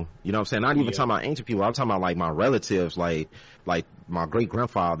people. You know what I'm saying? Not even talking about ancient people. I'm talking about like my relatives, like my great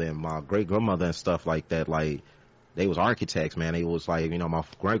grandfather and my great grandmother and stuff like that. Like, they was architects, man. They was like, you know, my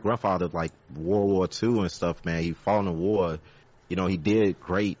great grandfather, like World War II and stuff, man. He fought in the war. You know, he did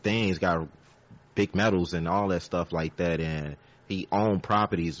great things, got big medals and all that stuff like that. And he owned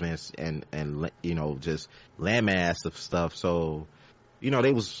properties, man, and you know, just landmass of stuff. So, you know,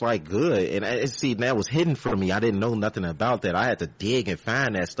 they was like good. And see, that was hidden from me. I didn't know nothing about that. I had to dig and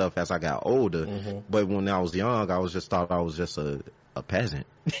find that stuff as I got older. Mm-hmm. But when I was young, I was just thought I was just a peasant.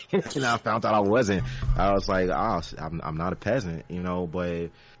 And I found out I wasn't. I was like, oh, I'm not a peasant, you know. But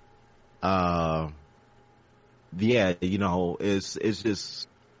yeah, you know, it's just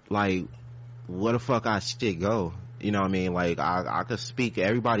like, where the fuck I shit go? You know what I mean? Like, I could speak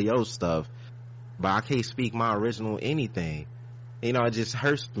everybody else stuff, but I can't speak my original anything. You know, it just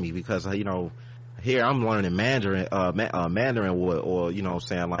hurts me because, you know, here I'm learning Mandarin, or you know what I'm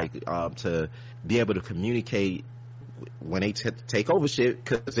saying, like, to be able to communicate when they take over shit,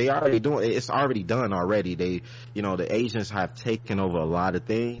 because they already doing it's already done already. They, you know, the Asians have taken over a lot of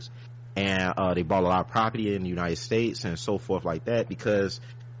things, and they bought a lot of property in the United States and so forth like that, because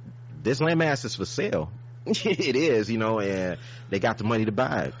this landmass is for sale. It is, you know, and they got the money to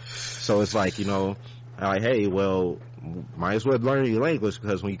buy it. So it's like, you know, like, hey, well, might as well learn your language,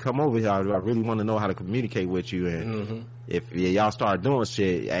 because when you come over here, I really want to know how to communicate with you. And if y'all start doing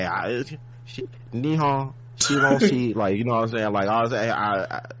shit, hey, ni hao, she won't see, like, you know what I'm saying? Like,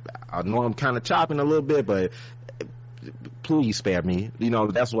 I know I'm kind of chopping a little bit, but please spare me. You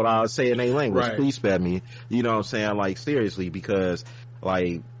know, that's what I say in a language. Right. Please spare me. You know what I'm saying? Like, seriously, because,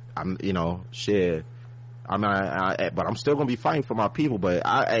 like, I'm, you know, shit. I'm not, but I'm still gonna be fighting for my people. But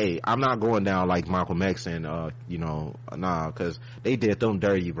I'm not going down like Malcolm X and, you know, nah, because they did them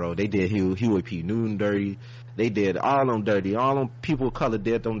dirty, bro. They did Huey P. Newton dirty. They did all them dirty. All them people of color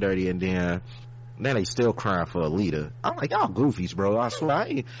did them dirty, and then they still crying for a leader. I'm like, y'all goofies, bro. I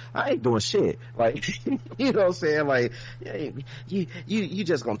swear, I ain't doing shit. Like, you know what I'm saying? Like, you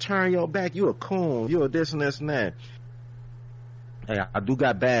just gonna turn your back. You a coon. You a this and this and that. Hey, I do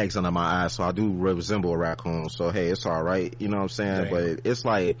got bags under my eyes, so I do resemble a raccoon. So hey, it's all right. You know what I'm saying? Dang. But it's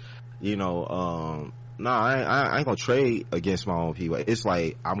like, you know, I ain't gonna trade against my own people. It's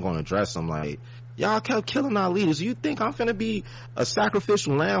like, I'm gonna address them like, y'all kept killing our leaders. You think I'm finna be a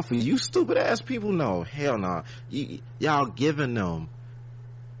sacrificial lamb for you stupid ass people? No, hell no. Y'all giving them,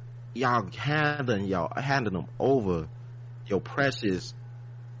 y'all handing them over your precious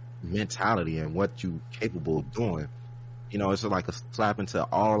mentality and what you capable of doing. You know, it's like a slap into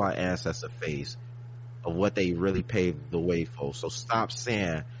all our ancestors' face of what they really paved the way for. So stop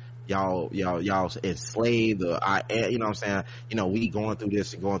saying y'all enslaved, or you know what I'm saying? You know, we going through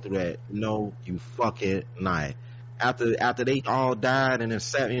this and going through that. No, you fucking not. After they all died, and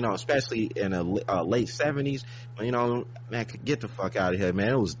then, you know, especially in the late 70s, you know, man, get the fuck out of here,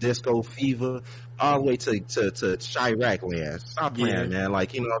 man. It was disco fever all the way to Chirac land. Stop playing, man.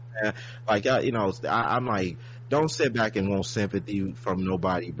 Like, you know what I'm saying? Like, you know, I'm like, don't sit back and want sympathy from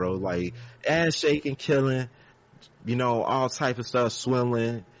nobody, bro. Like, ass shaking, killing, you know, all type of stuff,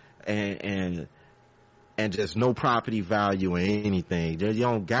 swindling, and just no property value or anything. You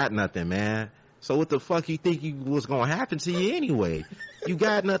don't got nothing, man. So what the fuck you think was gonna happen to you anyway? You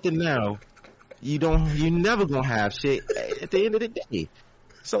got nothing now. You never gonna have shit at the end of the day.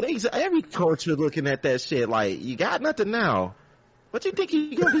 So every culture looking at that shit like, you got nothing now. What you think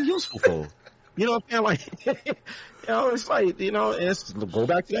you gonna be useful for? You know what I'm saying? Like, you know, it's like, you know, it's go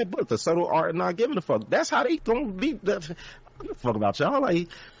back to that book, The Subtle Art of Not Giving a Fuck. That's how they gonna be. I don't give a fuck about y'all. Like,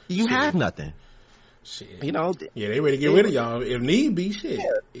 you have nothing. Shit. You know? Yeah, they ready to get rid of y'all. If need be, shit.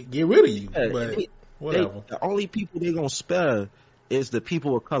 Yeah. Get rid of you. But whatever. The only people they gonna spare is the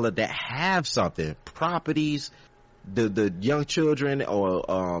people of color that have something. Properties, the young children,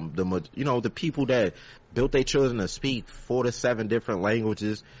 or, you know, the people that built their children to speak 4 to 7 different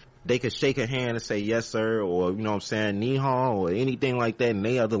languages. They could shake a hand and say yes sir, or you know what I'm saying, ni hao, or anything like that in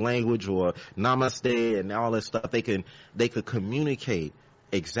their other language, or namaste and all that stuff. They could communicate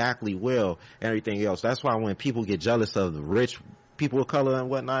exactly well and everything else. That's why when people get jealous of the rich people of color and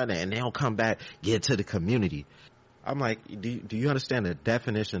whatnot, and they don't come back, get to the community, I'm like, do you understand the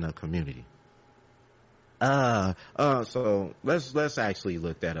definition of community? So let's actually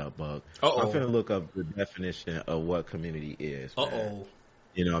look that up, Buck. I'm finna look up the definition of what community is.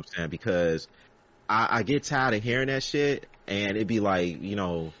 You know what I'm saying? Because I get tired of hearing that shit, and it'd be like, you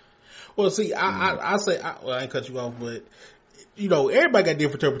know. Well, see, I ain't cut you off, but you know, everybody got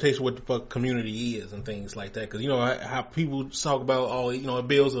different interpretation of what the fuck community is and things like that. Because you know how people talk about, you know, it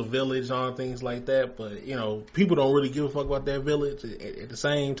builds a village and things like that, but you know, people don't really give a fuck about that village at the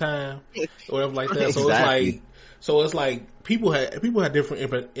same time, or whatever like that. Exactly. So it's like people have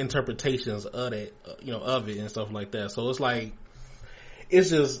different interpretations of that, you know, of it and stuff like that. So it's like, it's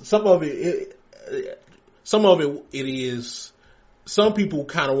just some of it is, some people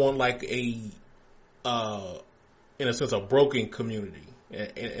kind of want like a in a sense, a broken community,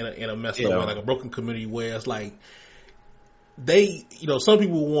 in a messed up way, like a broken community where it's like they, you know, some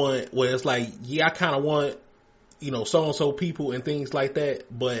people want where it's like, yeah, I kind of want, you know, so and so people and things like that,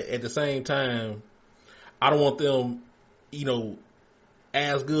 but at the same time, I don't want them, you know,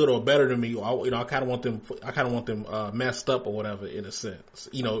 as good or better than me, or you know, I kind of want them messed up or whatever, in a sense,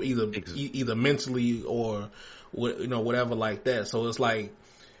 you know, either mentally or you know, whatever like that. So it's like,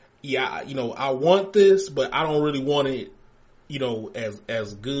 yeah, you know, I want this, but I don't really want it, you know,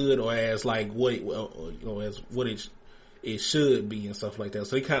 as good or as like what, you know, as what it should be and stuff like that.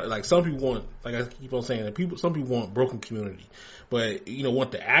 So they kind of like, some people want, like I keep on saying, that some people want broken community, but you know,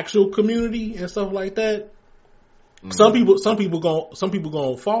 want the actual community and stuff like that. Mm-hmm. Some people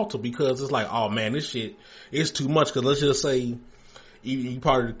gonna falter because it's like, oh man, this shit is too much. Cause let's just say you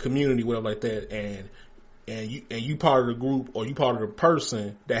part of the community, whatever like that, and you part of the group, or you part of the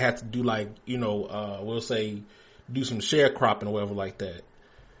person that has to do, like, you know, we'll say do some sharecropping or whatever like that.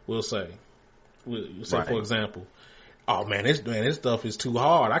 We'll say right. For example, oh man, this stuff is too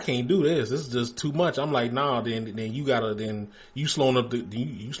hard. I can't do this. This is just too much. I'm like, nah, then you slowing up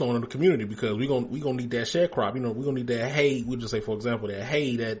the community, because we gonna need that sharecrop. You know, we gonna need that hay. We'll just say, for example, that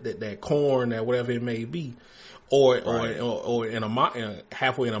hay, that corn, that whatever it may be, or in a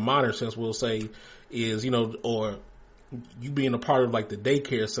halfway in a modern sense, we'll say, is, you know, or you being a part of like the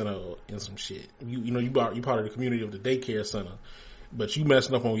daycare center and some shit. You know, you part of the community of the daycare center, but you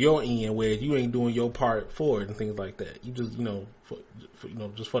messing up on your end where you ain't doing your part for it and things like that. You just, you know,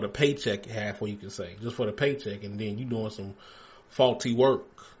 just for the paycheck, halfway you can say, just for the paycheck, and then you doing some faulty work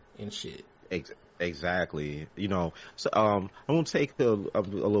and shit. Exactly. You know, so I'm gonna take a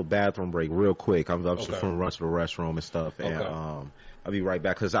little bathroom break real quick. I'm just gonna run to the restroom and stuff, and I'll be right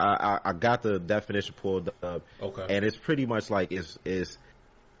back, because I got the definition pulled up, and it's pretty much like this is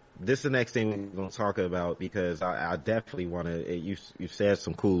the next thing we're gonna talk about, because I definitely want to. You said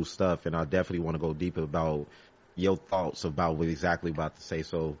some cool stuff, and I definitely want to go deeper about your thoughts about what exactly about to say.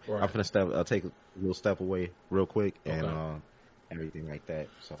 So right. I'll take a little step away real quick, and everything like that.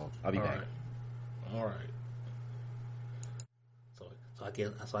 So I'll be back. All right.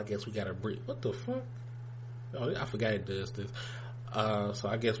 So I guess we got a brief. What the fuck? Oh, I forgot it does this. So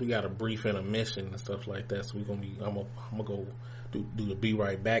I guess we got a brief intermission and stuff like that. So I'm gonna go do the be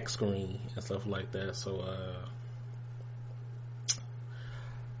right back screen and stuff like that. So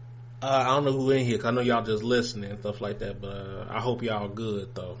I don't know who in here, 'cause I know y'all just listening and stuff like that. But I hope y'all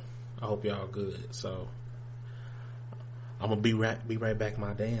good though. I hope y'all good. So I'm gonna be right back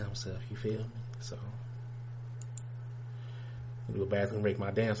my damn self. You feel me? So do a bathroom break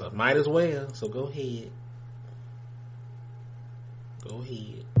my damn self. Might as well. So go ahead. Go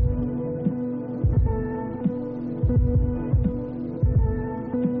ahead.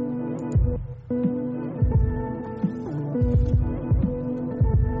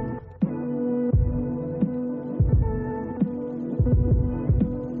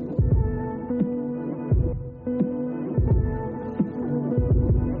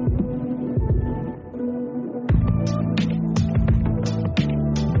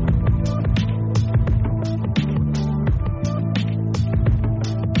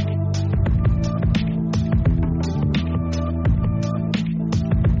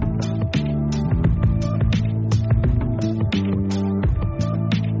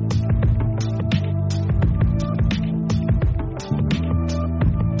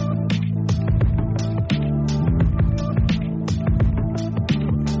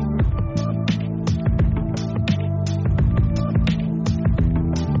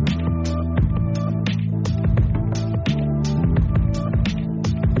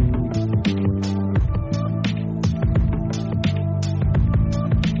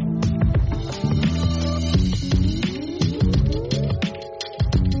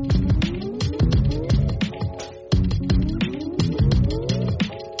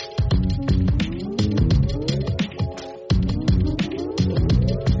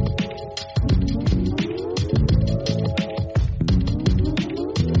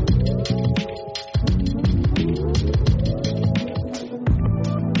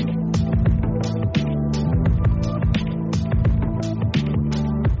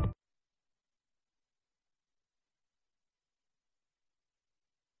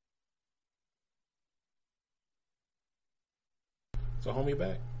 So homie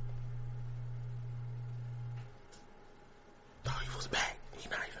back? Oh, he was back. He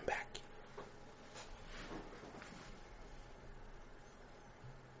not even back.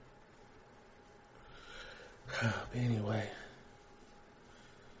 Anyway,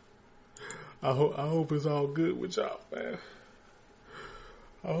 I hope it's all good with y'all, man.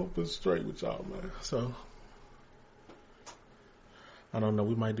 I hope it's straight with y'all, man. So I don't know.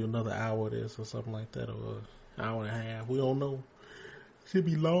 We might do another hour of this or something like that, or an hour and a half. We don't know. Should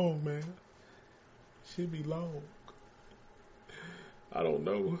be long, man. Should be long. I don't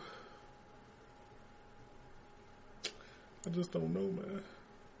know. I just don't know, man.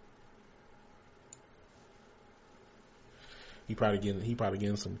 He probably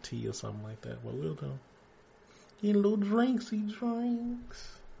getting some tea or something like that. But we'll go. Getting little drinks. I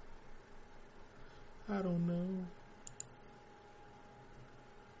don't know.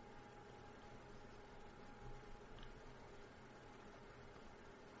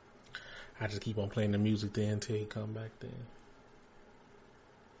 I just keep on playing the music there until he come back there.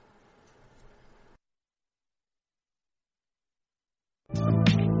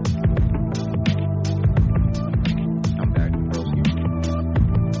 I'm back.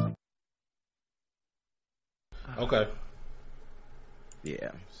 Okay.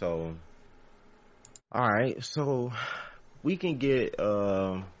 Yeah. So, all right. So we can get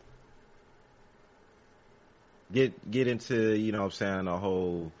into, you know what I'm saying, the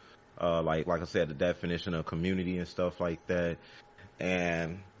whole like I said, the definition of community and stuff like that.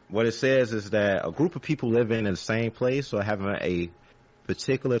 And what it says is that a group of people living in the same place or having a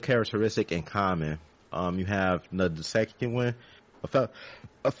particular characteristic in common. You have the second one,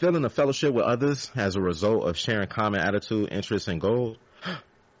 a feeling of fellowship with others as a result of sharing common attitude, interests, and goals.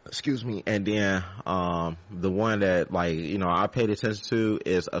 Excuse me. And then the one that, like, you know, I paid attention to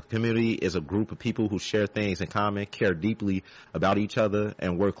is a community is a group of people who share things in common, care deeply about each other,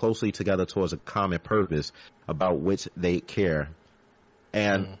 and work closely together towards a common purpose about which they care.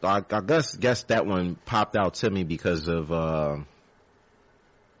 And I guess that one popped out to me because of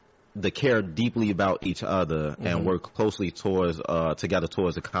the care deeply about each other and work closely towards together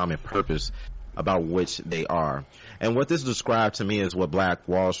towards a common purpose about which they are. And what this described to me is what Black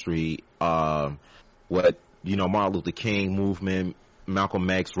Wall Street, what, you know, Martin Luther King movement, Malcolm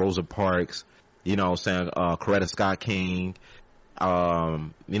X, Rosa Parks, you know what I'm saying, Coretta Scott King,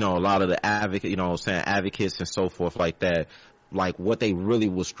 you know, a lot of the advocates and so forth like that, like what they really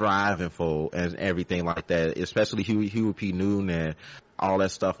was striving for and everything like that, especially Huey P. Newton and all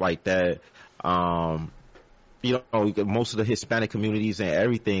that stuff like that. You know, most of the Hispanic communities and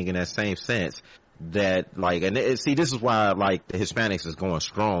everything in that same sense that, like, and see, this is why, like, the Hispanics is going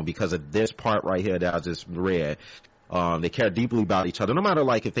strong because of this part right here that I just read. They care deeply about each other, no matter,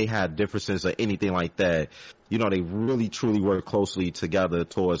 like, if they had differences or anything like that. You know, they really truly work closely together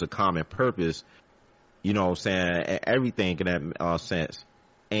towards a common purpose, you know what I'm saying, and everything in that sense.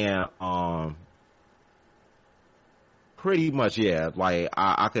 And pretty much, yeah, like,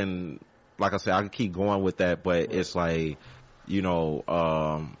 I can, like I said, I can keep going with that, but it's like, you know,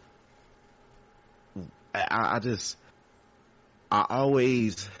 I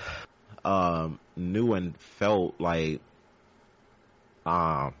always knew and felt like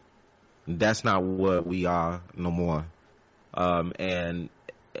that's not what we are no more. And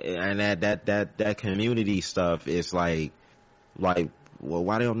that community stuff is like, well,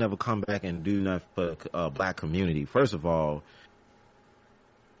 why they don't never come back and do nothing for Black community? First of all,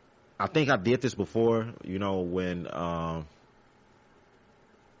 I think I did this before, you know, when on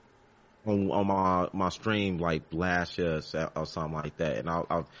my stream like last year or something like that, and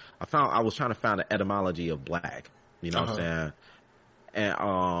I was trying to find the etymology of Black, you know what I'm saying,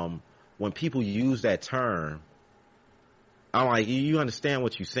 and when people use that term, I'm like, you understand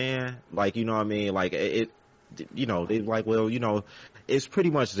what you're saying, like, you know what I mean, like it you know, they like, well, you know, it's pretty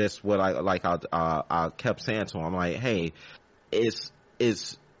much just what I kept saying to them. I'm like, hey, it's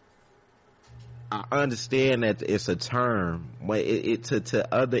I understand that it's a term, but to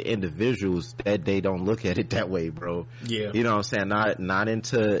other individuals that they don't look at it that way, bro. Yeah. You know what I'm saying? Not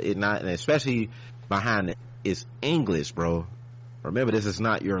into it, not, and especially behind it is English, bro. Remember, this is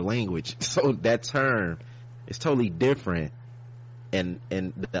not your language. So that term is totally different. And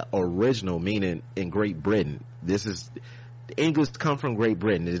the original meaning in Great Britain, this is, the English come from Great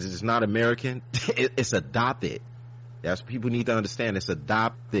Britain. It is not American. It's adopted. That's what people need to understand. It's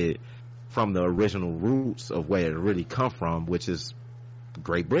adopted from the original roots of where it really come from, which is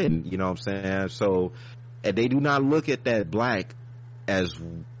Great Britain. You know what I'm saying? So, and they do not look at that Black as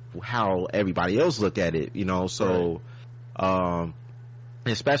how everybody else look at it, you know. So,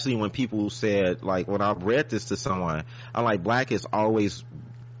 especially when people said, like, when I read this to someone, I'm like, black is always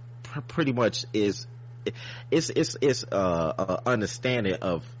pretty much is, it's understanding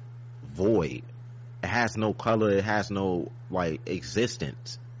of void. It has no color, it has no like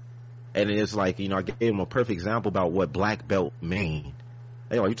existence. And it's like, you know, I gave him a perfect example about what black belt mean.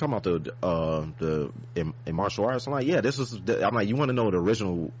 Hey, are you talking about in martial arts? I'm like, yeah, I'm like, you want to know the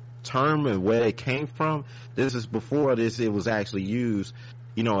original term and where it came from? This is before it was actually used,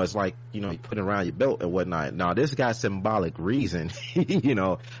 you know, it's like, you know, you put it around your belt and whatnot. Now, this got symbolic reason. You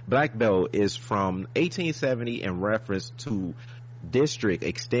know, black belt is from 1870 in reference to district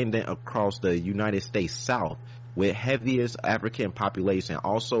extending across the United States South with heaviest African population.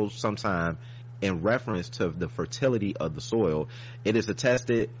 Also, sometime in reference to the fertility of the soil. It is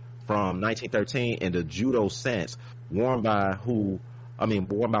attested from 1913 in the judo sense, worn by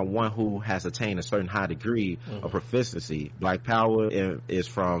one who has attained a certain high degree of proficiency. Black Power is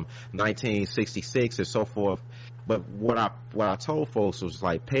from 1966 and so forth. But what I told folks was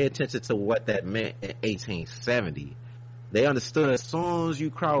like, pay attention to what that meant in 1870. They understood as soon as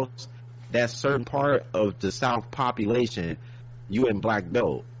you cross that certain part of the South population, you in black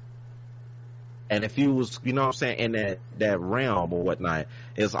belt. And if you was, you know what I'm saying, in that realm or whatnot,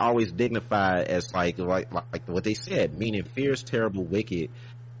 it's always dignified as like what they said, meaning fierce, terrible, wicked.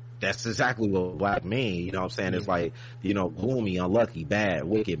 That's exactly what black mean. You know what I'm saying? It's like, you know, gloomy, unlucky, bad,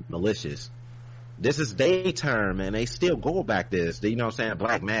 wicked, malicious. This is their term, and they still go back this. You know what I'm saying?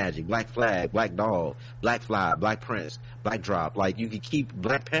 Black magic, black flag, black dog, black fly, black prince, black drop. Like, you could keep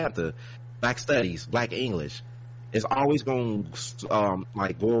Black Panther, black studies, black English. It's always going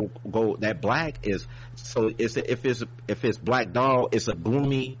like go that black is, so it's if it's black dog, it's a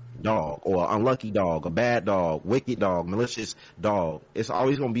gloomy dog or unlucky dog, a bad dog, wicked dog, malicious dog. It's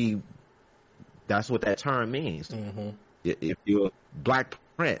always going to be, that's what that term means. If you're a black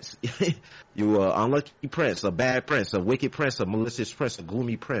prince, you're an unlucky prince, a bad prince, a wicked prince, a malicious prince, a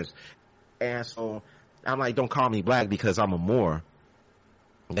gloomy prince. And so I'm like, don't call me black because I'm a Moor.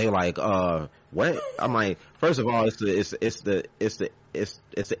 They like, what? I'm like, first of all, it's the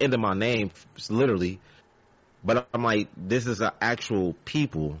end of my name, literally. But I'm like, this is an actual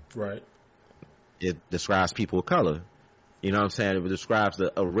people. Right. It describes people of color. You know what I'm saying? It describes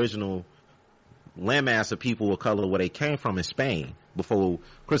the original landmass of people of color where they came from in Spain before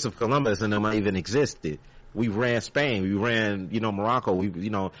Christopher Columbus and them even existed. We ran Spain. We ran, you know, Morocco.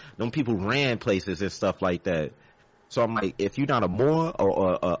 Them people ran places and stuff like that. So I'm like, if you're not a Moor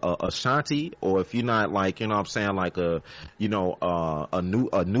or a Ashanti, or if you're not like, you know what I'm saying, like a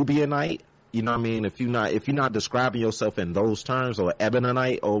Nubianite, you know what I mean? If you're not describing yourself in those terms, or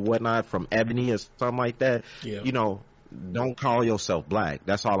Ebonite or whatnot from ebony or something like that, you know, don't call yourself black.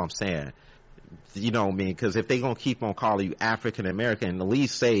 That's all I'm saying. You know what I mean? Because if they gonna keep on calling you African American, at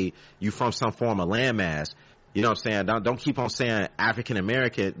least say you from some form of landmass. You know what I'm saying? Don't keep on saying African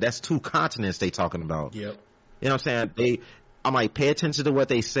American. That's two continents they talking about. Yep. You know what I'm saying? I'm like, pay attention to what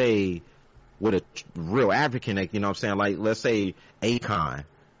they say with a real African, you know what I'm saying? Like, let's say Akon,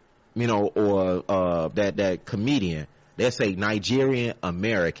 you know, or that comedian. They say Nigerian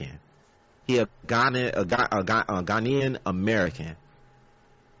American. He a Ghanaian American.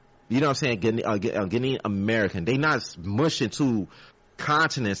 You know what I'm saying? Ghanaian American. They not mushing two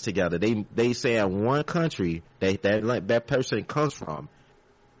continents together. They say one country that person comes from,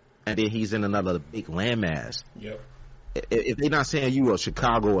 and then he's in another big landmass. Yep. If they're not saying you a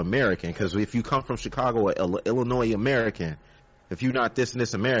Chicago American, because if you come from Chicago or Illinois American, if you're not this and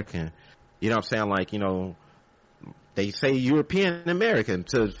this American, you know what I'm saying? Like, you know, they say European American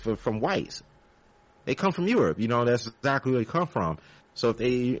from whites. They come from Europe. You know, that's exactly where they come from. So if they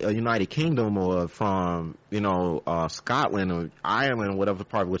United Kingdom or from, you know, Scotland or Ireland or whatever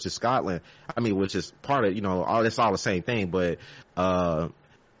part, which is Scotland, I mean, which is part of, you know, it's all the same thing, but,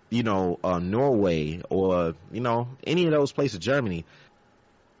 you know, Norway or, you know, any of those places, Germany,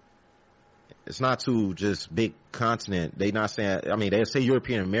 it's not too just big continent. They not saying, I mean, they say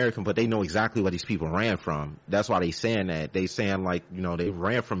European American, but they know exactly where these people ran from. That's why they saying that. They saying like, you know, they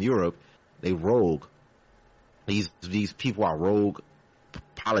ran from Europe. They rogue. These people are rogue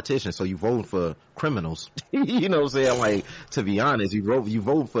politicians. So you voting for criminals. You know what I'm saying? Like, to be honest, you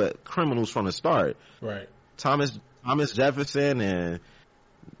vote for criminals from the start. Right. Thomas Jefferson and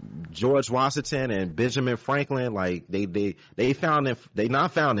George Washington and Benjamin Franklin, like they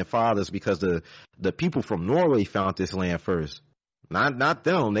not founding fathers because the people from Norway found this land first. Not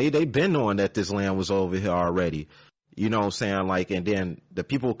them. They been knowing that this land was over here already. You know what I'm saying? Like, and then the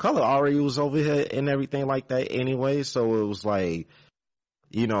people of color already was over here and everything like that anyway. So it was like,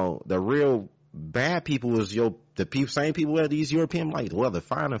 you know, the real bad people is same people where these European, like, well, the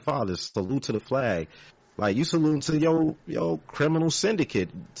founding fathers salute to the flag. Like, you salute to your criminal syndicate,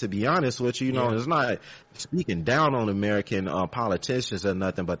 to be honest with you. You know, it's not speaking down on American politicians or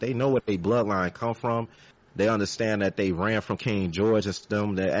nothing, but they know where their bloodline come from. They understand that they ran from King George and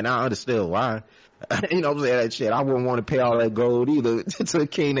them, and I understood why. You know what I'm saying? That shit, I wouldn't want to pay all that gold either to a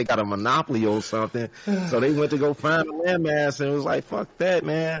king that got a monopoly or something. So they went to go find a landmass, and it was like, fuck that,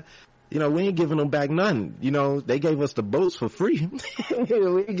 man. You know, we ain't giving them back nothing. You know, they gave us the boats for free. We ain't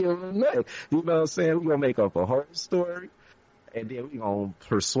giving them nothing. You know what I'm saying? We're going to make up a whole story, and then we're going to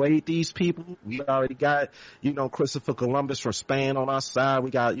persuade these people. We already got, you know, Christopher Columbus from Spain on our side.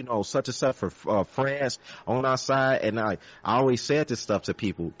 We got, you know, such and such for France on our side. And I always said this stuff to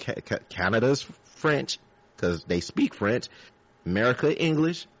people. Canada's French, because they speak French. America,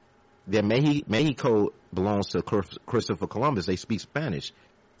 English. Then Mexico belongs to Christopher Columbus. They speak Spanish.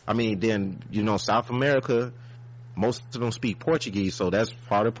 I mean, then, you know, South America, most of them speak Portuguese, so that's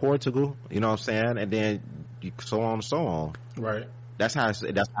part of Portugal, you know what I'm saying? And then so on and so on. Right. That's how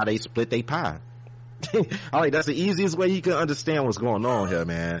they split their pie. I'm like, that's the easiest way you can understand what's going on here,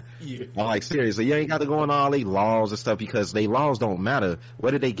 man. Yeah. I'm like, seriously, you ain't got to go into all these laws and stuff, because they laws don't matter.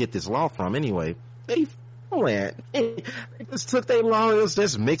 Where did they get this law from anyway? They just took their laws,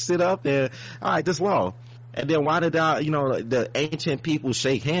 just mixed it up, and all right, this law. And then why did the ancient people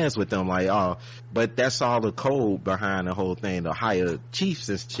shake hands with them? Like, oh, but that's all the code behind the whole thing. The higher chiefs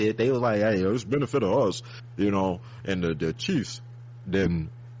and shit, they was like, hey, it's benefit of us, you know, and the chiefs, then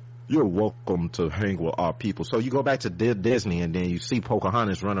you're welcome to hang with our people. So you go back to Disney, and then you see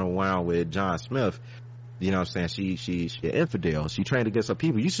Pocahontas running around with John Smith. You know what I'm saying? She an infidel. She trained against her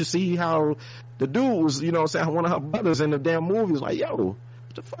people. You should see how the dude was, you know what I'm saying, one of her brothers in the damn movie was like, yo,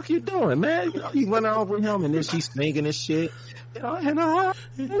 what the fuck you doing, man? You know, you went out with him, and then she's singing and shit. You know, and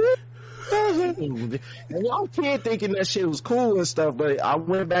y'all kid thinking that shit was cool and stuff, but I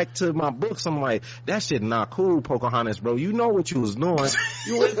went back to my books. I'm like, that shit not cool, Pocahontas, bro. You know what you was doing.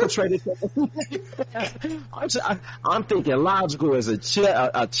 You infiltrated. I'm thinking logical as a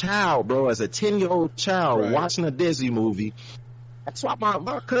child, bro, as a 10-year-old child, right, watching a Disney movie. That's why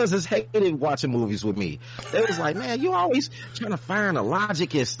my cousins hated watching movies with me. They was like, man, you always trying to find the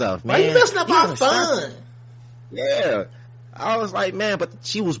logic and stuff, man. Why you messing up our fun? Yeah. I was like, man, but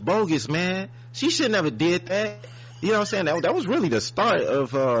she was bogus, man. She should never did that. You know what I'm saying? That was really the start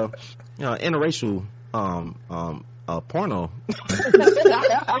of, interracial, porno.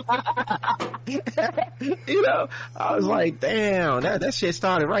 You know, I was like, damn, that shit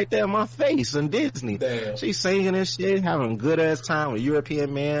started right there in my face in Disney. Damn. She singing this shit, having a good ass time with a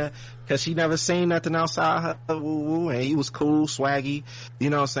European man, cause she never seen nothing outside her woo-woo, and he was cool, swaggy. You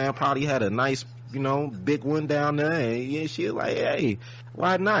know what I'm saying? Probably had a nice, you know, big one down there, and yeah, she was like, hey,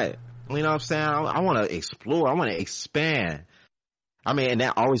 why not? You know what I'm saying? I want to explore. I want to expand. I mean, and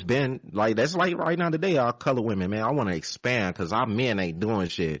that always been like, that's like right now today, our color women, man, I want to expand, because our men ain't doing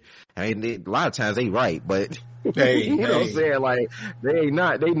shit. I mean, a lot of times they right, but hey, you know what I'm saying? Like, they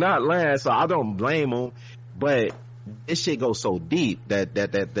not lying, so I don't blame them. But this shit goes so deep that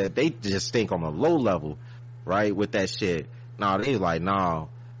they just think on a low level, right, with that shit. No, they like, no,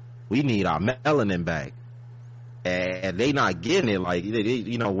 we need our melanin back. And they not getting it. Like,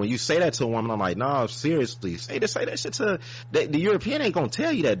 you know, when you say that to a woman, I'm like, no, seriously, say that shit to the European. Ain't gonna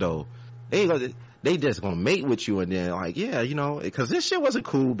tell you that though. They just gonna mate with you, and then like, yeah, you know, because this shit wasn't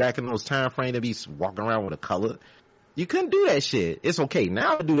cool back in those time frame to be walking around with a color. You couldn't do that shit. It's okay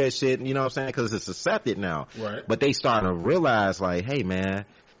now to do that shit, you know what I'm saying, because it's accepted now. Right. But they starting to realize, like, hey man,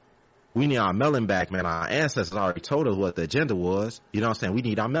 we need our melanin back, man. Our ancestors already told us what the agenda was. You know what I'm saying? We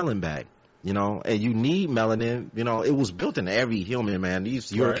need our melanin back. You know, and you need melanin. You know, it was built in every human, man.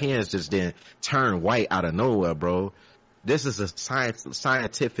 These Europeans just didn't turn white out of nowhere, bro. This is a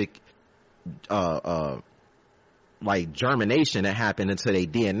scientific, like germination that happened into their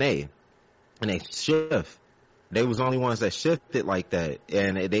DNA, and they shift. They was the only ones that shifted like that,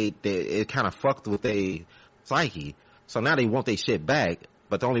 and it kind of fucked with their psyche. So now they want their shit back,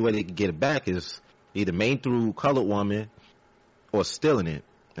 but the only way they can get it back is either made through colored woman or stealing it.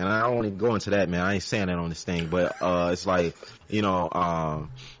 And I don't want to go into that, man. I ain't saying that on this thing, but it's like, you know,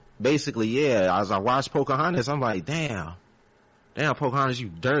 basically, yeah. As I watched Pocahontas, I'm like, damn, Pocahontas, you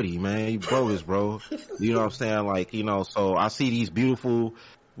dirty, man. You bogus, bro. You know what I'm saying? Like, you know, so I see these beautiful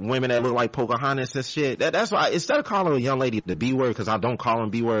women that look like Pocahontas and shit. That's why, instead of calling a young lady the B word, because I don't call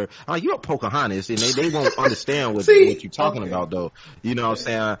them B word, I'm like, you're a Pocahontas, and they won't understand what you're talking about, though. You know what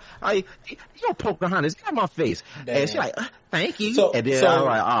I'm saying? You're a Pocahontas, get out my face. Damn. And she's like, thank you. And then I'm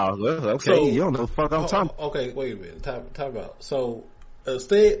like, oh, well, okay, you don't know the fuck I'm talking about. Okay, wait a minute. Time out. So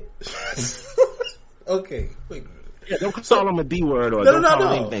Instead, okay, wait a minute. Yeah, don't call them a D word or don't call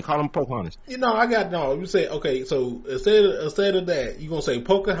them anything. Call them Pocahontas. You say, okay, so instead of that, you gonna say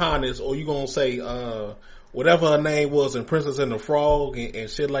Pocahontas, or you gonna say whatever her name was in Princess and the Frog and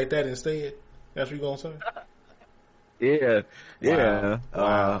shit like that instead? That's what you gonna say? Yeah.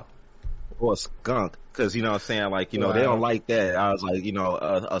 Wow. Or a skunk, because you know what I'm saying, like, you know, they don't like that. I was like, you know,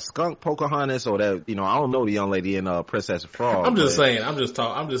 a skunk Pocahontas, or that, you know, I don't know the young lady in Princess and Frog. I'm just saying.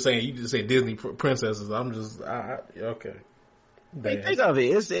 You just say Disney princesses. Okay. Think of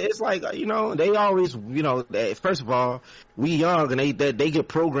it. It's like, you know, they always, you know, first of all, we young and they get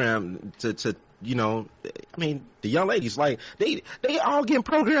programmed to you know, I mean, the young ladies, like, they all getting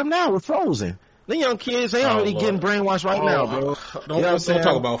programmed now with Frozen. The young kids, they already getting brainwashed now, bro. Don't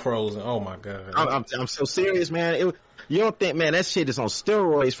talk about Frozen. Oh my God. I'm so serious, man. You don't think, man, that shit is on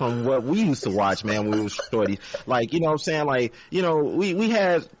steroids from what we used to watch, man, when we was shorties. Like, you know what I'm saying? Like, you know, we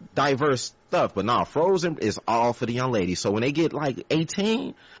had diverse stuff, but now Frozen is all for the young ladies. So when they get like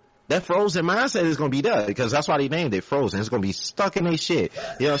 18, that Frozen mindset is going to be there, because that's why they named it Frozen. It's going to be stuck in their shit.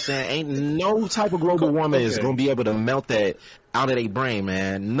 You know what I'm saying? Ain't no type of global warming is going to be able to melt that out of their brain,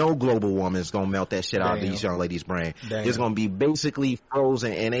 man. No global warming is going to melt that shit out of these young ladies' brain. It's going to be basically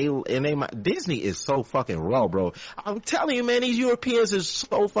Frozen, and Disney is so fucking raw, bro. I'm telling you, man, these Europeans is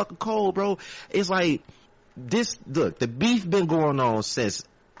so fucking cold, bro. It's like look, the beef been going on since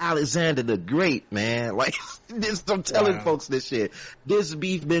Alexander the Great, man. Like, I'm telling folks this shit. This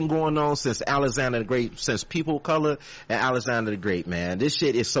beef been going on since Alexander the Great, since people of color and Alexander the Great, man. This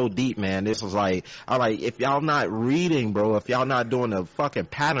shit is so deep, man. This was like, if y'all not reading, bro, if y'all not doing the fucking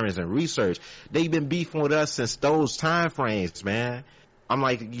patterns and research, they've been beefing with us since those time frames, man. I'm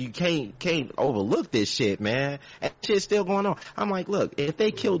like, you can't overlook this shit, man. And shit's still going on. I'm like, look, if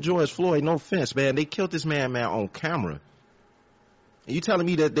they killed George Floyd, no offense, man, they killed this man, on camera. You telling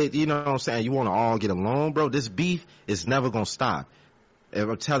me that you know what I'm saying, you want to all get along, bro? This beef is never going to stop. And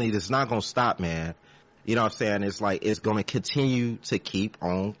I'm telling you, it's not going to stop, man. You know what I'm saying? It's like, it's going to continue to keep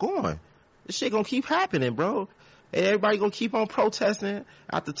on going. This shit going to keep happening, bro. Everybody going to keep on protesting.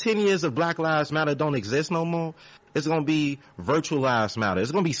 After 10 years of Black Lives Matter don't exist no more, it's going to be virtual lives matter.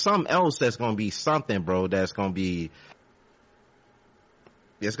 It's going to be something else that's going to be something, bro, that's going to be,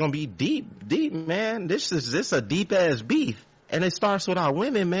 it's going to be deep, man. This a deep ass beef. And it starts with our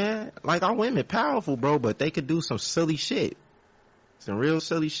women, man. Like, our women powerful, bro, but they could do some silly shit. Some real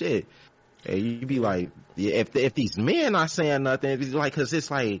silly shit. And you be like, if these men not saying nothing, it's like, cause it's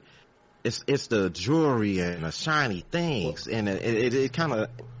like, it's the jewelry and the shiny things. And it kind of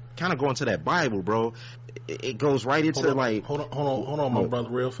go into that Bible, bro. It goes right into hold on, my brother,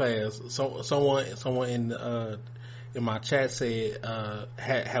 real fast. So, someone in my chat said,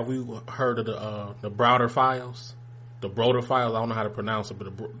 have we heard of the Browder Files? The Broder Files, I don't know how to pronounce it,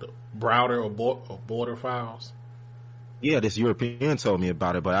 but the Browder or Border Files. Yeah, this European told me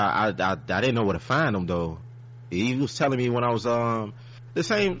about it, but I didn't know where to find them, though. He was telling me when I was the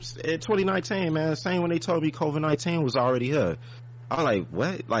same in 2019, man. Same when they told me COVID-19 was already here. I'm like,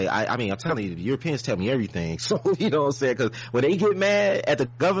 what? Like, I mean, I'm telling you, the Europeans tell me everything. So, you know what I'm saying? Because when they get mad at the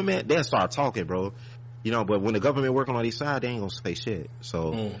government, they'll start talking, bro. You know, but when the government working on their side, they ain't gonna say shit.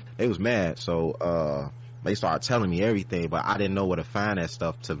 So they was mad. So they started telling me everything, but I didn't know where to find that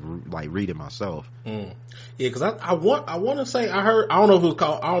stuff to like read it myself. Yeah, because I want to say I don't know if it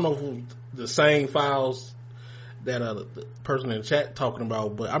was the same files that the person in the chat talking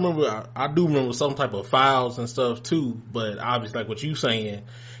about, but I do remember some type of files and stuff too. But obviously, like what you saying,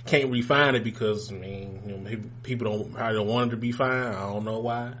 can't refine it because, I mean, you know, people probably don't want it to be fine. I don't know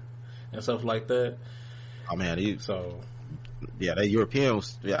why and stuff like that. Oh man, yeah, that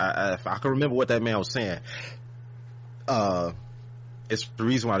Europeans. Yeah, if I can remember what that man was saying, it's the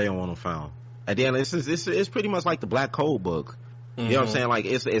reason why they don't want them found. And then it's pretty much like the Black Code book. You know what I'm saying? Like,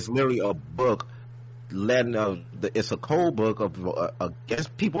 it's literally a book it's a code book of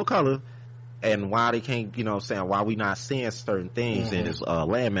against people of color and why they can't, you know what I'm saying, why we not seeing certain things in this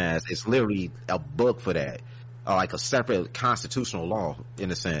landmass. It's literally a book for that, like a separate constitutional law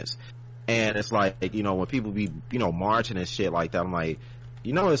in a sense. And it's like, you know, when people be, you know, marching and shit like that, I'm like,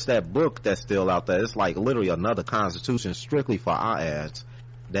 you know, it's that book that's still out there. It's like literally another constitution strictly for our ass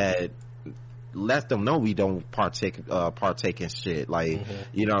that let them know we don't partake in shit. Like,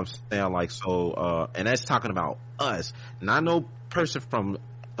 you know what I'm saying? Like, so, and that's talking about us, not no person from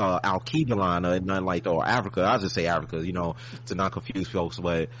Al-Qaeda or nothing like that, or Africa. I'll just say Africa, you know, to not confuse folks.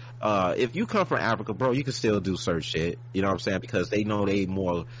 But if you come from Africa, bro, you can still do certain shit, you know what I'm saying? Because they know they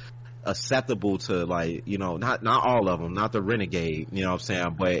more acceptable to, like, you know, not all of them, not the renegade, you know what I'm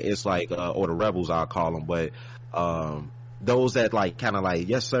saying, but it's like or the rebels, I'll call them, but those that like kind of like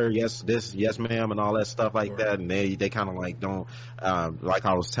yes sir, yes this, yes ma'am, and all that stuff like Right. that, and they kind of like don't like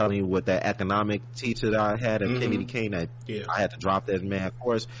I was telling you with that economic teacher that I had at Kennedy King that Yeah. I had to drop that man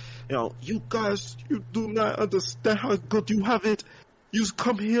course. You know, you guys, you do not understand how good you have it. You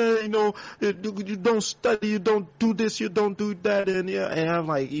come here, you know, you don't study, you don't do this, you don't do that, and yeah, and I'm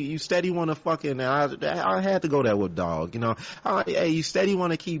like, you steady want to fucking, I had to go there with dog, you know, I'm like, hey, you steady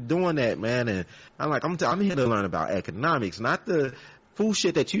want to keep doing that, man, and I'm like, I'm here to learn about economics, not the fool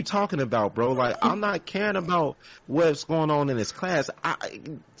shit that you talking about, bro. Like, I'm not caring about what's going on in this class.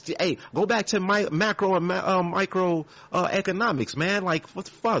 Hey, go back to my macro and micro economics, man. Like, what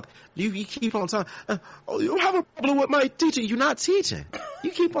the fuck? You keep on talking. You have a problem with my teaching. You're not teaching.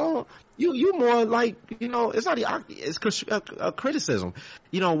 You keep on. You more like, you know, it's not. It's a criticism.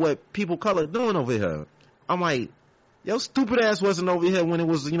 You know what people color doing over here. I'm like, yo, stupid ass wasn't over here when it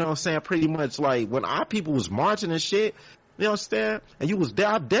was, you know what I'm saying, pretty much like when our people was marching and shit. You understand? And you was there.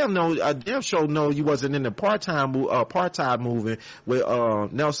 I damn sure know you wasn't in the apartheid movement with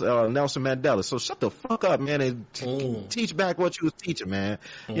Nelson Mandela. So shut the fuck up, man, and teach back what you was teaching, man.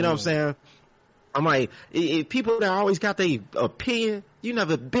 You know what I'm saying? I'm like, if people that always got their opinion, you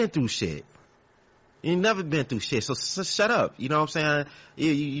never been through shit. You never been through shit. So shut up. You know what I'm saying?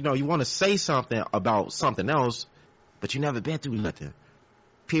 You know, you want to say something about something else, but you never been through nothing.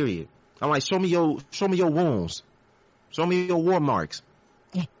 Period. I'm like, show me your wounds. Show me your war marks.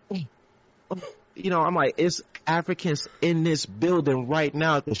 You know, I'm like, it's Africans in this building right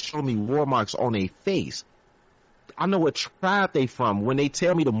now to show me war marks on their face. I know what tribe they from when they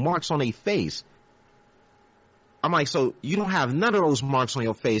tell me the marks on their face. I'm like, so you don't have none of those marks on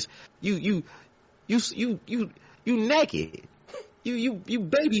your face. You naked. You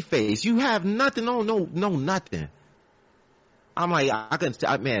baby face. You have nothing on, no nothing. I'm like,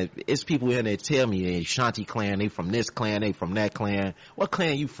 man, it's people in there tell me they Shanti clan, they from this clan, they from that clan. What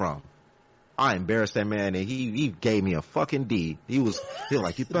clan you from? I embarrassed that man, and he gave me a fucking D. He was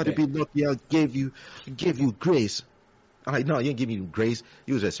like, you better be lucky I give you grace. I'm like, no, you didn't give me grace.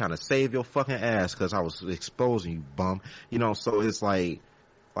 You was just trying to save your fucking ass because I was exposing you, bum. You know, so it's like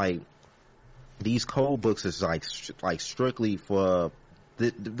these code books is like strictly for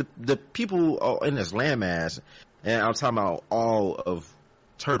the people in this landmass. And I'm talking about all of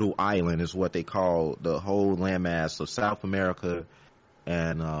Turtle Island is what they call the whole landmass of South America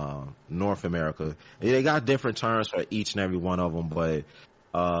and North America. They got different terms for each and every one of them, but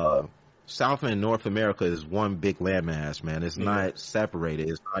South and North America is one big landmass, man. It's not separated.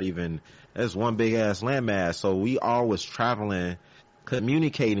 It's not even, it's one big ass landmass. So we always traveling,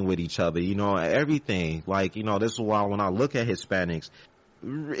 communicating with each other, you know, everything. Like, you know, this is why when I look at Hispanics,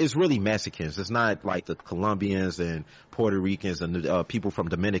 it's really Mexicans. It's not like the Colombians and Puerto Ricans and the people from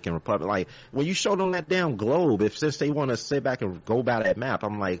Dominican Republic. Like, when you show them that damn globe, since they want to sit back and go by that map,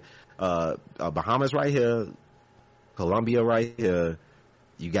 I'm like, Bahamas right here, Colombia right here,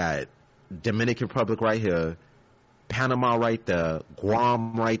 you got Dominican Republic right here, Panama right there,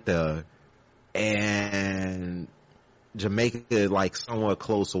 Guam right there, and Jamaica like somewhat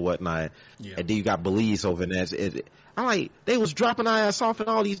close or whatnot. Yeah. And then you got Belize over there. I'm like, they was dropping our ass off in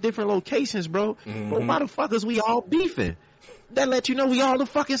all these different locations, bro. But why the fuck is we all beefing? That let you know we all the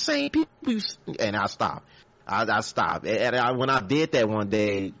fucking same people. And I stopped. I stopped. And when I did that one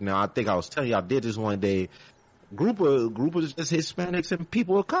day, you know, I think I was telling you I did this one day. Group of just Hispanics and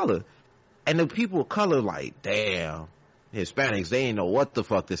people of color. And the people of color like, damn, Hispanics, they ain't know what the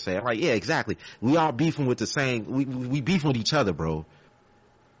fuck to say. I'm like, yeah, exactly. We all beefing with the same, we beefing with each other, bro.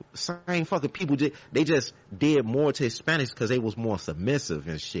 Same fucking people, they just did more to Hispanics because they was more submissive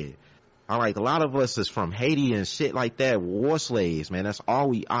and shit. I'm like, a lot of us is from Haiti and shit like that, war slaves, man. That's all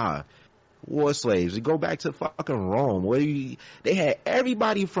we are. War slaves. You go back to fucking Rome, where they had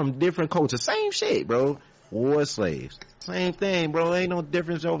everybody from different cultures. Same shit, bro. War slaves. Same thing, bro. Ain't no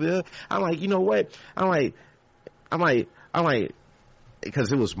difference over here. I'm like, you know what? I'm like,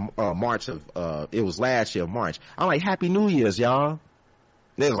 because it was March of, it was last year, March. I'm like, Happy New Year's, y'all.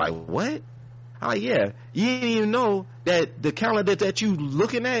 They was like, what? I'm like, yeah. You didn't even know that the calendar that you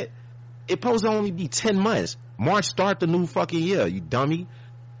looking at, it supposed to only be 10 months. March start the new fucking year, you dummy.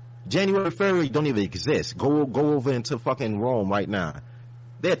 January, February don't even exist. Go over into fucking Rome right now.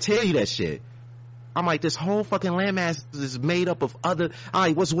 They'll tell you that shit. I'm like, this whole fucking landmass is made up of other,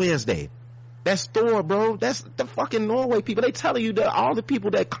 alright, what's Wednesday? That's Thor, bro. That's the fucking Norway people. They telling you that all the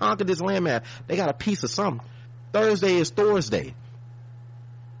people that conquered this landmass, they got a piece of something. Thursday is Thor's Day.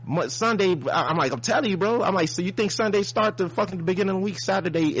 Sunday, I'm like, I'm telling you, bro. I'm like, so you think Sunday start the fucking beginning of the week?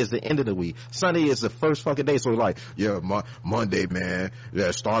 Saturday is the end of the week. Sunday is the first fucking day. So we're like, yeah, Monday, man, yeah,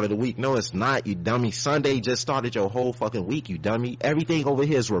 start of the week. No, it's not, you dummy. Sunday just started your whole fucking week, you dummy. Everything over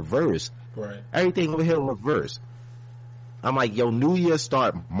here is reversed. Right. Everything over here is reversed. I'm like, yo, New Year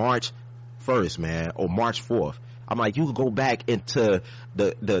start March 1st, man, or March 4th. I'm like, you could go back into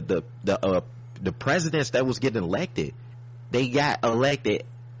the presidents that was getting elected. They got elected.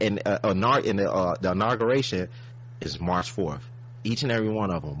 And the inauguration is March 4th. Each and every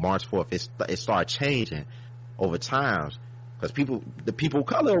one of them, March 4th. It started changing over times because the people of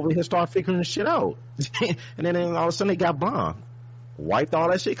color over here start figuring this shit out. And then all of a sudden they got bombed, wiped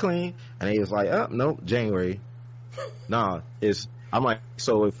all that shit clean, and they was like, oh no, January. Nah, I'm like,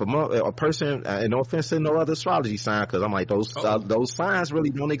 so if a person, no offense to no other astrology sign, because I'm like, those signs really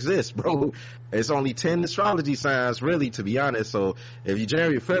don't exist, bro. It's only 10 astrology signs, really, to be honest. So if you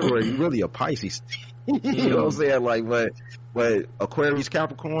January or February, you're really a Pisces. You know what I'm saying? Like, but Aquarius,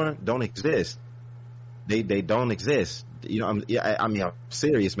 Capricorn don't exist. They don't exist. You know, I'm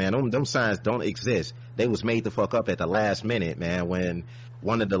serious, man. Them signs don't exist. They was made to fuck up at the last minute, man, when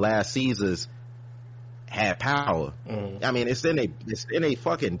one of the last Caesars had power. I mean, it's in a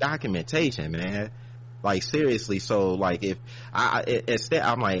fucking documentation, man. Like, seriously. So like, if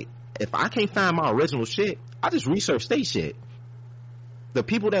I'm like, if I can't find my original shit, I just research state shit. The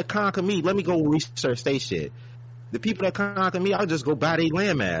people that conquer me, let me go research state shit. The people that conquer me, I'll just go buy their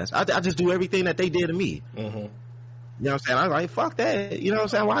landmass. I just do everything that they did to me. You know what I'm saying? I'm like, fuck that. You know what I'm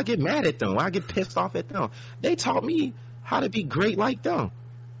saying? Why I get mad at them? Why I get pissed off at them? They taught me how to be great like them.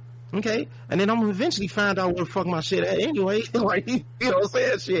 Okay, and then I'm gonna eventually find out where the fuck my shit at anyway. Like, you know what I'm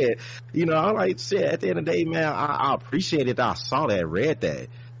saying? Shit, you know, I'm like, shit, at the end of the day, man, I appreciate it that I saw that, read that.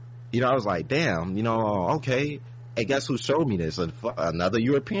 You know, I was like, damn, you know, okay. And guess who showed me this? Another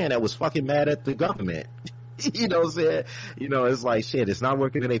European that was fucking mad at the government. You know what I'm saying? You know, it's like, shit, it's not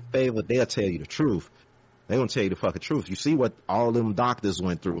working in their favor. They'll tell you the truth. They gonna tell you the fucking truth. You see what all them doctors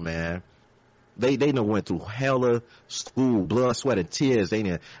went through, man. They done went through hella school, blood, sweat, and tears. They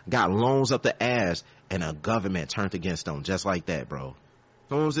done got loans up the ass, and the government turned against them just like that, bro.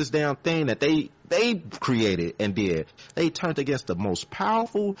 So it was this damn thing that they created and did. They turned against the most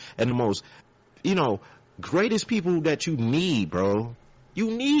powerful and the most, you know, greatest people that you need, bro. You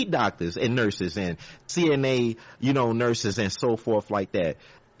need doctors and nurses and CNA, you know, nurses and so forth like that.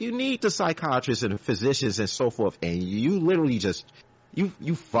 You need the psychiatrists and the physicians and so forth, and you literally just,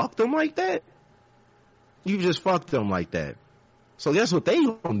 you fuck them like that? You just fucked them like that. So guess what they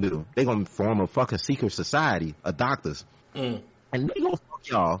gonna do? They gonna form a fucking secret society of doctors. And they gonna fuck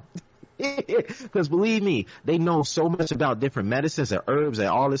y'all. Because believe me, they know so much about different medicines and herbs and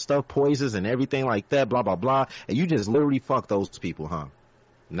all this stuff, poisons and everything like that, blah, blah, blah. And you just literally fuck those people, huh?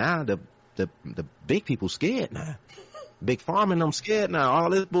 Now the big people scared now. Big Pharma and them scared now.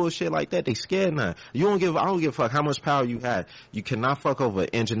 All this bullshit like that, they scared now. I don't give a fuck how much power you have. You cannot fuck over an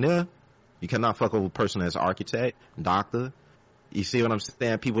engineer. You cannot fuck over a person that's an architect, doctor. You see what I'm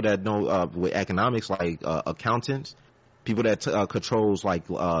saying? People that know with economics, like accountants, people that controls like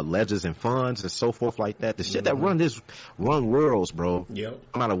ledgers and funds and so forth like that. The shit that run worlds, bro. Yep.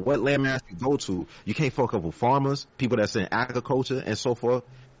 No matter what landmass you go to, you can't fuck over farmers, people that's in agriculture and so forth.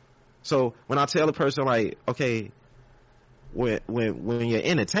 So when I tell a person like, okay, when you're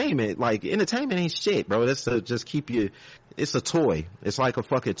entertainment, like entertainment ain't shit, bro. That's just keep you. It's a toy. It's like a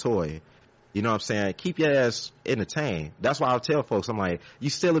fucking toy. You know what I'm saying? Keep your ass entertained. That's why I tell folks, I'm like, you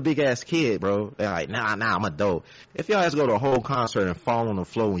still a big ass kid, bro. They're like, nah, I'm adult. If y'all ass go to a whole concert and fall on the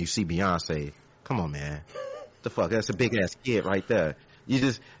floor when you see Beyonce, come on, man. The fuck? That's a big ass kid right there. You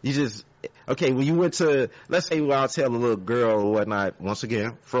just, okay, when you went to, let's say I'll tell a little girl or whatnot, once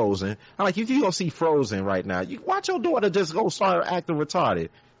again, Frozen. I'm like, if you go see Frozen right now, you watch your daughter just go start acting retarded.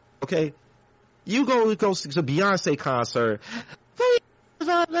 Okay? You go to Beyonce concert.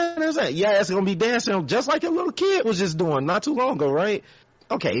 Yeah, it's gonna be dancing just like your little kid was just doing not too long ago, right?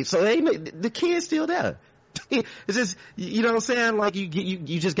 Okay, so the kid's still there. It's just, you know what I'm saying? Like you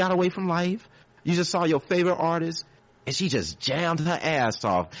just got away from life. You just saw your favorite artist, and she just jammed her ass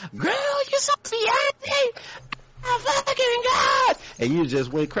off. Girl, you saw Beyonce? Oh fucking God! And you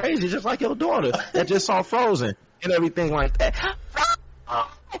just went crazy, just like your daughter that just saw Frozen and everything like that.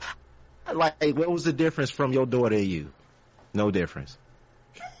 Like, what was the difference from your daughter and you? No difference.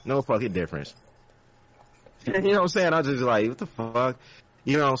 No fucking difference. You know what I'm saying? I just like, what the fuck?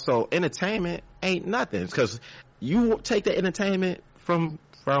 You know, so entertainment ain't nothing. Because you take the entertainment from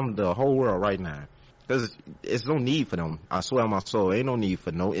the whole world right now. Because it's no need for them. I swear on my soul, ain't no need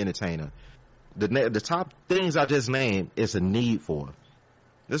for no entertainer. The top things I just named is a need for.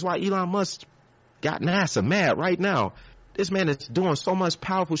 That's why Elon Musk got NASA mad right now. This man is doing so much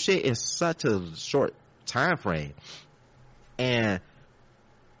powerful shit in such a short time frame. And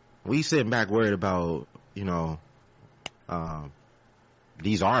we sitting back worried about, you know,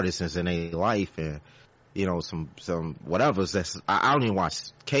 these artists in their life and, you know, some whatever. I don't even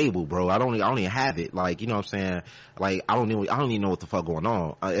watch cable, bro. I don't even have it. Like, you know what I'm saying? Like, I don't even know what the fuck going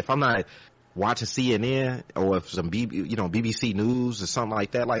on. If I'm not watching CNN or if some BBC News or something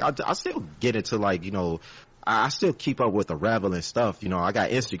like that, like I still get into, like, you know, I still keep up with the Revel and stuff. You know, I got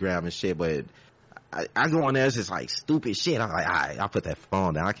Instagram and shit, but I go on there, it's just like stupid shit. I'm like, all right, I'll put that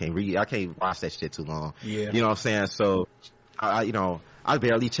phone down. I can't watch that shit too long. Yeah. You know what I'm saying? So, you know, I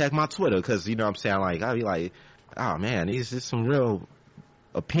barely check my Twitter because, you know what I'm saying? Like, I'll be like, oh man, these just some real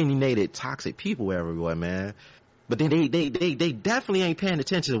opinionated, toxic people everywhere, man. But then they definitely ain't paying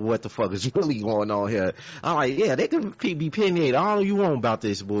attention to what the fuck is really going on here. I'm like, yeah, they can be opinionated all you want about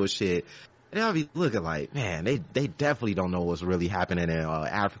this bullshit. And I'll be looking like, man, they definitely don't know what's really happening in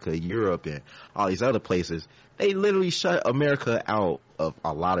Africa, Europe, and all these other places. They literally shut America out of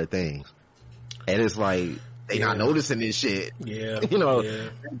a lot of things. And it's like, they not noticing this shit. Yeah. You know,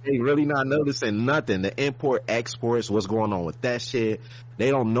 they really not noticing nothing. The import, exports, what's going on with that shit.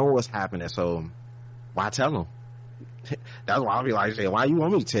 They don't know what's happening. So why tell them? That's why I'll be like, shit, why you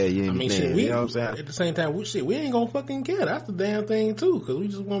want me to tell you anything? I mean, shit, you know what I'm saying? At the same time, we ain't gonna fucking care. That's the damn thing too, because we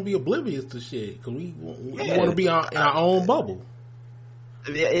just want to be oblivious to shit, because we want to be in our own bubble.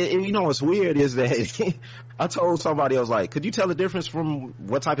 You know what's weird is that I told somebody, I was like, could you tell the difference from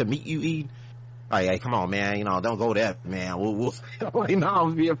what type of meat you eat? Like, hey, come on, man, you know, don't go there, man. We'll I'm like, no,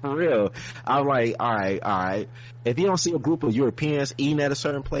 I'm being for real. I'm like, all right. If you don't see a group of Europeans eating at a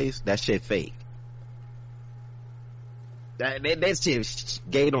certain place, that shit fake. That shit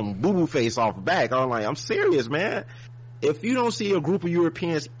gave them boo-boo face off the back. I'm like, I'm serious, man. If you don't see a group of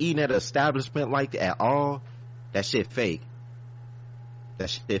Europeans eating at an establishment like that at all, that shit fake. That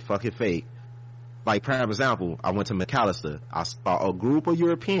shit fucking fake. Like, prime example, I went to McAllister. I saw a group of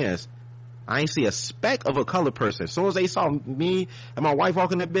Europeans. I ain't see a speck of a colored person. As soon as they saw me and my wife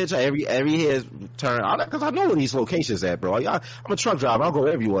walking that bitch, every head turned. Because I know where these locations at, bro. I'm a truck driver. I'll go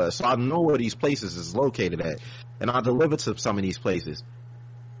everywhere. So I know where these places is located at. And I deliver to some of these places.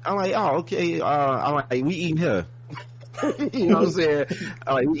 I'm like, oh, okay. I'm like, we eating here. You know what I'm saying?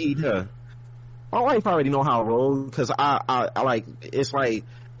 I'm like, we eating here. My wife already know how I roll. Because I like, it's like,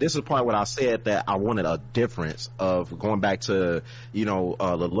 this is part what I said that I wanted a difference of going back to, you know,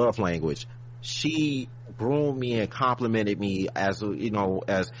 the love language. She groomed me and complimented me as, you know,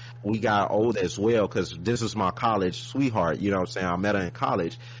 as we got old as well, because this is my college sweetheart, you know what I'm saying? I met her in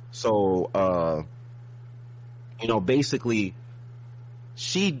college. So, you know, basically,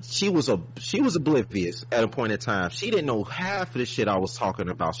 she was oblivious at a point in time. She didn't know half of the shit I was talking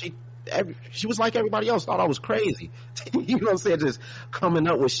about. She was like everybody else, thought I was crazy. You know what I'm saying? Just coming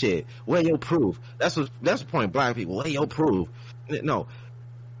up with shit. Where your proof? That's the point. Black people, where your proof? No.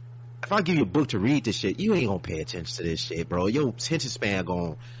 If I give you a book to read this shit, you ain't gonna pay attention to this shit, bro. Your attention span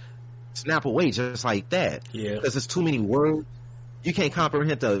gonna snap away just like that. Yeah. Because there's too many words. You can't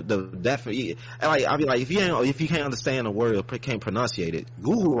comprehend the definite. Like, I'll be like, if you can't understand a word or can't pronunciate it,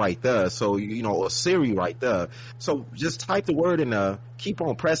 Google right there. So, you know, or Siri right there. So just type the word in there, keep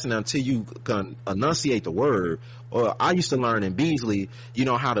on pressing until you can enunciate the word. Or I used to learn in Beasley, you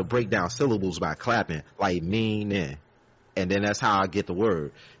know, how to break down syllables by clapping, like meaning. And then that's how I get the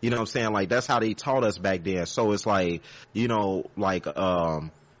word. You know what I'm saying? Like, that's how they taught us back then. So it's like, you know, like,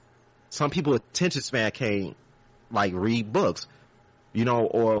 some people attention span can't, like, read books. You know,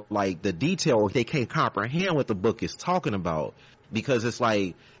 or like the detail, they can't comprehend what the book is talking about, because it's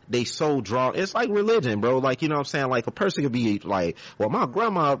like they so drawn. It's like religion, bro. Like, you know what I'm saying? Like, a person could be like, well, my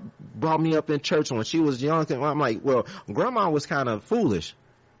grandma brought me up in church when she was young. And I'm like, well, grandma was kind of foolish.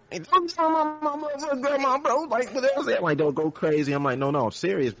 And grandma, bro, like, don't go crazy. I'm like, no, I'm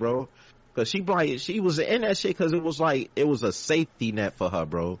serious, bro. Cause she was in that shit because it was a safety net for her,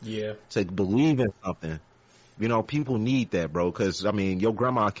 bro. Yeah. To believe in something. You know, people need that, bro, because, I mean, your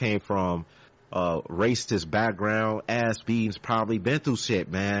grandma came from racist background, ass beatings, probably been through shit,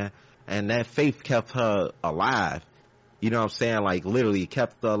 man, and that faith kept her alive. You know what I'm saying? Like, literally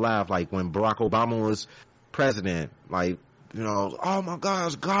kept her alive. Like, when Barack Obama was president, like, you know, oh my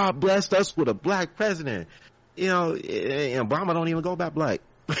gosh, God blessed us with a black president. You know, and Obama don't even go by black.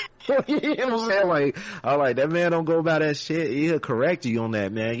 You know what I'm saying? Like, I'm like, that man don't go by that shit. He'll correct you on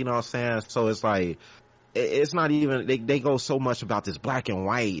that, man. You know what I'm saying? So it's like, it's not even, they go so much about this black and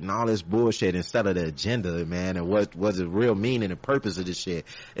white and all this bullshit instead of the agenda, man, and what was the real meaning and purpose of this shit.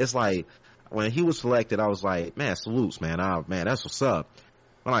 It's like, when he was selected, I was like, man, salutes, man. Man, that's what's up.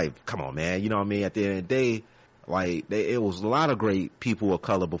 I'm like, come on, man. You know what I mean? At the end of the day, like, it was a lot of great people of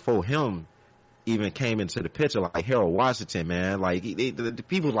color before him even came into the picture, like Harold Washington, man. Like, the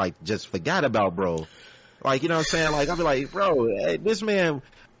people, like, just forgot about bro. Like, you know what I'm saying? Like, I be like, bro, this man,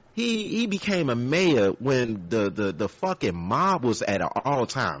 he became a mayor when the fucking mob was at an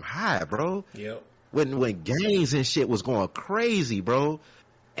all-time high, bro. Yep. When gangs and shit was going crazy, bro.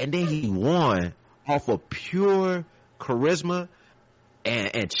 And then he won off of pure charisma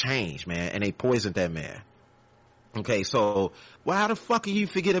and change, man. And they poisoned that man. Okay, so, well, how the fuck can you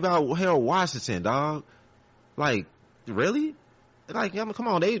forget about Harold Washington, dog? Like, really? Like, I mean, come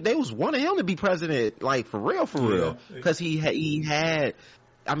on, they was wanting him to be president, like, for real. Because he had,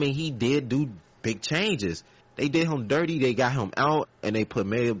 I mean, he did do big changes. They did him dirty, they got him out, and they put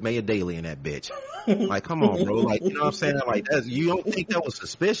Mayor Daley in that bitch. Like, come on, bro. Like, you know what I'm saying? Like, you don't think that was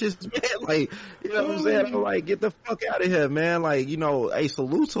suspicious, man? Like, you know what I'm saying? I'm like, get the fuck out of here, man. Like, you know, a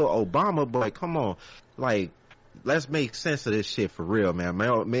salute to Obama, but come on. Like, let's make sense of this shit for real, man.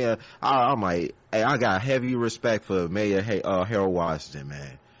 Mayor, I'm like, hey, I got heavy respect for Mayor Harold Washington,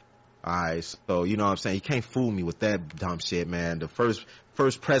 man. Alright, so, you know what I'm saying? You can't fool me with that dumb shit, man. The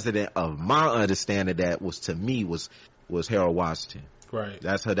first president of my understanding that was, to me, was Harold Washington. Right.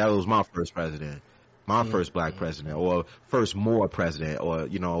 That was my first president. My first black president, or first Moor president, or,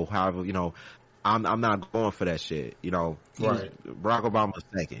 you know, however, you know, I'm not going for that shit, you know. Right. Barack Obama's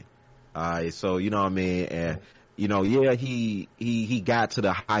second. Alright, so, you know what I mean? And, you know, yeah, he got to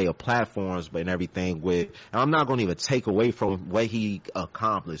the higher platforms, but and everything and I'm not going to even take away from what he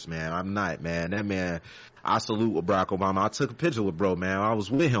accomplished, man. I'm not, man. That man, I salute with Barack Obama. I took a picture with bro, man. I was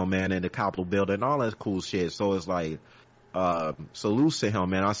with him, man, in the Capitol building and all that cool shit. So it's like, salute to him,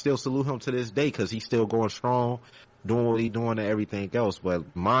 man. I still salute him to this day because he's still going strong, doing what he's doing and everything else.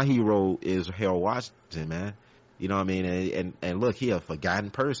 But my hero is Harold Washington, man. You know what I mean? And look, he a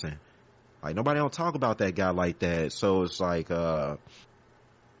forgotten person. Like, nobody don't talk about that guy like that. So it's like, you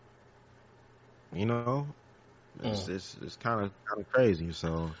know, it's kind of crazy.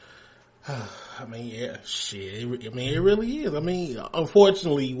 So, I mean, yeah, shit. I mean, it really is. I mean,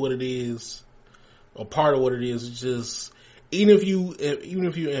 unfortunately, what it is, or part of what it is just, even if you're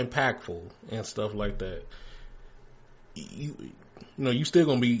impactful and stuff like that, you know, you still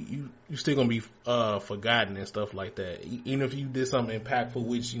gonna be forgotten and stuff like that. Even if you did something impactful,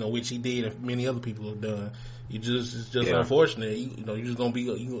 which he did and many other people have done, it's just unfortunate. You know, you're just gonna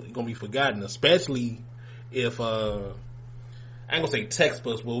be forgotten, especially if I ain't gonna say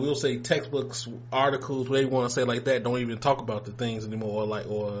textbooks, but we'll say textbooks, articles, whatever you want to say like that, don't even talk about the things anymore,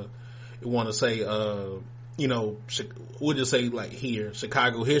 or you want to say, you know, we'll just say like here,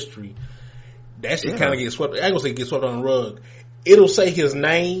 Chicago history. That shit kind of gets swept. I ain't gonna say get swept on the rug. It'll say his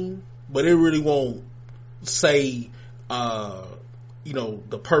name, but it really won't say, you know,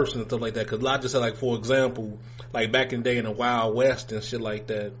 the person and stuff like that. Cause I just said, like, for example, like back in the day in the Wild West and shit like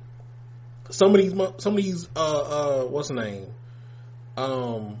that, some of these, what's the name?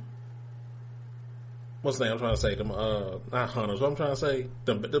 What's the name I'm trying to say? Them, not hunters. What I'm trying to say?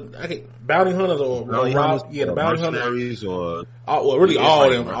 Bounty hunters or bounty hunters, the bounty hunters, or well, really all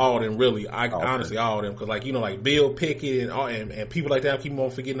of them. Really, honestly, all of them. Because, like, you know, like Bill Pickett and people like that, I keep on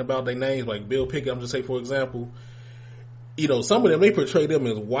forgetting about their names. Like Bill Pickett, I'm just say for example, you know, some of them, they portray them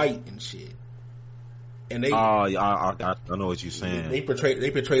as white and shit. And they, I know what you're saying. They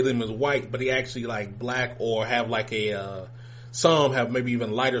portray them as white, but they actually like black or have like a. Some have maybe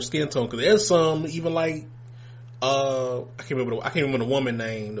even lighter skin tone, because there's some even like I can't remember the woman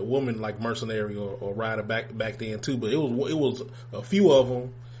name, the woman like mercenary or rider back then too, but it was a few of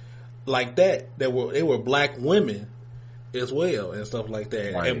them like that were black women as well and stuff like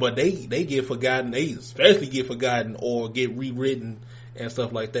that. Right. But they get forgotten, they especially get forgotten or get rewritten and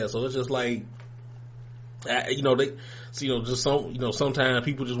stuff like that. So it's just like, you know, sometimes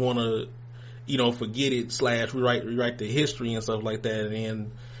people just want to, you know, forget it / rewrite the history and stuff like that,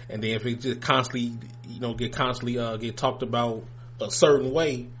 and then if it just constantly, you know, get talked about a certain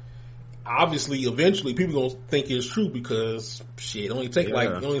way, obviously eventually people gonna think it's true, because shit, it only take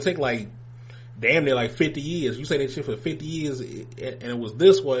like damn near like 50 years. You say that shit for 50 years and it was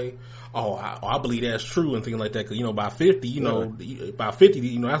this way. Oh, I believe that's true and things like that. Cause, you know, by 50, you know,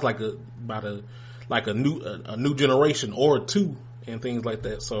 that's like a new generation or two and things like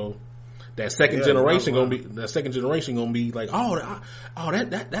that. So that second generation gonna be like,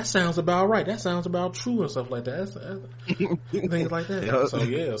 that sounds about right. That sounds about true and stuff like that. Things like that.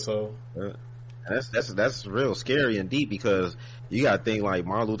 That's real scary and deep, because you got to think like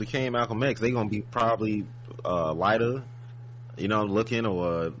Martin Luther King, Malcolm X, they gonna be probably lighter, you know, looking,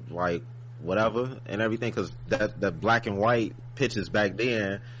 or like whatever and everything, because that black and white pictures back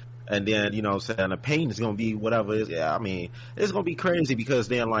then, and then you know what I'm saying, the paint is gonna be whatever. I mean, it's gonna be crazy, because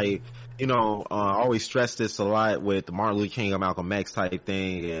then like you know, I always stress this a lot with the Martin Luther King or Malcolm X type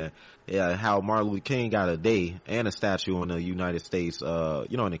thing, and how Martin Luther King got a day and a statue in the United States,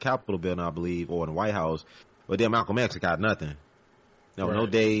 you know, in the Capitol building, I believe, or in the White House, but then Malcolm X got nothing. No, right. No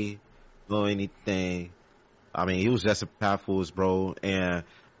day, no anything. I mean, he was just a pathos, bro. And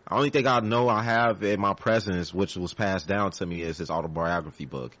the only thing I know I have in my presence, which was passed down to me, is his autobiography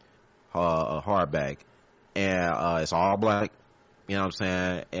book, a hardback. And it's all black, you know what I'm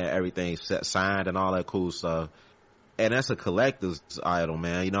saying? And everything signed and all that cool stuff. And that's a collector's item,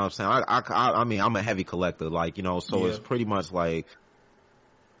 man. You know what I'm saying? I mean, I'm a heavy collector, like, you know, so it's pretty much like,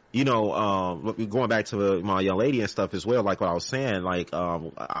 you know, going back to my young lady and stuff as well, like what I was saying, like,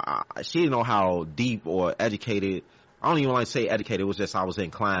 she didn't know how deep or educated, I don't even like to say educated, it was just I was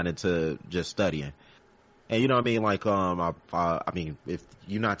inclined into just studying. And you know what I mean? Like, I mean, if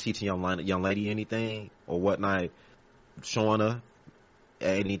you're not teaching young lady anything or whatnot, showing her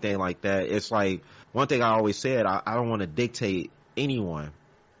anything like that, it's like, one thing I always said, I don't want to dictate anyone.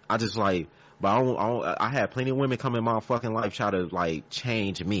 I just like, but I had plenty of women come in my fucking life try to like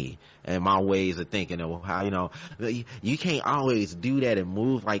change me and my ways of thinking, and how, you know, you can't always do that and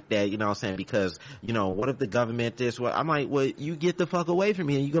move like that, you know what I'm saying, because, you know, what if the government this, what, I'm like, well, you get the fuck away from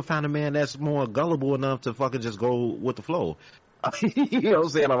me and you can find a man that's more gullible enough to fucking just go with the flow. You know what I'm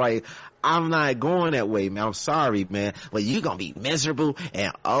saying? I'm like, I'm not going that way, man. I'm sorry, man. But you gonna be miserable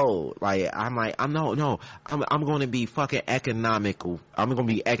and like, I'm like, I'm going to be fucking economical. I'm going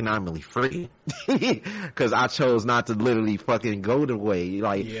to be economically free. Cause I chose not to literally fucking go the way,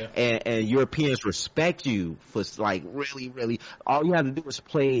 like, and Europeans respect you for like really, really, all you have to do is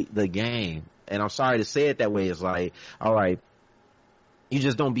play the game. And I'm sorry to say it that way. It's like, all right, you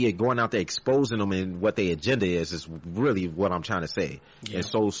just don't be going out there exposing them and what their agenda is really what I'm trying to say. Yeah. And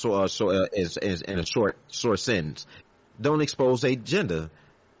so is in a short sentence. Don't expose their agenda.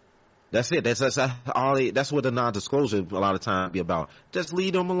 That's it. That's all. That's what the non-disclosure a lot of time be about. Just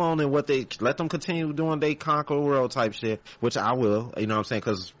leave them alone and let them continue doing they conquer the world type shit, which I will. You know what I'm saying?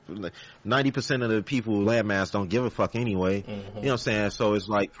 Because 90% of the people landmass don't give a fuck anyway. Mm-hmm. You know what I'm saying? So it's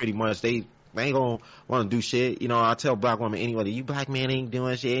like pretty much they ain't gonna want to do shit. You know, I tell black women anyway, you black men ain't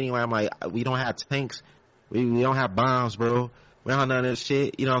doing shit anyway. I'm like, we don't have tanks. We don't have bombs, bro. We don't have none of that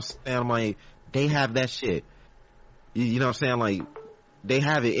shit. You know what I'm saying? I'm like, they have that shit. You know what I'm saying? Like, they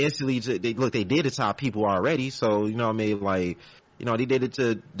have it instantly. They did it to our people already. So, you know what I mean? Like, you know, they did it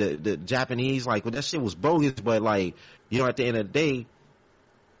to the Japanese. Like, well, that shit was bogus. But like, you know, at the end of the day,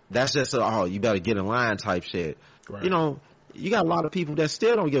 that's just you better get in line type shit. Right. You know, you got a lot of people that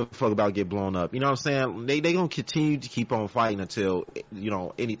still don't give a fuck about get blown up. You know what I'm saying? They gonna continue to keep on fighting until, you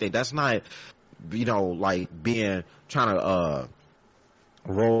know, anything. That's not, you know, like trying to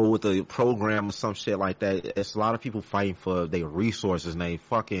roll with a program or some shit like that. It's a lot of people fighting for their resources and their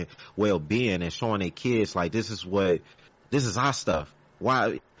fucking well-being and showing their kids like, this is our stuff.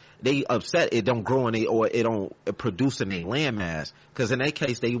 Why they upset it don't grow in it don't produce in their landmass? Because in that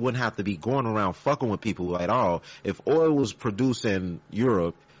case, they wouldn't have to be going around fucking with people at all. If oil was produced in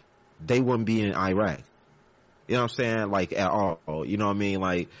Europe, they wouldn't be in Iraq. You know what I'm saying? Like, at all. You know what I mean?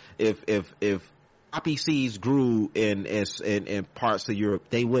 Like, if poppy seeds grew in parts of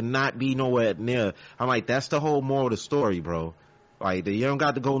Europe, they would not be nowhere near. I'm like, that's the whole moral of the story, bro. Like, you don't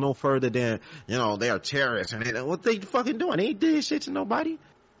got to go no further than, you know, they are terrorists and what they fucking doing? They ain't did shit to nobody.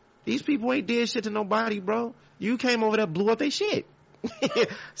 These people ain't did shit to nobody, bro. You came over there, blew up their shit.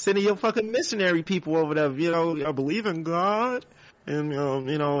 Sending your fucking missionary people over there, you know, I believe in God. And,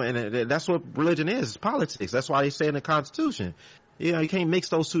 you know, and that's what religion is. It's politics. That's why they say in the Constitution, you know, you can't mix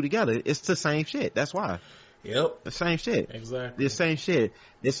those two together. It's the same shit. That's why. Yep. The same shit. Exactly. The same shit.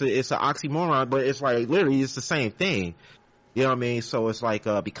 It's an oxymoron, but it's like literally it's the same thing. You know what I mean? So it's like,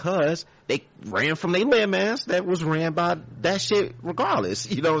 because they ran from their landmass that was ran by that shit regardless.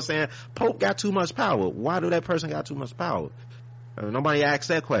 You know what I'm saying? Pope got too much power. Why do that person got too much power? Nobody asks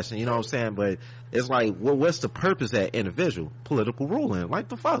that question, you know what I'm saying? But it's like, what's the purpose of that individual? Political ruling. Like,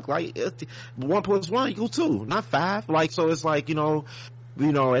 the fuck? Like, 1 + 1 = 2, not 5. Like, so it's like, you know,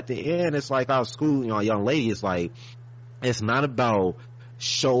 at the end, it's like our school, you know, a young lady is like, it's not about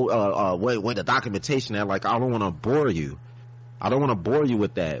when the documentation that, like, I don't want to bore you. I don't want to bore you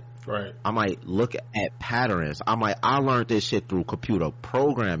with that. Right. I might look at patterns. I learned this shit through computer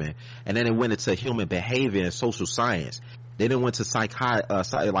programming, and then it went into human behavior and social science. They didn't went to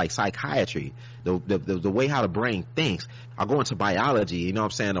psychiatry, the way how the brain thinks. I go into biology, you know what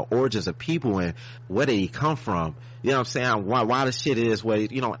I'm saying, the origins of people and where they come from. You know what I'm saying? Why the shit is where,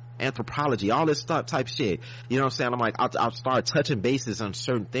 you know, anthropology, all this stuff type shit. You know what I'm saying? I'm like, I'll start touching bases on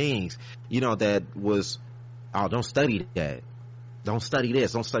certain things, you know, that was, oh, don't study that. Don't study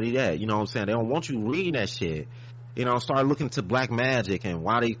this. Don't study that. You know what I'm saying? They don't want you reading that shit. You know, start looking to black magic and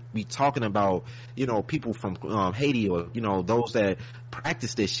why they be talking about, you know, people from Haiti or, you know, those that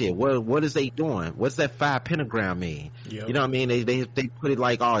practice this shit. What is they doing? What's that 5 pentagram mean? Yep. You know what I mean? They put it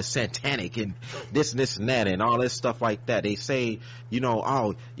like, oh, it's satanic and this and that and all this stuff like that. They say, you know,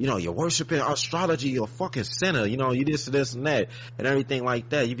 oh, you know, you're worshiping astrology, you're a fucking sinner, you know, you this and that and everything like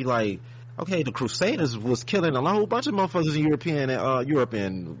that. You'd be like, okay, the Crusaders was killing a whole bunch of motherfuckers in Europe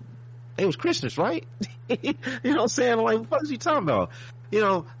and they was Christians, right? You know what I'm saying? Like, what the fuck is you talking about? You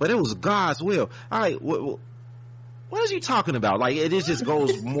know, but it was God's will. All right, what is you talking about? Like, it just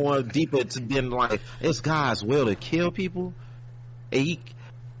goes more deeper to than like, it's God's will to kill people. And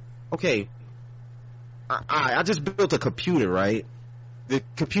okay, I just built a computer, right? The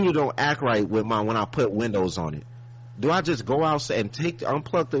computer don't act right with when I put Windows on it. Do I just go outside and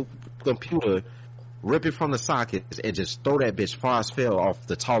unplug the computer, rip it from the sockets, and just throw that bitch far as fell off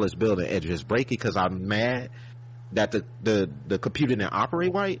the tallest building and just break it because I'm mad that the computer didn't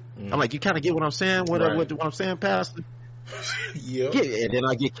operate right? I'm like, you kind of get what I'm saying? What I'm saying, Pastor? Yeah. And then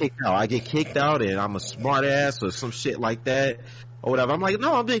I get kicked out. I get kicked out, and I'm a smart ass or some shit like that or whatever. I'm like,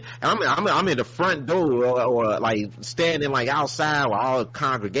 no, I'm in the front door or like standing like outside with all the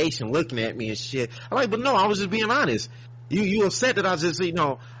congregation looking at me and shit. I'm like, but no, I was just being honest. You upset that I just, you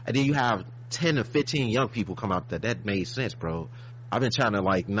know, and then you have 10 to 15 young people come out that made sense, bro. I've been trying to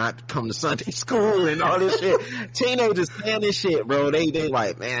like not come to Sunday school and all this shit. Teenagers saying this shit, bro. They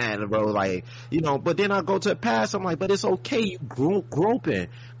like, man, bro, like, you know, but then I go to the past, I'm like, but it's okay, you groping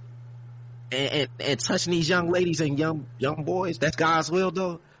and touching these young ladies and young boys. That's God's will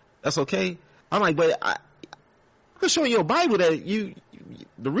though. That's okay. I'm like, but I can show you a Bible that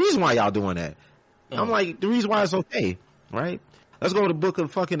the reason why y'all doing that. I'm like, the reason why it's okay, right? Let's go to the book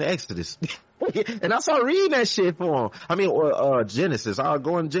of fucking Exodus. And I started reading that shit for him. I mean, Genesis. I'll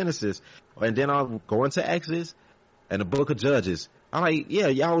go in Genesis. And then I'll go into Exodus and the book of Judges. I'm like, yeah,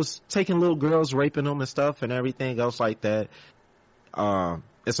 y'all was taking little girls, raping them and stuff and everything else like that.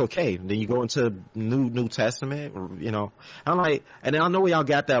 It's okay. Then you go into New Testament, you know. I'm like, and then I know where y'all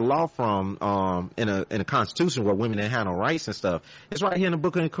got that law from, in a constitution where women didn't have no rights and stuff. It's right here in the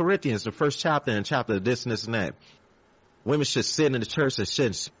book of Corinthians, the first chapter and chapter of this and this and that. Women should sit in the church and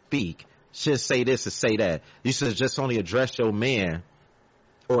shouldn't speak. Shouldn't say this or say that. You should just only address your man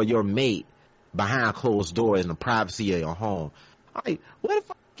or your mate behind closed doors in the privacy of your home. I'm like, what the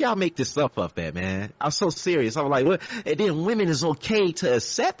fuck y'all make this stuff up at, man? I'm so serious. I'm like, what? And then women is okay to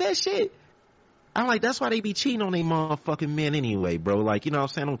accept that shit? I'm like, that's why they be cheating on their motherfucking men anyway, bro. Like, you know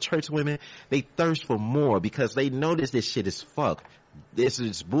what I'm saying? On church women, they thirst for more because they notice this shit is fuck. This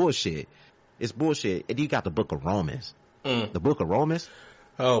is bullshit. It's bullshit. And you got the book of Romans. The book of Romans.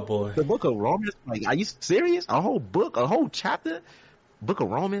 Oh boy. The book of Romans? Like, are you serious? A whole book, a whole chapter? Book of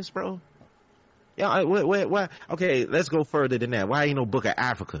Romans, bro? Yeah, what? Okay, let's go further than that. Why ain't no book of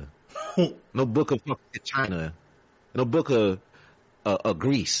Africa? No book of China? No book of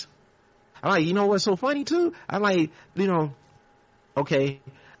Greece? I'm like, you know what's so funny too? I'm like, you know, okay.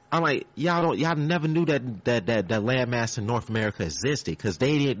 I'm like, y'all never knew that landmass in North America existed because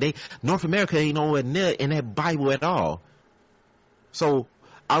North America ain't nowhere near in that Bible at all. So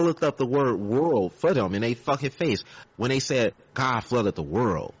I looked up the word world for them in they fucking face when they said God flooded the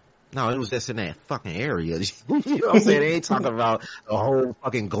world. No, it was just in that fucking area. You know what I'm saying? They ain't talking about the whole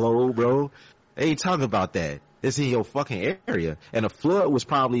fucking globe, bro. They ain't talking about that. It's in your fucking area. And the flood was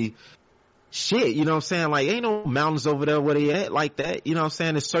probably shit, you know what I'm saying? Like, ain't no mountains over there where they at like that. You know what I'm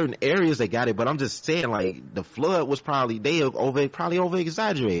saying? There's certain areas they got it, but I'm just saying, like, the flood was probably, probably over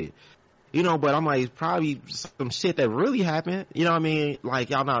exaggerated. You know, but I'm like, probably some shit that really happened. You know what I mean? Like,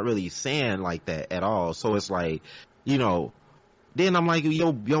 y'all not really saying like that at all. So it's like, you know, then I'm like,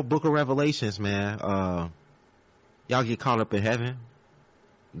 yo, book of Revelations, man. Y'all get caught up in heaven.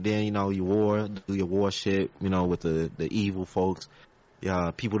 Then, you know, you do your war shit, you know, with the evil folks.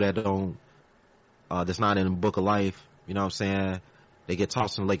 People that don't, that's not in the book of life. You know what I'm saying? They get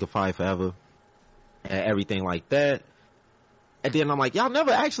tossed in the lake of fire forever. And everything like that. And then I'm like, y'all never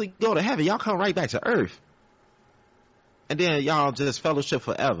actually go to heaven. Y'all come right back to earth. And then y'all just fellowship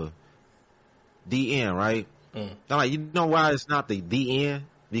forever. The end, right? I'm like, you know why it's not the end?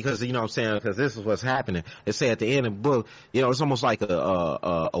 Because, you know what I'm saying? Because this is what's happening. It say at the end of the book, you know, it's almost like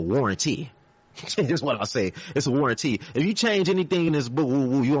a warranty. Is what I say. It's a warranty. If you change anything in this book,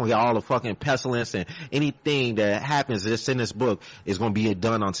 you gonna get all the fucking pestilence, and anything that happens that's in this book is gonna be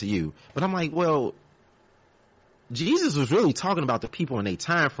done unto you. But I'm like, well, Jesus was really talking about the people in a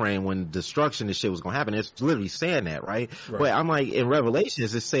time frame when destruction and shit was gonna happen. It's literally saying that, right? But I'm like, in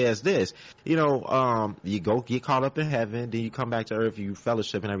Revelations, it says this, you go get caught up in heaven, then you come back to earth, you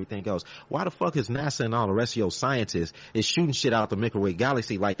fellowship and everything else. Why the fuck is NASA and all the rest of your scientists is shooting shit out the Milky Way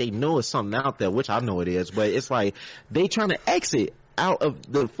galaxy like they know it's something out there, which I know it is, but it's like they trying to exit out of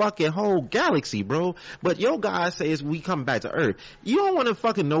the fucking whole galaxy, bro. But your guy says we come back to Earth. You don't want to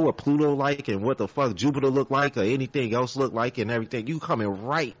fucking know what Pluto like and what the fuck Jupiter look like or anything else look like and everything. You coming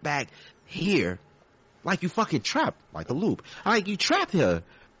right back here like you fucking trapped, like a loop. Like you trapped here.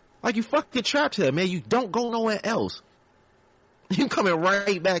 Like you fucking trapped here, man. You don't go nowhere else. You coming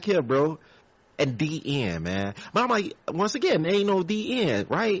right back here, bro. And the end, man. But I'm like, once again, there ain't no the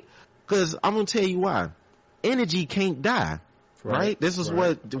end, right? Because I'm gonna tell you why. Energy can't die. Right? This is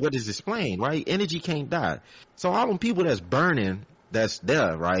what is explained, right? Energy can't die. So all them people that's burning, that's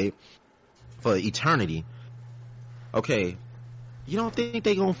there, right? For eternity. Okay. You don't think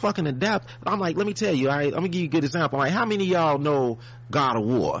they gonna fucking adapt? I'm like, let me tell you, alright? I'm gonna give you a good example. Like, how many of y'all know God of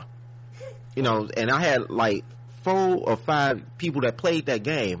War? You know, and I had like 4 or 5 people that played that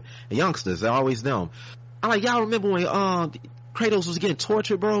game. Youngsters, they're always them. I'm like, y'all remember when Kratos was getting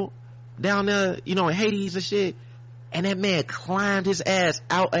tortured, bro? Down there, you know, in Hades and shit? And that man climbed his ass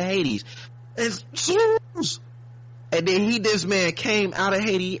out of Hades. And then this man came out of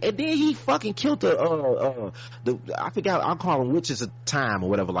Hades, and then he fucking killed the I forgot, I'll call them witches of time or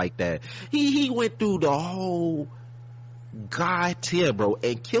whatever like that. He went through the whole god tier, bro,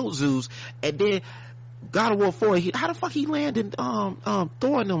 and killed Zeus, and then God of War 4, how the fuck he landed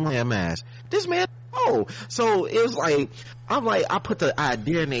Thor in them landmass? This man, so it was like, I'm like, I put the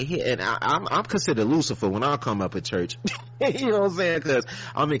idea in their head, and I'm considered Lucifer when I come up at church. You know what I'm saying? Because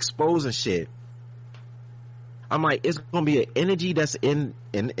I'm exposing shit. I'm like, it's gonna be an energy that's in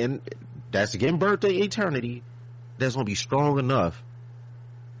that's getting birth to eternity, that's gonna be strong enough.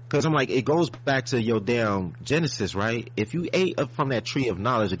 Because I'm like, it goes back to your damn Genesis, right? If you ate up from that tree of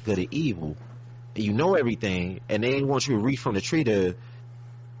knowledge of good and evil, and you know everything, and they want you to reach from the tree to,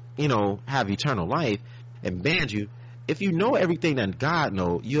 you know, have eternal life, and banned you. If you know everything that God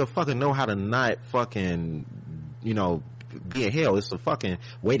know, you'll fucking know how to not fucking, you know, be in hell. It's a fucking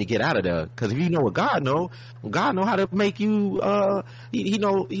way to get out of there. Because if you know what God know how to make you, he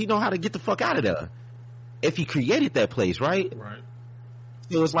know how to get the fuck out of there. If he created that place, right? Right.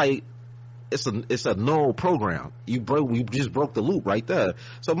 So it's like, it's a null program. You just broke the loop right there.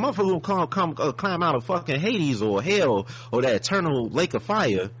 So motherfucker will come climb out of fucking Hades or hell or that eternal lake of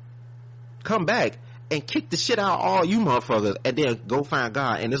fire, come back and kick the shit out of all you motherfuckers, and then go find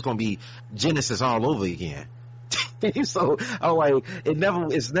God, and it's gonna be Genesis all over again. So I'm like,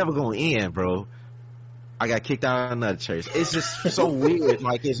 it's never gonna end, bro. I got kicked out of another church. It's just so weird.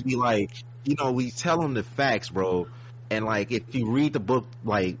 Like, it's be like, you know, we tell them the facts, bro, and like, if you read the book,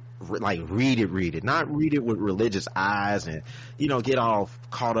 like read it, not read it with religious eyes and, you know, get all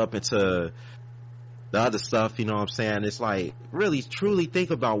caught up into the other stuff. You know what I'm saying? It's like, really truly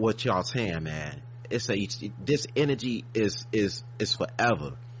think about what y'all saying, man. This energy is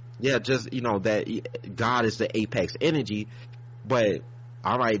forever. Yeah, just, you know, that God is the apex energy. But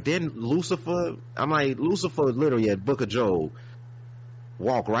all right, then Lucifer, I'm like, Lucifer literally at Book of Job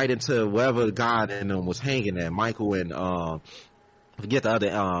walk right into wherever God and them was hanging at, Michael and forget the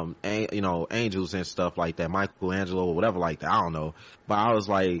other you know, angels and stuff like that, Michelangelo or whatever like that, I don't know. But I was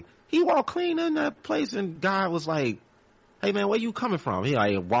like, he walked clean in that place, and God was like, hey man, where you coming from? He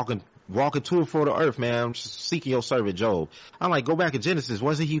like walking to and fro the earth, man. I'm just seeking your servant Job. I'm like, go back to Genesis.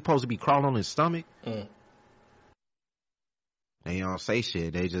 Wasn't he supposed to be crawling on his stomach? They don't say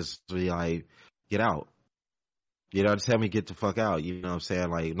shit. They just be like, get out. You know, tell me get the fuck out. You know what I'm saying?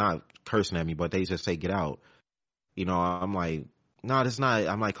 Like, not cursing at me, but they just say get out. You know, I'm like, no, that's not.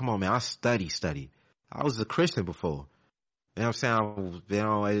 I'm like, come on, man. I study. I was a Christian before. You know what I'm saying? You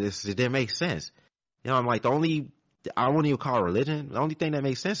know, it didn't make sense. You know, I'm like, I wouldn't even call it religion. The only thing that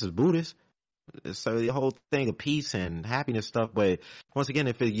makes sense is Buddhist. So the whole thing of peace and happiness stuff. But once again,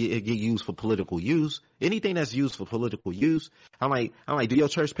 if it get used for political use, anything that's used for political use, I'm like, do your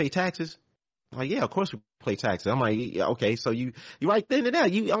church pay taxes? I'm like, yeah, of course we pay taxes. I'm like, yeah, okay, so you right then and there.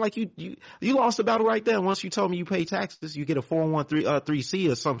 I'm like, you lost the battle right there. Once you told me you pay taxes, you get a 401(c)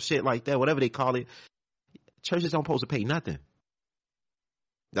 or some shit like that, whatever they call it. Churches don't supposed to pay nothing.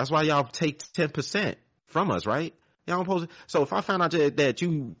 That's why y'all take 10% from us, right? Y'all don't supposed to. So if I found out that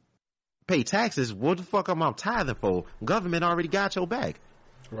you pay taxes, what the fuck am I tithing for? Government already got your back.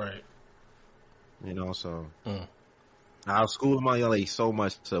 Right. You know, so I was schooling my young lady so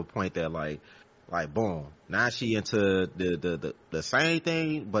much to the point that like boom, now she into the same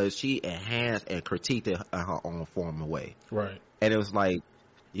thing, but she enhanced and critiqued it in her own form of way. Right. And it was like,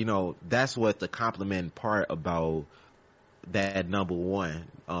 you know, that's what the complimenting part about that number one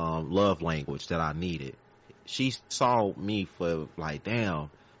love language that I needed. She saw me for like, damn,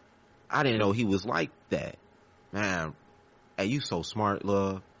 I didn't know he was like that. Man, hey, you so smart,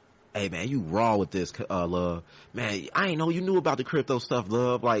 love. Hey man, you raw with this, love. Man, I ain't know you knew about the crypto stuff,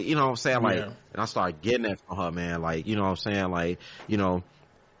 love. Like, you know what I'm saying? Like, and I started getting that from her, man. Like, you know what I'm saying? Like, you know,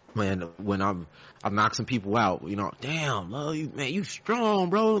 man, when I knock some people out, you know, damn, love, you, man, you strong,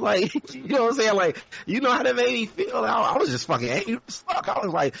 bro. Like, you know what I'm saying? Like, you know how that made me feel? I was just fucking angry as fuck. I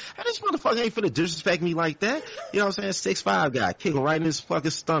was like, hey, this motherfucker ain't finna disrespect me like that. You know what I'm saying? 6'5" guy, kick him right in his fucking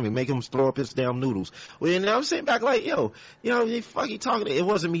stomach, make him throw up his damn noodles. Well, you know what I'm saying? Back like, yo, you know, you fucking talking, it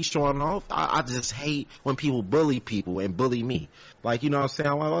wasn't me showing off. I just hate when people bully people and bully me. Like, you know what I'm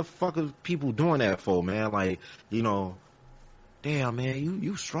saying? What the fuck are people doing that for, man? Like, you know, damn, man,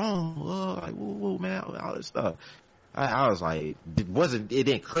 you strong, like, woo, man, all this stuff. I was like, it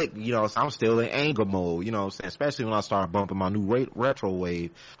didn't click, you know, so I'm still in anger mode, you know what I'm saying, especially when I started bumping my new retro wave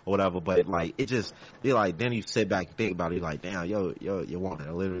or whatever, but like, then you sit back and think about it, like, damn, your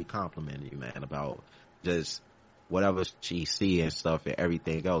woman literally complimenting you, man, about just whatever she see and stuff and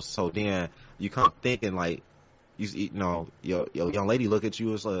everything else. So then you come thinking like, you know, your young lady look at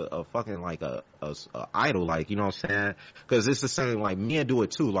you as a fucking like a idol, like, you know what I'm saying? Cause it's the same, like, men do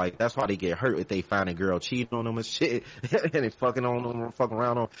it too. Like, that's why they get hurt if they find a girl cheating on them and shit, and they fucking on them or fucking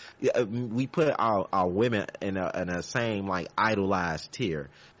around on. Yeah, we put our women in a same, like, idolized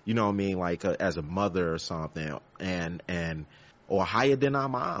tier. You know what I mean? Like, as a mother or something, or higher than our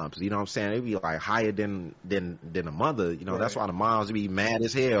moms, you know what I'm saying? It'd be like higher than a mother, you know. Right. That's why the moms be mad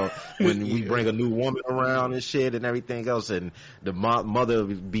as hell when we bring a new woman around and shit and everything else, and the mother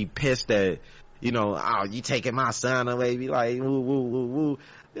be pissed that, you know, oh, you taking my son away, be like, woo, woo, woo, woo.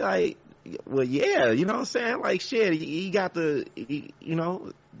 Like, well, yeah, you know what I'm saying? Like, shit, he got you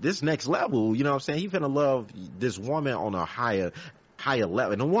know, this next level, you know what I'm saying? He finna love this woman on a higher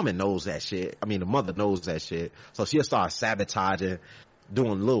level, and the woman knows that shit. I mean, the mother knows that shit, so she'll start sabotaging,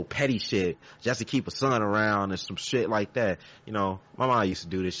 doing little petty shit just to keep her son around and some shit like that. You know, my mom used to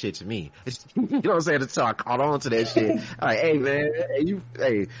do this shit to me. You know what I'm saying? So I caught on to that shit. Like, hey man, you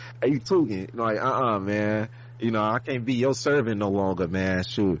tweaking? Like, man. You know, I can't be your servant no longer, man.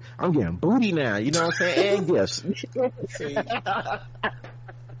 Shoot, I'm getting booty now. You know what I'm saying? And gifts.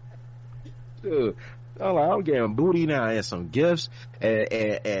 Dude. I'm getting booty now and some gifts,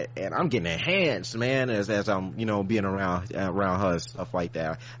 and I'm getting enhanced, man, as I'm, you know, being around her and stuff like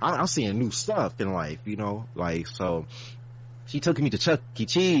that. I'm seeing new stuff in life, you know, like, so she took me to Chuck E.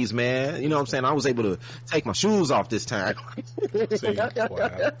 Cheese, man. You know what I'm saying? I was able to take my shoes off this time. See,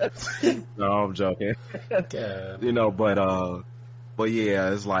 wow. No, I'm joking. God. You know, but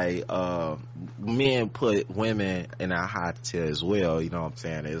yeah, it's like, men put women in a high tier as well, you know what I'm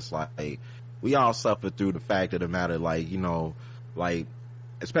saying? It's like, we all suffer through the fact of the matter, like, you know, like,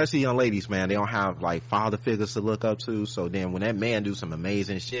 especially young ladies, man, they don't have like father figures to look up to. So then when that man do some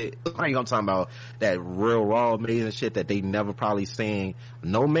amazing shit, like, I'm talking about that real raw amazing shit that they never probably seen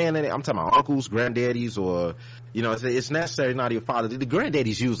no man in it. I'm talking about uncles, granddaddies, or, you know, it's necessary not your father. The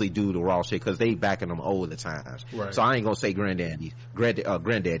granddaddies usually do the raw shit because they back in them older times. Right. So I ain't gonna say granddaddies,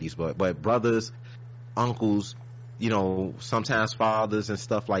 but brothers, uncles, you know, sometimes fathers and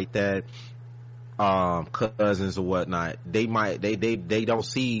stuff like that. Cousins or whatnot, they don't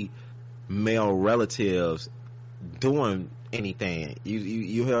see male relatives doing anything.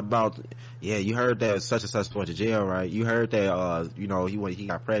 You hear about, yeah, you heard that such and such went to jail, right? You heard that you know, he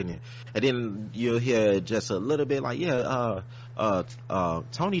got pregnant, and then you'll hear just a little bit like, yeah,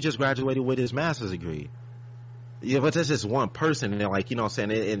 Tony just graduated with his master's degree. Yeah, but that's just one person, and like, you know what I'm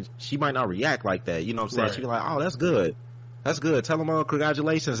saying, and she might not react like that, you know what I'm saying? Right. She'll be like, oh, that's good. That's good. Tell them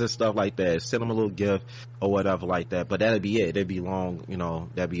congratulations and stuff like that. Send them a little gift or whatever like that. But that'd be it. That'd be long, you know,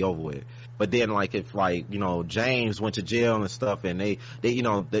 that'd be over with. But then, like, if, like, you know, James went to jail and stuff, and they you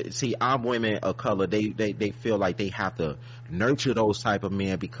know, see, our women of color, they feel like they have to nurture those type of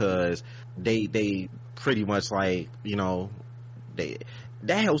men because they pretty much, like, you know,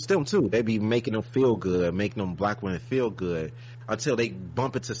 that helps them too. They be making them feel good, making them black women feel good, until they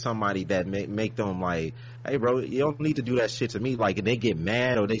bump into somebody that make them like, hey bro, you don't need to do that shit to me. Like, and they get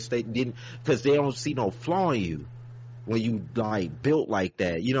mad, or they didn't, because they don't see no flaw in you when you like built like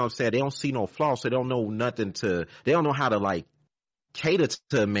that. You know what I'm saying? They don't see no flaw, so they don't know they don't know how to like cater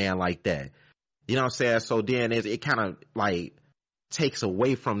to a man like that. You know what I'm saying? So then it kind of like takes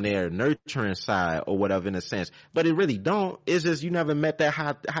away from their nurturing side or whatever in a sense, but it really don't. It's just you never met that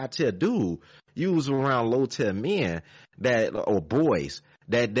high tier dude. You was around low tier men or boys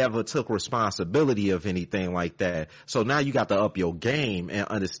that never took responsibility of anything like that. So now you got to up your game and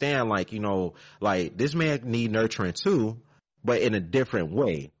understand, like, like this man need nurturing too, but in a different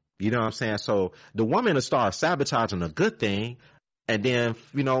way. You know what I'm saying? So the woman will start sabotaging a good thing and then,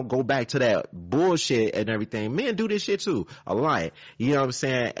 go back to that bullshit and everything. Men do this shit too, a lot. You know what I'm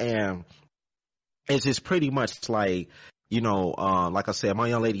saying? And it's just pretty much like, like I said, my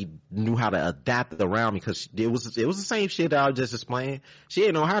young lady knew how to adapt around me because it was the same shit that I was just explaining. She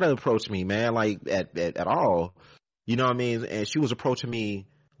didn't know how to approach me, man, like at all. You know what I mean? And she was approaching me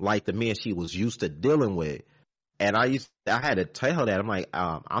like the men she was used to dealing with. And I had to tell her that. I'm like,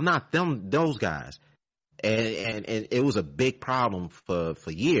 I'm not those guys. And it was a big problem for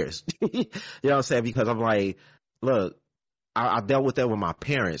years. You know what I'm saying? Because I'm like, look, I dealt with that with my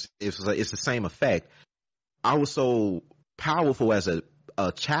parents. It's the same effect. I was so powerful as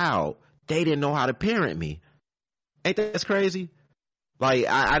a child, they didn't know how to parent me. Ain't that crazy? Like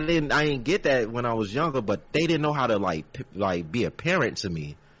I didn't get that when I was younger, but they didn't know how to like be a parent to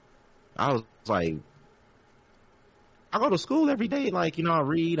me. I was like, I go to school every day, like, I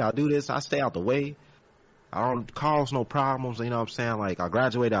read, I do this, I stay out the way. I don't cause no problems, you know what I'm saying? Like, I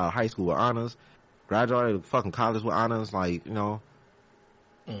graduated out of high school with honors, graduated fucking college with honors, like,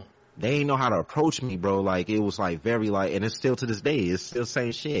 They ain't know how to approach me, bro. Like, it was like very like, and it's still to this day, it's still the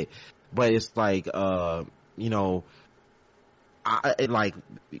same shit. But it's like, you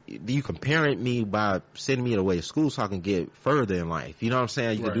can parent me by sending me away to school so I can get further in life. You know what I'm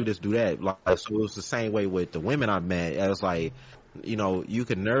saying? You can do this, do that. Like, so it was the same way with the women I met. It was like, you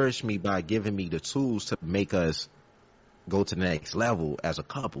can nourish me by giving me the tools to make us go to the next level as a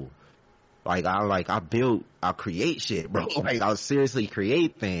couple. Like I create shit, bro. Like I seriously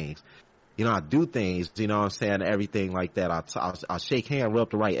create things. I do things, you know what I'm saying? Everything like that. I shake hands,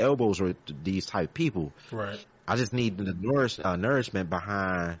 rub the right elbows with these type of people. Right. I just need the nourishment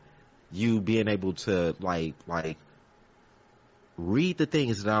behind you being able to like read the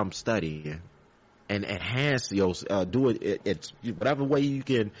things that I'm studying and enhance your, do it's whatever way you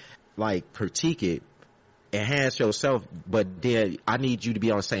can like critique it, enhance yourself. But then I need you to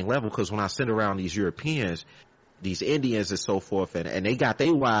be on the same level, because when I send around these Europeans, these Indians and so forth, and they got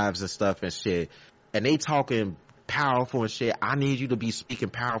their wives and stuff and shit, and they talking powerful and shit, I need you to be speaking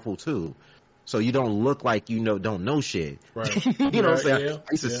powerful too. So you don't look like don't know shit. Right. You know what I'm saying? Yeah.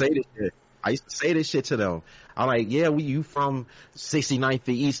 I used to say this shit. I used to say this shit to them. I'm like, yeah, you from 69th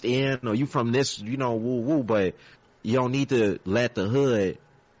the East End, or you from this, woo woo, but you don't need to let the hood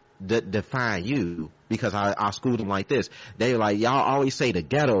define you, because I schooled them like this. They like, y'all always say the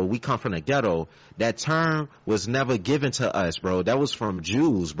ghetto, we come from the ghetto. That term was never given to us, bro. That was from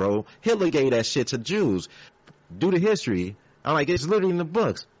Jews, bro. Hitler gave that shit to Jews. Do the history. I'm like, it's literally in the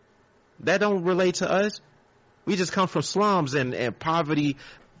books. That don't relate to us. We just come from slums and poverty,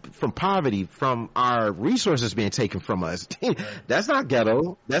 from our resources being taken from us. That's not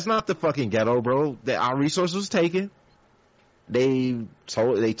ghetto. That's not the fucking ghetto, bro. Our resources was taken. They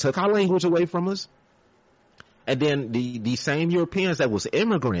took our language away from us. And then the same Europeans that was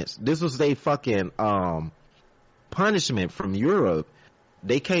immigrants, this was their fucking punishment from Europe.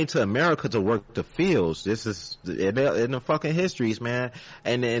 They came to America to work the fields. This is in the fucking histories, man.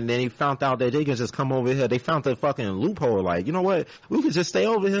 And then they found out that they can just come over here. They found the fucking loophole. Like, you know what? We could just stay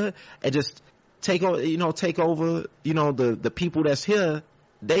over here and just take over, the people that's here.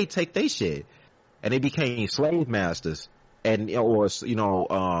 They take their shit, and they became slave masters or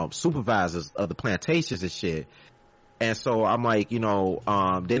supervisors of the plantations and shit. And so I'm like,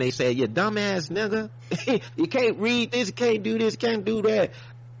 then they say, you dumbass nigga, you can't read this, you can't do this, you can't do that.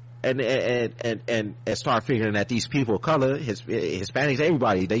 And start figuring that these people of color, Hispanics,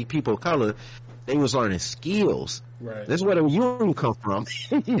 everybody, they people of color, they was learning skills. Right. This is where the union come from.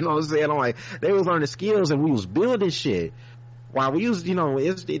 You know what I'm saying? I'm like, they was learning skills and we was building shit. While we used,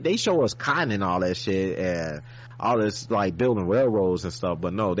 they show us cotton and all that shit and all this, like building railroads and stuff.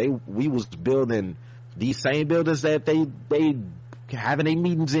 But no, we was building these same buildings that they having their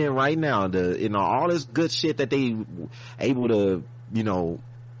meetings in right now. All this good shit that they able to,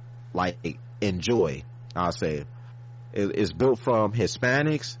 like enjoy. I'll say it's built from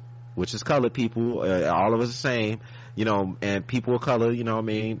Hispanics, which is colored people. All of us the same, and people of color. You know what I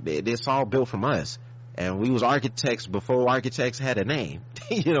mean? It's all built from us. And we was architects before architects had a name.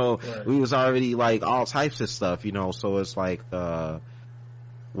 Right. We was already like all types of stuff. So it's like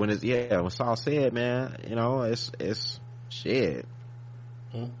when Saul said, man, it's shit.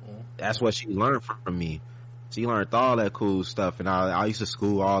 Mm-hmm. That's what she learned from me. She learned all that cool stuff. And I used to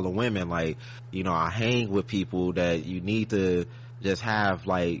school all the women. Like, you know, I hang with people that you need to just have,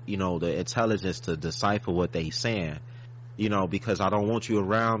 like, you know, the intelligence to decipher what they saying, you know, because I don't want you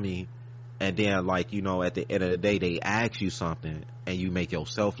around me. And then, like, you know, at the end of the day, they ask you something and you make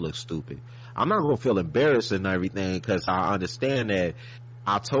yourself look stupid. I'm not going to feel embarrassed and everything, because I understand that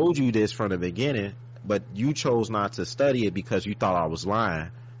I told you this from the beginning, but you chose not to study it because you thought I was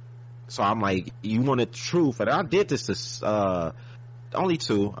lying. So I'm like, you wanted the truth. And I did this to, only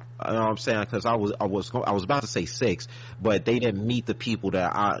 2, you know what I'm saying? Cause I was about to say 6, but they didn't meet the people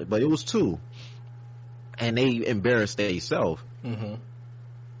but it was 2. And they embarrassed themselves. Mm-hmm.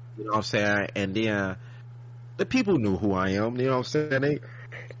 You know what I'm saying? And then the people knew who I am. You know what I'm saying?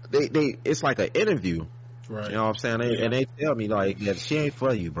 They it's like an interview. Right. You know what I'm saying? And they tell me, like, yeah, she ain't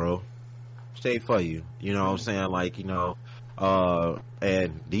for you, bro. She ain't for you. You know what I'm saying? Like, you know,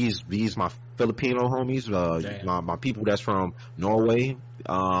 and these my Filipino homies, my people that's from Norway.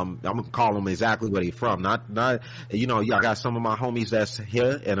 I'm gonna call them exactly where they from. Not, you know, I got some of my homies that's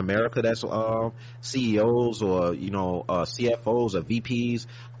here in America that's, CEOs or, you know, CFOs or VPs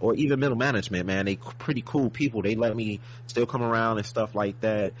or even middle management, man. They pretty cool people. They let me still come around and stuff like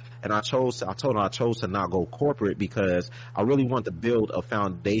that. And I told them I chose to not go corporate because I really want to build a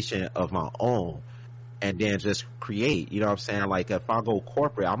foundation of my own. And then just create, you know what I'm saying? Like, if I go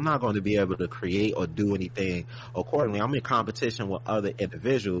corporate, I'm not going to be able to create or do anything accordingly. I'm in competition with other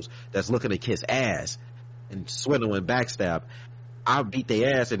individuals that's looking to kiss ass and swindle and backstab. I beat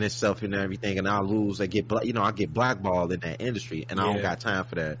their ass in this stuff and everything, and I'll lose. I get blackballed in that industry, and I don't got time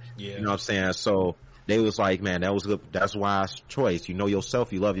for that. Yeah. You know what I'm saying? So they was like, man, that was good. That's wise choice. You know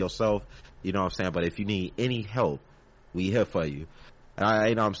yourself. You love yourself. You know what I'm saying? But if you need any help, we here for you. You know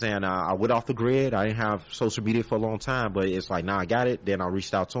what I'm saying? I went off the grid. I didn't have social media for a long time, but it's like, now I got it. Then I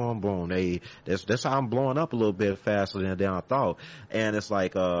reached out to them. Boom. That's how I'm blowing up a little bit faster than I thought. And it's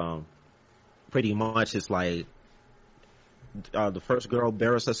like, pretty much it's like, the first girl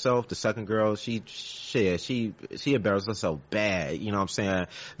embarrassed herself. The second girl, she embarrassed herself bad. You know what I'm saying?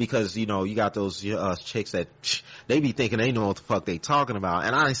 Because, you know, you got those, chicks that they be thinking they know what the fuck they talking about.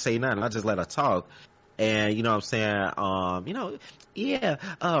 And I didn't say nothing. I just let her talk. And, you know what I'm saying, you know,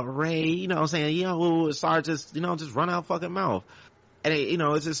 Ray, you know what I'm saying, you know, sorry, just run out fucking mouth. And, you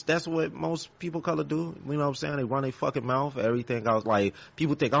know, it's just, that's what most people color do. You know what I'm saying? They run their fucking mouth, everything. I was like,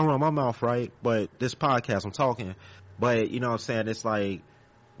 people think I run my mouth right, but this podcast, I'm talking. But, you know what I'm saying, it's like,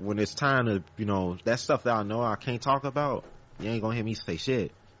 when it's time to, you know, that stuff that I know I can't talk about, you ain't gonna hear me say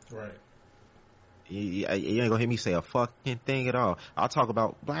shit. Right. You ain't gonna hear me say a fucking thing at all. I'll talk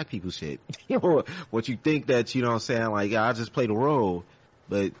about black people shit. You know, what you think that, you know what I'm saying, like, I just play the role,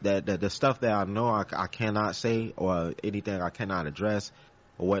 but that the stuff that I know I cannot say, or anything I cannot address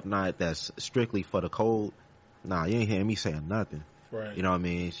or whatnot, that's strictly for the code, nah, you ain't hearing me saying nothing. Right. You know what I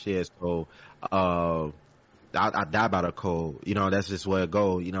mean? Shit, so, I die by the code. You know, that's just where it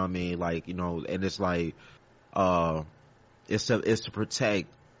go. You know what I mean? Like, you know, and it's like, it's to protect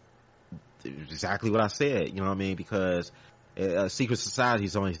exactly what I said, you know what I mean? Because secret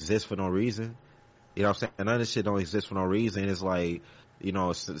societies don't exist for no reason. You know what I'm saying? None of this shit don't exist for no reason. It's like, you know,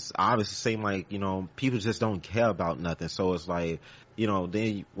 it's obviously seem like, you know, people just don't care about nothing. So it's like, you know,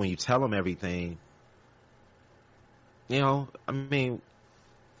 then when you tell them everything, you know, I mean,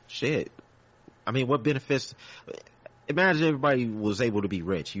 shit. I mean, what benefits? Imagine everybody was able to be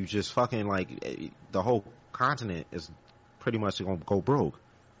rich. You just fucking, like, the whole continent is pretty much gonna go broke.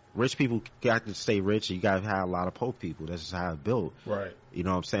 Rich people got to stay rich. You got to have a lot of poor people. That's just how it's built. Right. You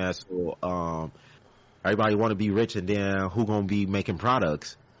know what I'm saying? So, everybody want to be rich, and then who gonna be making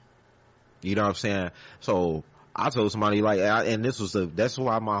products? You know what I'm saying? So I told somebody, like, and that's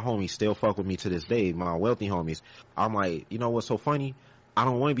why my homies still fuck with me to this day, my wealthy homies. I'm like, you know what's so funny? I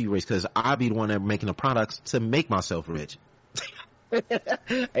don't want to be rich because I be the one that making the products to make myself rich.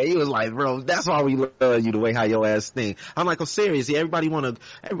 And he was like, bro, that's why we love you, the way how your ass think. I'm like, I'm serious. Yeah, everybody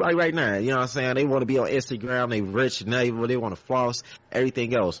right now, you know what I'm saying? They want to be on Instagram, they rich, and they want to floss,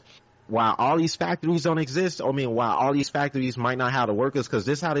 everything else. While all these factories don't exist, I mean, while all these factories might not have the workers, because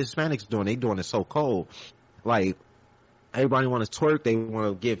this is how the Hispanics doing. They doing it so cold. Like, everybody want to twerk. They want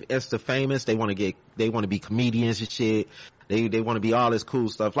to give Insta famous. They want to be comedians and shit. They want to be all this cool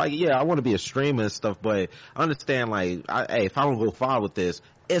stuff. Like, yeah, I want to be a streamer and stuff, but understand, like, hey, if I don't go far with this,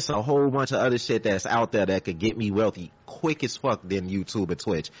 it's a whole bunch of other shit that's out there that could get me wealthy quick as fuck than YouTube and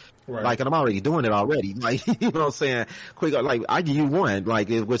Twitch. Right. Like, and I'm already doing it already. Like, you know what I'm saying? Quick, like, I give you one, like,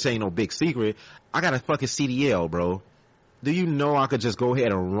 which ain't no big secret. I got a fucking CDL, bro. Do you know I could just go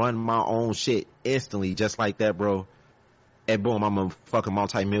ahead and run my own shit instantly just like that, bro? And boom, I'm a fucking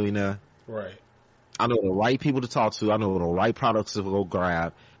multi-millionaire. Right. I know the right people to talk to. I know the right products to go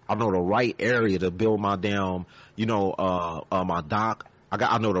grab. I know the right area to build my damn, my dock.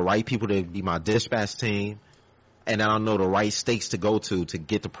 I know the right people to be my dispatch team. And then I know the right states to go to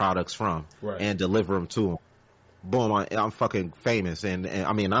get the products from and deliver them to them. Boom, I'm fucking famous. And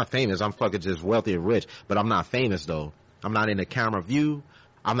I mean, not famous. I'm fucking just wealthy and rich, but I'm not famous though. I'm not in the camera view.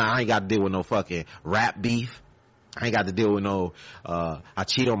 I ain't got to deal with no fucking rap beef. I ain't got to deal with no, I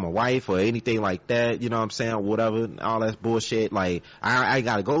cheat on my wife or anything like that. You know what I'm saying? Whatever, all that bullshit. Like, I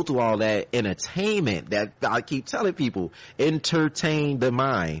got to go through all that entertainment that I keep telling people. Entertain the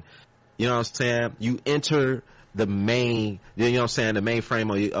mind. You know what I'm saying? You enter the main, you know what I'm saying, the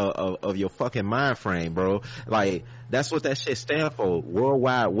mainframe of your fucking mind frame, bro. Like, that's what that shit stand for. World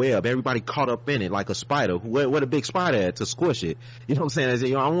Wide Web. Everybody caught up in it like a spider. Where the big spider at to squish it? You know what I'm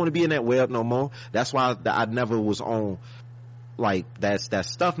saying? I don't want to be in that web no more. That's why I never was on like that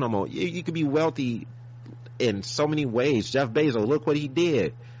stuff no more. You could be wealthy in so many ways. Jeff Bezos, look what he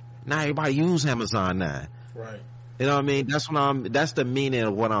did. Now everybody use Amazon now. Right. You know what I mean? That's the meaning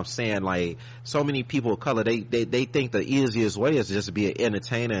of what I'm saying. Like, so many people of color, they think the easiest way is just to be an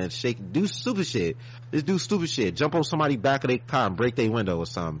entertainer and do stupid shit. Just do stupid shit. Jump on somebody's back of their car and break their window or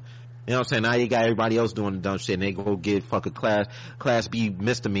something. You know what I'm saying? Now you got everybody else doing the dumb shit and they go get fucking class B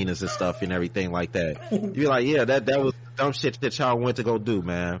misdemeanors and stuff and everything like that. You're like, yeah, that was dumb shit that y'all went to go do,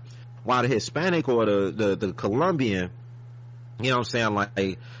 man. While the Hispanic or the Colombian, you know what I'm saying?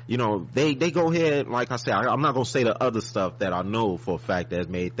 Like, you know, they go ahead, like I said, I'm not gonna say the other stuff that I know for a fact that's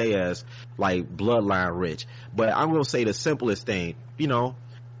made they as like bloodline rich, but I'm gonna say the simplest thing. You know,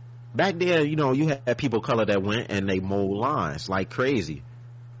 back then, you know, you had people of color that went and they mowed lines like crazy.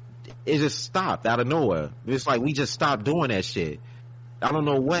 It just stopped out of nowhere. It's like we just stopped doing that shit. I don't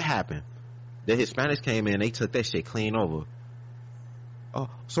know what happened. The Hispanics came in, they took that shit clean over. Oh,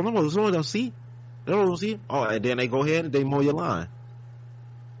 someone don't see? Oh, and then they go ahead and they mow your lawn.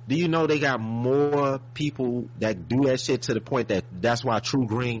 Do you know they got more people that do that shit to the point that's why True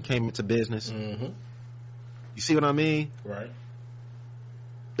Green came into business? Mm-hmm. You see what I mean? Right.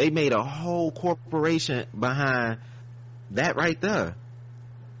 They made a whole corporation behind that right there.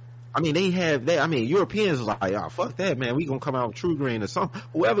 I mean, Europeans was like, oh, fuck that, man. We gonna come out with True Green or something.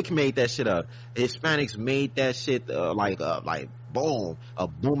 Whoever can make that shit up. Hispanics made that shit, like boom, a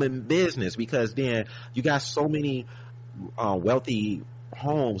booming business, because then you got so many, wealthy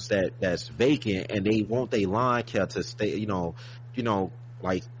homes that's vacant and they want their lawn care to stay, you know,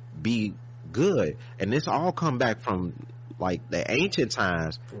 like be good. And this all come back from like the ancient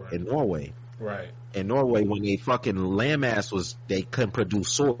times in Norway. Right. In Norway, when they fucking landmass they couldn't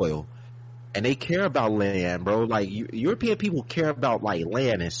produce soil, and they care about land, bro. Like European people care about like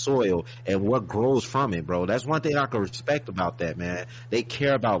land and soil and what grows from it, bro. That's one thing I can respect about that, man. They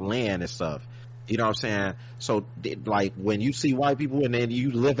care about land and stuff. You know what I'm saying? So like when you see white people and then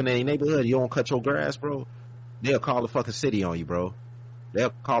you live in a neighborhood, you don't cut your grass, bro, they'll call the fucking city on you, bro.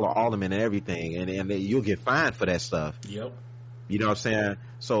 They'll call an alderman and everything, and you'll get fined for that stuff. Yep. You know what I'm saying?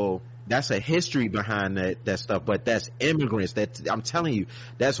 So that's a history behind that stuff, but that's immigrants I'm telling you,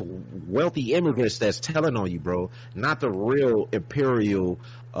 that's wealthy immigrants that's telling on you, bro, not the real imperial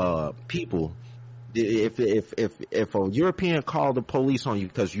people. If a European called the police on you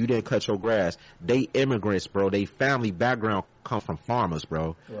because you didn't cut your grass, they immigrants, bro. They family background come from farmers,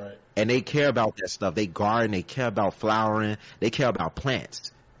 bro. Right. And they care about that stuff. They garden, they care about flowering, they care about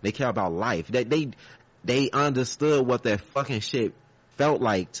plants, they care about life. They understood what that fucking shit felt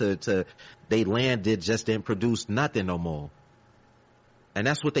like to they land didn't produce nothing no more. And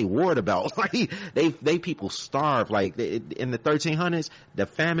that's what they worried about. Like they people starved. Like in the 1300s, the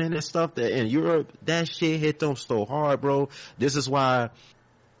famine and stuff that in Europe, that shit hit them so hard, bro. This is why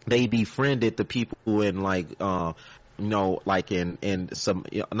they befriended the people in like like in some,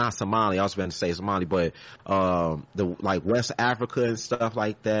 not Somalia, I was about to say Somali, but the like West Africa and stuff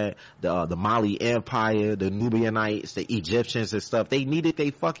like that, the Mali Empire, the Nubianites, the Egyptians and stuff, they needed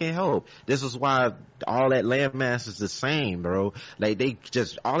their fucking help. This is why all that landmass is the same, bro. Like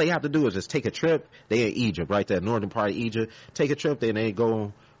all they have to do is just take a trip. They in Egypt, right there, northern part of Egypt. Take a trip, then they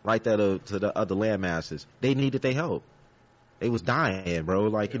go right there to the other landmasses. They needed their help. They was dying, bro.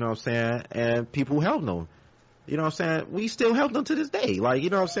 Like, you know what I'm saying? And people helped them. You know what I'm saying? We still help them to this day. Like,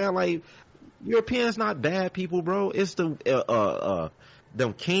 you know what I'm saying? Like, Europeans not bad people, bro. It's the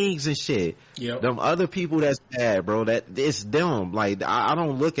them kings and shit. Yep. Them other people that's bad, bro. That it's them. Like, I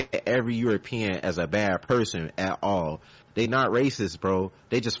don't look at every European as a bad person at all. They not racist, bro.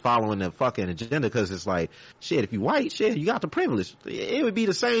 They just following the fucking agenda, because it's like, shit, if you white, shit, you got the privilege. It would be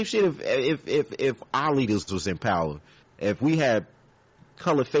the same shit if our leaders was in power. If we had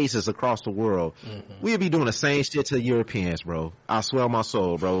colored faces across the world. We'd be doing the same shit to Europeans, bro. I swear on my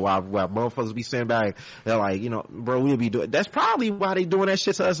soul, bro. While motherfuckers be sitting back, they're like, you know, bro, we'd be doing. That's probably why they doing that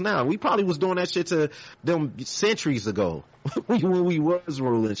shit to us now. We probably was doing that shit to them centuries ago when we was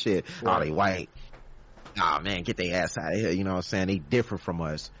ruling shit. Right. Oh, they white. Nah, man, get their ass out of here. You know what I'm saying? They different from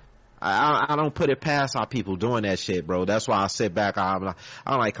us. I don't put it past our people doing that shit, bro. That's why I sit back. I'm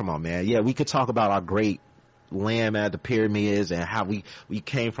like, come on, man. Yeah, we could talk about our great land at the pyramids and how we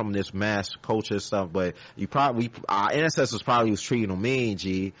came from this mass culture stuff, but our ancestors probably was treating them mean,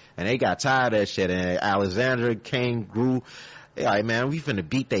 G, and they got tired of that shit. And Alexandra grew. Like, man, we finna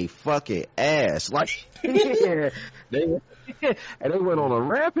beat they fucking ass. Like, they went on a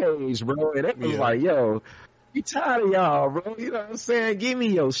rampage, bro. And it was like, yo, we tired of y'all, bro. You know what I'm saying? Give me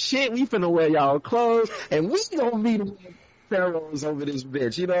your shit. We finna wear y'all clothes, and we gonna be the pharaohs over this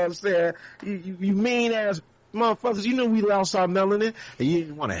bitch. You know what I'm saying? You mean ass motherfuckers. You know we lost our melanin, and you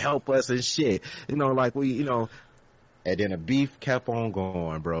didn't want to help us and shit. You know, like and then the beef kept on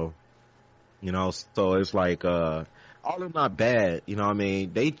going, bro. You know, so it's like, all of them not bad. You know what I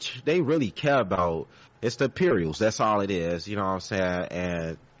mean? They really care about, it's the Imperials. That's all it is. You know what I'm saying?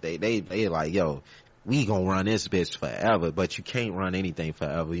 And they like, yo, we gonna run this bitch forever, but you can't run anything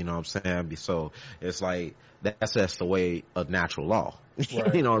forever, you know what I'm saying? So it's like, that's just the way of natural law.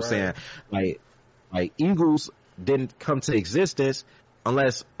 Right, you know what I'm saying? Like eagles didn't come to existence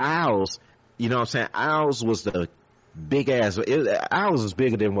unless owls, you know what I'm saying? Owls was the big ass, owls was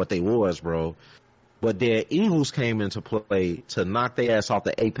bigger than what they was, bro. But then eagles came into play to knock their ass off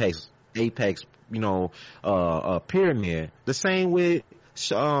the apex, you know, pyramid. The same with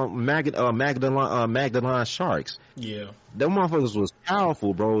Magdalene sharks. Yeah, them motherfuckers was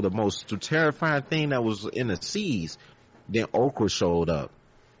powerful, bro. The most terrifying thing that was in the seas. Then Okra showed up.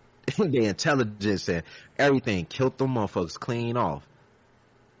 The intelligence and everything killed them motherfuckers clean off.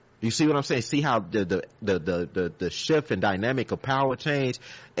 You see what I'm saying? See how the shift and dynamic of power change,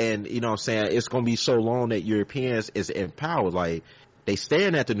 and you know what I'm saying? It's gonna be so long that Europeans is in power. Like, they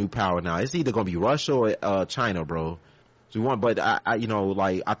staring at the new power now. It's either gonna be Russia or China, bro. But I you know,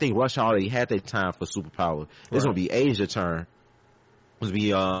 like, I think Russia already had their time for superpower. It's gonna be Asia turn. It's gonna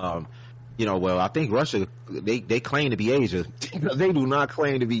be you know, well, I think Russia, they claim to be Asia. They do not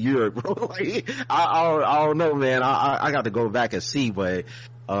claim to be Europe, bro. Like, I don't know, man. I got to go back and see, but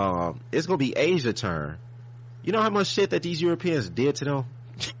it's gonna be Asia turn. You know how much shit that these Europeans did to them?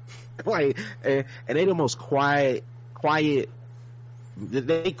 Like, and they the most quiet.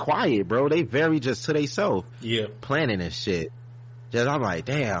 They quiet, bro. They very just to themselves. Yeah. Planning and shit. Just, I'm like,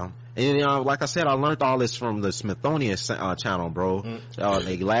 damn. And, you know, like I said, I learned all this from the Smithsonian channel, bro.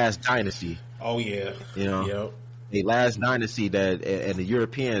 The last dynasty. Oh, yeah. You know? Yep. The last dynasty and the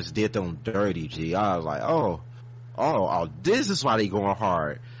Europeans did them dirty, G. I was like, oh, this is why they going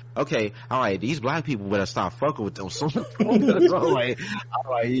hard. Okay, all right, these black people better stop fucking with them. So I'm like,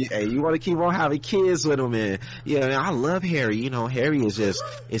 hey, you want to keep on having kids with them? And yeah, man, I love Harry. You know, Harry is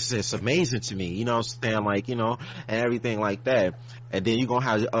it's just amazing to me. You know what I'm saying? Like, you know, and everything like that. And then you gonna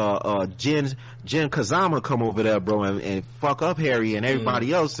have Jen Kazama come over there, bro, and fuck up Harry and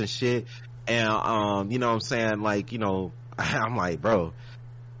everybody else and shit. And you know what I'm saying? Like, you know, I'm like, bro,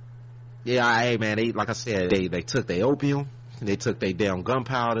 yeah, hey man, they, like I said, they took their opium. They took their damn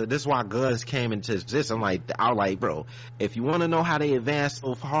gunpowder. This is why guns came into existence. I was like, bro, if you want to know how they advanced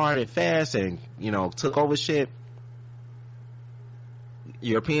so hard and fast and, you know, took over shit,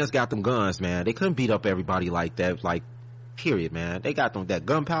 Europeans got them guns, man. They couldn't beat up everybody like that, like, period, man. They got them that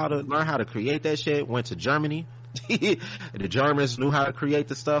gunpowder, learned how to create that shit, went to Germany. The Germans knew how to create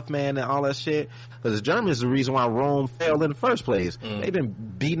the stuff, man, and all that shit. Because the Germans is the reason why Rome failed in the first place. They've been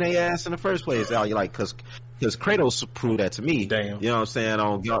beating their ass in the first place. You're like, because Kratos proved that to me. Damn. You know what I'm saying?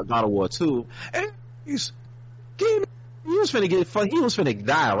 On God of War 2. And he was finna get fucked. He was finna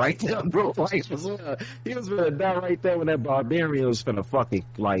die right there, bro. Like, he was finna die right there when that barbarian was finna fucking,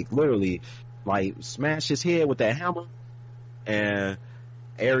 like, literally, like, smash his head with that hammer. And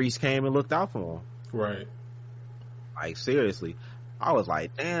Ares came and looked out for him. Right. Like, seriously. I was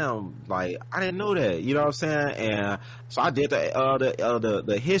like, damn, like, I didn't know that. You know what I'm saying? And so I did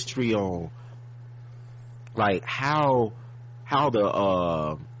the history on, like, how the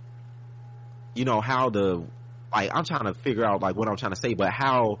like, I'm trying to figure out, like, what I'm trying to say, but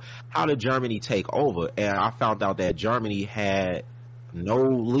how did Germany take over? And I found out that Germany had no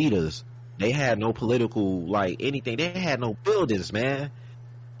leaders. They had no political, like, anything. They had no buildings, man.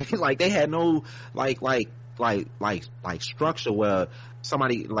 Like, they had no, like structure where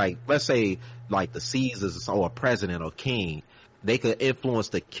somebody, like, let's say, like, the Caesars or a president or king, they could influence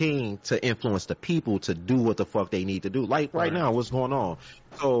the king to influence the people to do what the fuck they need to do. Like right now, what's going on?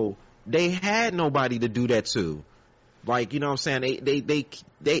 So they had nobody to do that to. Like, you know what I'm saying?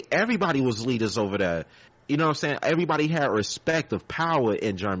 They everybody was leaders over there. You know what I'm saying? Everybody had respect of power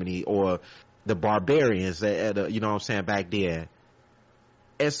in Germany, or the barbarians that, you know what I'm saying, back then.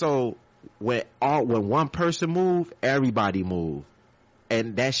 And so when one person moved, everybody moved.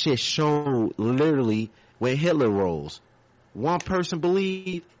 And that shit showed literally when Hitler rose. One person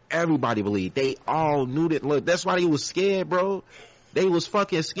believed, everybody believed. They all knew that. Look, that's why they was scared, bro. They was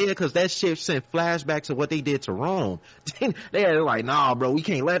fucking scared because that shit sent flashbacks to what they did to Rome. They were like, nah, bro, we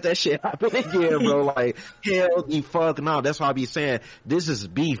can't let that shit happen again, bro. Like, hell, you fuck, no. That's why I be saying this is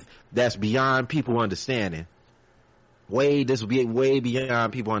beef that's beyond people understanding. This will be way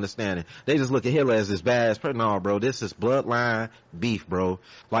beyond people understanding. They just look at Hitler as this bad. No, bro, this is bloodline beef, bro.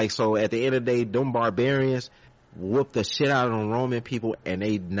 Like, so at the end of the day, them barbarians whooped the shit out of them Roman people, and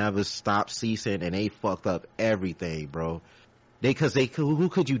they never stopped ceasing, and they fucked up everything, bro. Who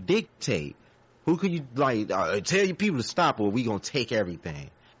could you dictate? Who could you, like, tell your people to stop, or we gonna take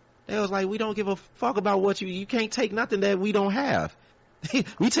everything? They was like, we don't give a fuck about what you can't take nothing that we don't have.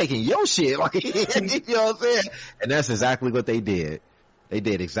 We taking your shit, like, you know what I'm saying? And that's exactly what they did. They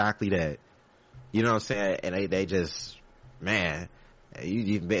did exactly that. You know what I'm saying? And they just, man,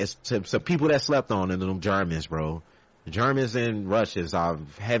 some people that slept on them Germans, bro. Germans and Russians are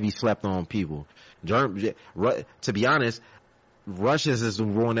heavy slept on people. To be honest, Russians is the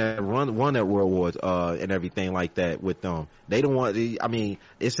one that won that World War and everything like that with them. They don't want. I mean,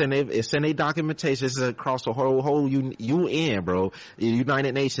 it's in their documentation. It's across the whole UN, bro. The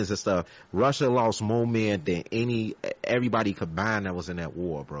United Nations and stuff. Russia lost more men than everybody combined that was in that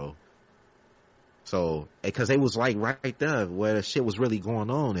war, bro. So, because they was like right there where the shit was really going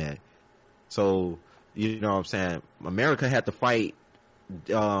on at. So, you know what I'm saying? America had to fight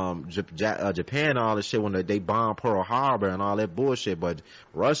Japan and all this shit when they bombed Pearl Harbor and all that bullshit, but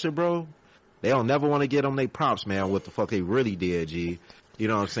Russia, bro, they don't never want to get them they props, man, what the fuck they really did, G. You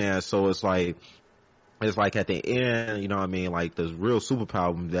know what I'm saying? So it's like at the end, you know what I mean, like the real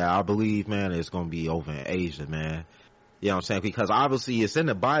superpower that I believe, man, is gonna be over in Asia, man. You know what I'm saying? Because obviously it's in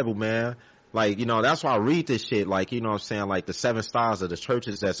the Bible, man. Like, you know, that's why I read this shit. Like, you know what I'm saying? Like the 7 stars of the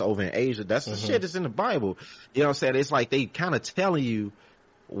churches that's over in Asia, that's the shit that's in the Bible. You know what I'm saying? It's like they kind of telling you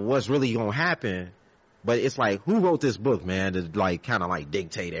what's really gonna happen. But it's like, who wrote this book, man, to like kind of like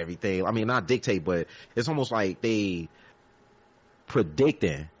dictate everything? I mean, not dictate, but it's almost like they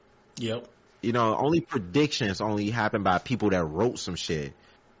predicting. Yep. You know, only predictions only happen by people that wrote some shit.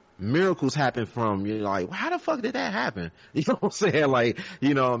 Miracles happen from, you're like, well, how the fuck did that happen? You know what I'm saying? Like,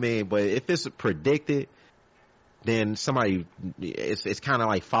 you know what I mean? But if it's predicted, then it's kind of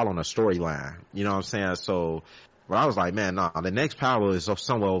like following a storyline. You know what I'm saying? So, but I was like, man, nah, the next power is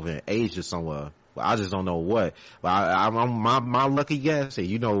somewhere over in Asia somewhere. But I just don't know what. But I'm my lucky guess, and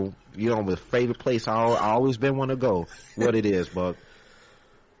you know, my favorite place I always been want to go. What it is, Buck.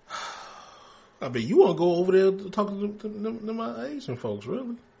 I mean, you want to go over there to talk to my Asian folks,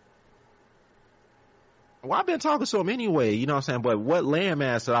 really? Well, I've been talking to them anyway, you know what I'm saying? But what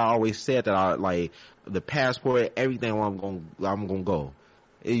landmass that I always said that I like the passport, everything where I'm gonna go.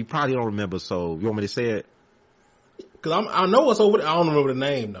 You probably don't remember, so you want me to say it? Cause I know it's over there. I don't remember the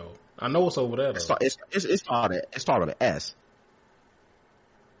name though. I know it's over there though. It started with an S.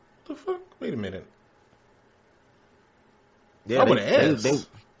 The fuck? Wait a minute. Yeah, with an S.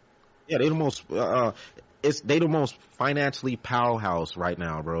 They the most. They the most financially powerhouse right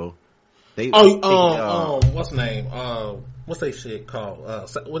now, bro. What's the name? What's that shit called?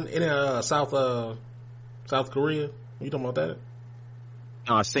 In South Korea? You talking about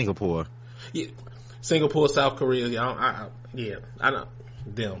that? Singapore. Yeah, Singapore, South Korea. I know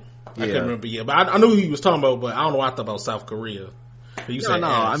them. I can't remember. Yeah, but I knew who you was talking about, but I don't know why I thought about South Korea.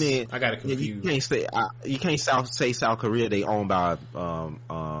 I mean, I got it confused. You can't say South Korea. They owned by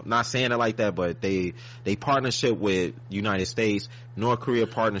not saying it like that, but they partnership with United States. North Korea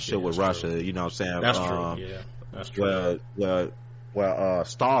partnership with Russia. True. You know what I'm saying? That's true. Yeah, that's true. Well,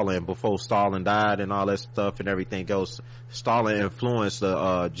 Stalin, before Stalin died and all that stuff and everything else, Stalin influenced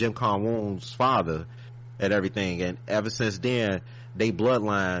Kim Jong-un's father and everything, and ever since then, they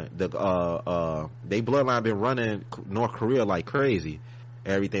bloodline been running North Korea like crazy,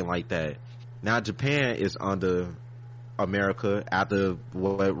 everything like that. Now Japan is under America after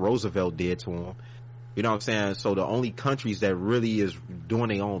what Roosevelt did to them. You know what I'm saying? So the only countries that really is doing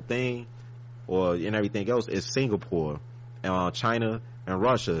their own thing, and everything else, is Singapore, China, and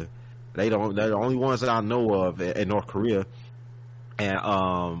Russia. They're the only ones that I know of in North Korea.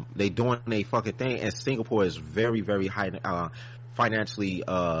 and they doing a fucking thing. And Singapore is very, very high financially.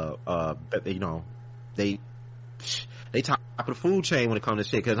 You know, they top of the food chain when it comes to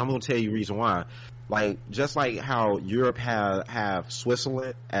shit. Because I'm gonna tell you the reason why. Like, just like how Europe have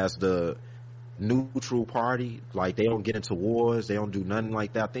Switzerland as the neutral party, like they don't get into wars, they don't do nothing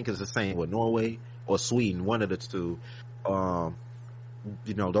like that. I think it's the same with Norway or Sweden, one of the two.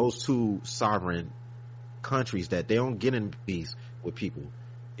 You know, those two sovereign countries that they don't get in peace with people.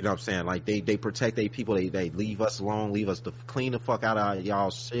 You know what I'm saying? Like they protect their people. They leave us alone, leave us to clean the fuck out of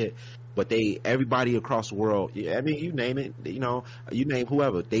y'all shit. But everybody across the world, I mean, you name it, you know, you name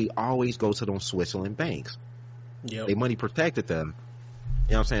whoever, they always go to those Switzerland banks. Yep. Their money protected them.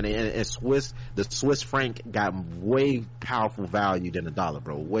 You know what I'm saying? And the Swiss franc got way powerful value than the dollar,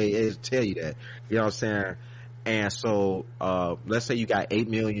 bro. It tell you that. You know what I'm saying? And so, let's say you got 8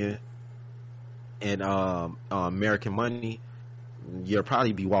 million in, American money. You'll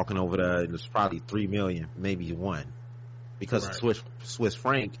probably be walking over there and it's probably 3 million, maybe 1. Because the Swiss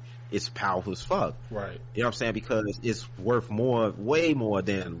franc is powerful as fuck. Right. You know what I'm saying? Because it's worth way more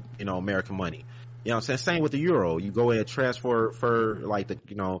than, you know, American money. You know what I'm saying? Same with the euro. You go ahead, transfer for like do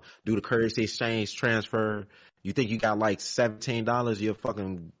the currency exchange transfer. You think you got like $17, you'll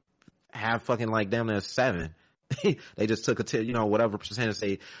fucking have fucking like damn near 7. They just took whatever percentage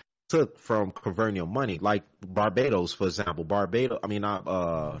they took from converting your money. Like Barbados, for example.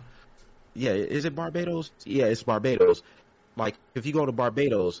 Is it Barbados? Yeah, it's Barbados. Like if you go to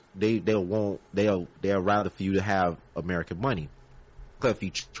Barbados, they'll rather for you to have American money. Because if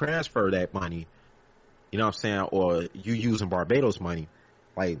you transfer that money, you know what I'm saying, or you using Barbados money,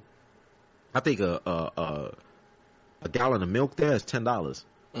 like I think a gallon of milk there is $10.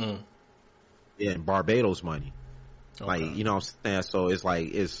 In Barbados money. Okay. Like, you know what I'm saying? So it's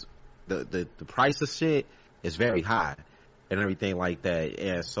like the price of shit is very high and everything like that.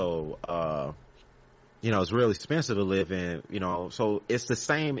 And so you know, it's really expensive to live in, you know. So it's the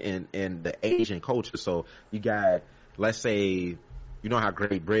same in the Asian culture. So you got, let's say, you know how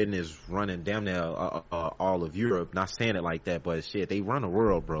Great Britain is running damn near all of Europe. Not saying it like that, but shit, they run the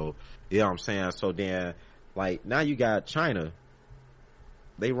world, bro. You know what I'm saying? So then, like, now you got China.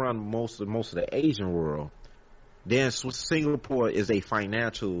 They run most of the Asian world. Then Singapore is a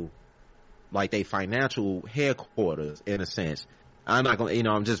financial headquarters in a sense. I'm not gonna, you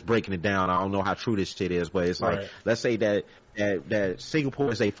know, I'm just breaking it down. I don't know how true this shit is, but it's like, let's say that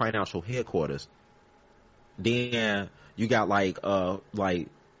Singapore is a financial headquarters. Then you got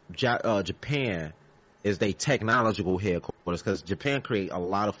Japan is they technological headquarters, because Japan create a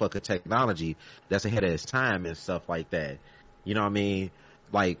lot of fucking technology that's ahead of its time and stuff like that. You know what I mean?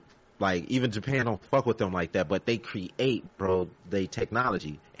 Like even Japan don't fuck with them like that, but they create, bro, they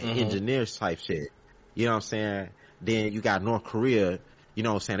technology and engineers type shit. You know what I'm saying? Then you got North Korea. You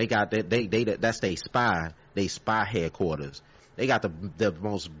know what I'm saying? They got that. That's they spy headquarters. They got the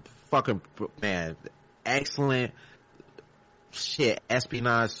most fucking, man, excellent shit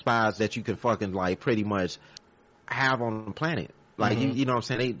espionage spies that you can fucking like pretty much have on the planet. Like you know what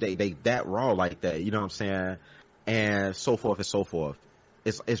I'm saying? They that raw like that. You know what I'm saying? And so forth and so forth.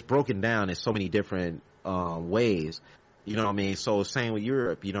 It's broken down in so many different ways. You know what I mean? So same with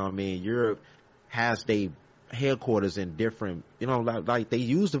Europe. You know what I mean? Europe has they headquarters in different, you know, like they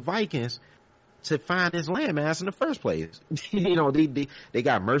use the Vikings to find this landmass in the first place. You know, they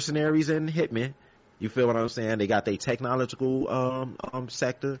got mercenaries and hitmen. You feel what I'm saying? They got their technological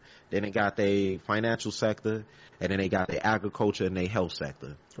sector, then they got their financial sector, and then they got their agriculture and their health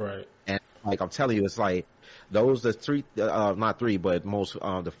sector. Right. And like I'm telling you, it's like those the three, not three, but most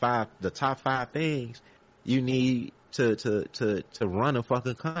the top 5 things you need to run a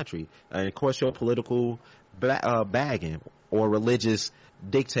fucking country. And of course, your political bagging or religious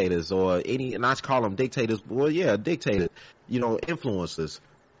dictators or any, not to call them dictators, well, yeah, dictators, you know, influencers.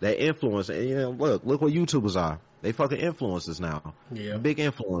 That influence, and you know, look what YouTubers are. They fucking influencers now. Yeah. Big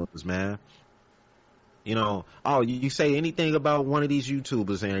influencers, man. You know, you say anything about one of these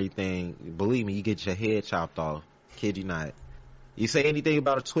YouTubers and everything, believe me, you get your head chopped off. Kid you not. You say anything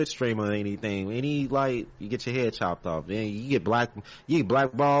about a Twitch streamer or anything, you get your head chopped off. Then you get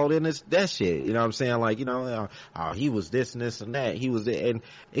blackballed in that shit. You know what I'm saying? Like, you know, he was this and this and that. He was it, and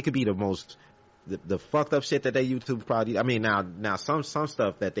it could be the most the fucked up shit that they YouTube probably. I mean, now some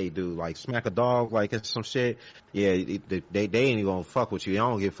stuff that they do, like smack a dog, like it's some shit. Yeah, they ain't even gonna fuck with you. They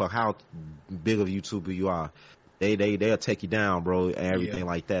don't give a fuck how big of a YouTuber you are. They'll take you down, bro, and everything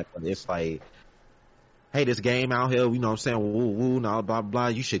like that. But it's like, hey, this game out here, you know what I'm saying, woo, now blah, blah,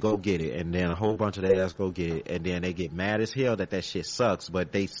 you should go get it. And then a whole bunch of their ass go get it. And then they get mad as hell that shit sucks,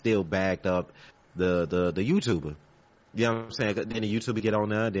 but they still bagged up the YouTuber. You know what I'm saying? Then the YouTube would get on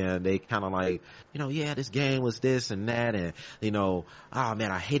there, then they kind of like, yeah, this game was this and that, and, oh man,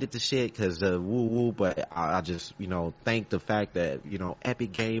 I hated the shit because woo woo, but I just, thank the fact that,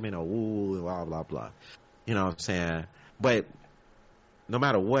 Epic Gaming or woo, blah, blah, blah. You know what I'm saying? But no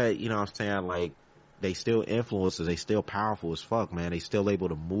matter what, you know what I'm saying, like, they still influencers, they still powerful as fuck, man. They still able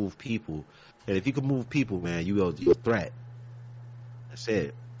to move people. And if you can move people, man, you're a threat. That's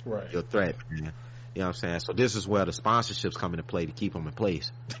it. Right. You're a threat, man. You know what I'm saying? So this is where the sponsorships come into play to keep them in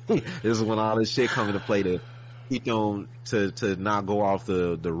place. This is when all this shit come into play to keep them to not go off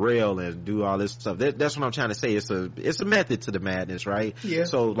the rail and do all this stuff. That's what I'm trying to say. It's a method to the madness, right? Yeah.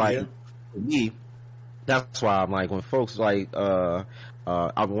 So like for me, that's why I'm like, when folks like one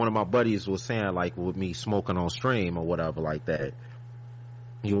of my buddies was saying, like, with me smoking on stream or whatever like that,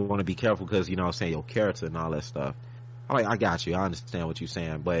 you want to be careful because, you know what I'm saying, your character and all that stuff. I'm like, I got you. I understand what you're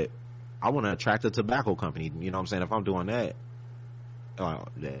saying, but I want to attract a tobacco company. You know what I'm saying? If I'm doing that,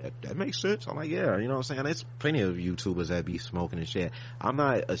 that makes sense. I'm like, yeah, you know what I'm saying? There's plenty of YouTubers that be smoking and shit. I'm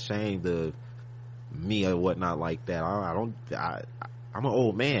not ashamed of me or whatnot like that. I'm an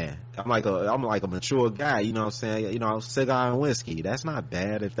old man. I'm like a mature guy. You know what I'm saying? Cigar and whiskey. That's not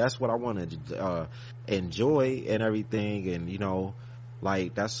bad if that's what I want to enjoy and everything. And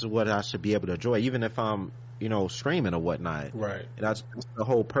like, that's what I should be able to enjoy, even if I'm streaming or whatnot. Right. That's the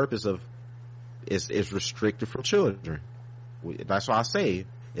whole purpose of it's restricted from children. That's why I say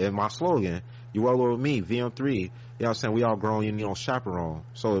in my slogan, you roll with me, VM3, you know what I'm saying, we all grown, chaperone.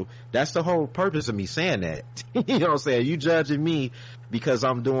 So that's the whole purpose of me saying that. You know what I'm saying? You judging me because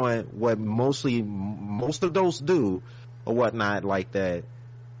I'm doing what most of those do or whatnot like that.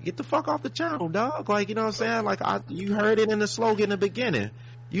 Get the fuck off the channel, dog. Like, you know what I'm saying? Like, you heard it in the slogan in the beginning.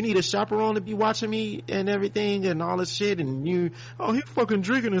 You need a chaperone to be watching me and everything and all this shit, and he fucking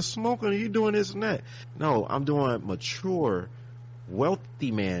drinking and smoking and you doing this and that. No, I'm doing mature,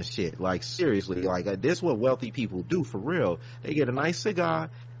 wealthy man shit. Like, seriously, like, this is what wealthy people do for real. They get a nice cigar,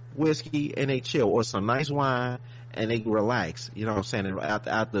 whiskey, and they chill, or some nice wine, and they relax. You know what I'm saying? And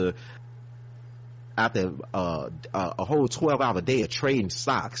after a whole 12-hour day of trading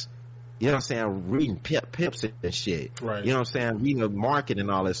stocks, you know what I'm saying, reading pips and shit. Right. You know what I'm saying, reading the market and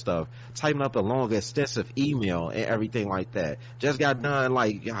all that stuff, typing up a long, extensive email and everything like that. Just got done,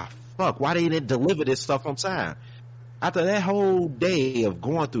 like, fuck, why they didn't deliver this stuff on time? After that whole day of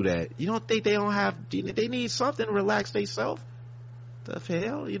going through that, you don't think they they need something to relax themselves? The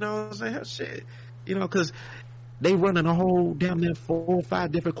hell, you know what I'm saying? Shit. Cause they running a whole damn near 4 or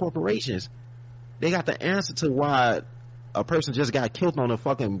 5 different corporations. They got the answer to why a person just got killed on a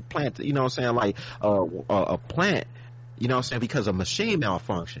fucking plant, you know what I'm saying, like a plant, you know what I'm saying, because of machine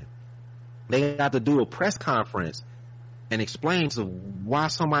malfunction. They got to do a press conference and explain to why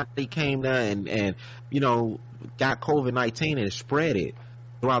somebody came there and got COVID-19 and spread it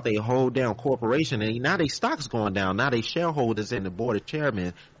throughout their whole damn corporation. And now their stock's going down. Now they shareholders and the board of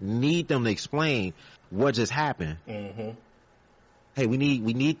chairmen need them to explain what just happened. Mm-hmm. Hey, we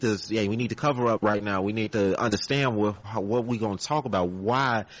need this. Yeah, we need to cover up right now. We need to understand what we gonna talk about.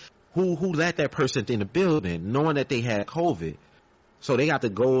 Why, who let that person in the building, knowing that they had COVID. So they got to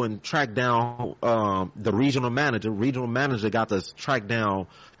go and track down the regional manager. Regional manager got to track down,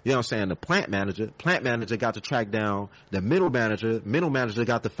 you know what I'm saying, the plant manager. Plant manager got to track down the middle manager. Middle manager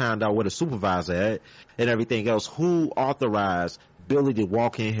got to find out where the supervisor at and everything else. Who authorized Billy to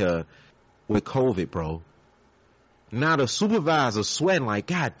walk in here with COVID, bro? Now the supervisor sweating like,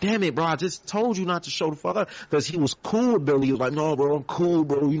 God damn it, bro, I just told you not to show the fuck up. Because he was cool with Billy. He was like, no, bro, I'm cool,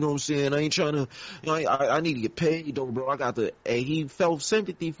 bro. You know what I'm saying? I ain't trying to, I need to get paid, though, bro. I got to, and he felt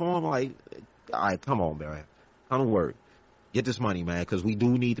sympathy for him. Like, all right, come on, man. Come to work. Get this money, man, because we do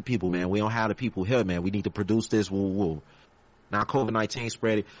need the people, man. We don't have the people here, man. We need to produce this, woo, woo. Now COVID-19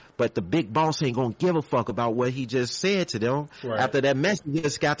 spread it, but the big boss ain't gonna give a fuck about what he just said to them. Right. After that message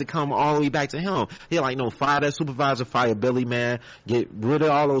just got to come all the way back to him. He like, no, fire that supervisor, fire Billy, man. Get rid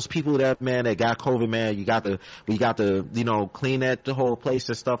of all those people that got COVID, man. We got to, clean the whole place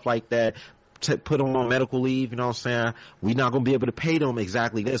and stuff like that. To put them on medical leave, you know what I'm saying? We're not gonna be able to pay them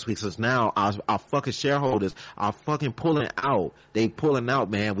exactly this week, because now our fucking shareholders are fucking pulling out. They pulling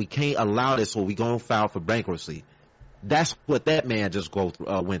out, man. We can't allow this, so we gonna file for bankruptcy. That's what that man just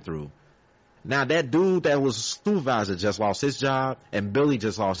went through. Now that dude that was supervisor just lost his job, and Billy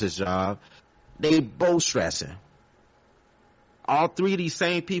just lost his job. They both stressing. All three of these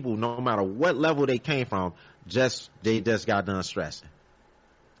same people, no matter what level they came from, they just got done stressing.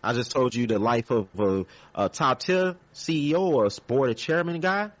 I just told you the life of a top tier CEO or a board of chairman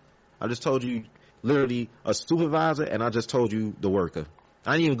guy. I just told you literally a supervisor, and I just told you the worker.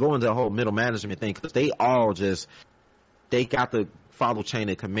 I didn't even go into the whole middle management thing, because they all just they got the follow chain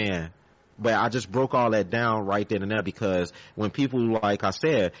of command. But I just broke all that down right then and there because when people, like I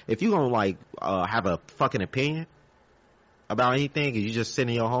said, if you gonna like have a fucking opinion about anything and you just sit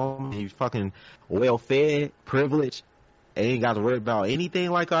in your home and you fucking well fed, privileged, and ain't got to worry about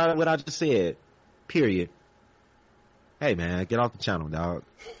anything like what I just said, period. Hey man, get off the channel, dog.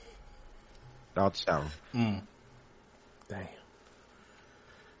 Get off the channel. Damn.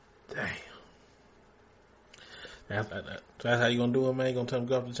 That's how you gonna do it, man? You gonna tell them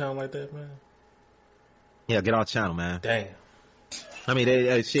to go off the channel like that, man? Yeah, get off the channel, man. Damn. I mean,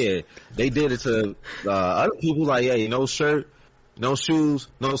 they did it to other people. Like, hey, no shirt, no shoes,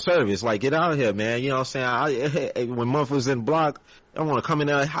 no service. Like, get out of here, man. You know what I'm saying? When Muff was in the block, I want to come in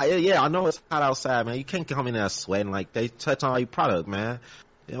there. Yeah, I know it's hot outside, man. You can't come in there sweating like they touch on your product, man.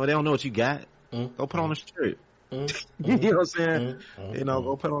 You know, they don't know what you got. Go put on a shirt. You know what I'm saying? You know,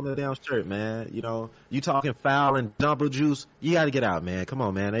 go put on the damn shirt, man. You know, you talking foul and jumbo juice, you got to get out, man. Come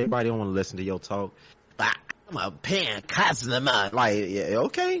on, man. Everybody don't want to listen to your talk. I'm a paying customer. Like, yeah,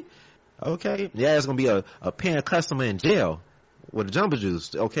 okay. Yeah, it's gonna be a paying customer in jail with a jumbo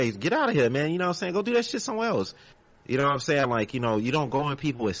juice. Okay, get out of here, man. You know what I'm saying? Go do that shit somewhere else. You know what I'm saying? Like, you know, you don't go in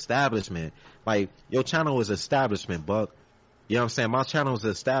people's establishment. Like, your channel is establishment, Buck. You know what I'm saying? My channel is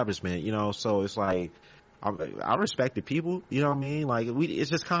establishment, you know, so it's like, I respect the people, you know what I mean? Like,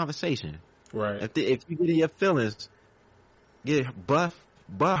 it's just conversation. Right. If you get in your feelings, get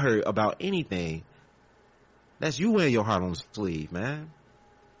butthurt about anything, that's you wearing your heart on the sleeve, man.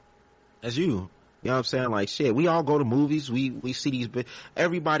 That's you. You know what I'm saying? Like, shit, we all go to movies, we see these,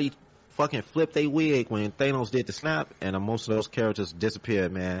 everybody fucking flipped their wig when Thanos did the snap, and most of those characters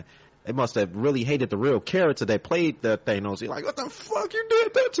disappeared, man. They must have really hated the real character that played the Thanos. You're like, what the fuck you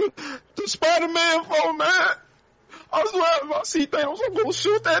did that to Spider-Man for, man? I swear, if I see Thanos, I'm gonna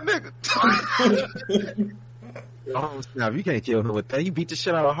shoot that nigga. Oh, snap, you can't kill him with that. You beat the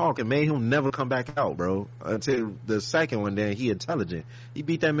shit out of Hulk and made him never come back out, bro. Until the second one, then he intelligent. He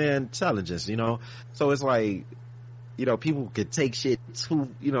beat that man intelligence, you know? So it's like, you know, people could take shit too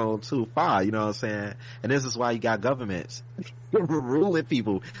far, you know what I'm saying? And this is why you got governments ruling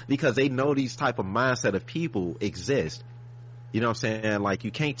people, because they know these type of mindset of people exist. You know what I'm saying? Like,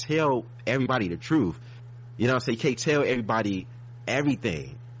 you can't tell everybody the truth. You know what I'm saying? You can't tell everybody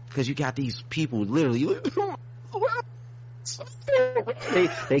everything, because you got these people literally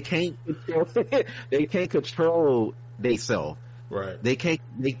they can't control they can't control themselves. Right. They can't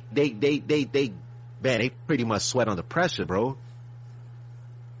they man, they pretty much sweat under pressure, bro.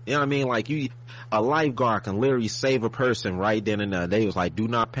 You know what I mean? Like, a lifeguard can literally save a person right then and there. They was like, do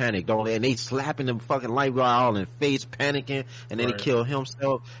not panic, don't, and they slapping the fucking lifeguard all in the face, panicking, and then he kill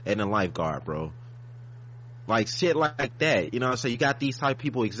himself and the lifeguard, bro. Like, shit like that. You know what I'm saying? You got these type of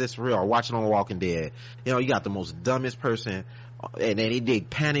people exist for real. Or watching on Walking Dead. You know, you got the most dumbest person, and then they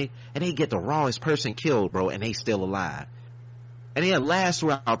panic, and they get the rawest person killed, bro, and they still alive. And it lasts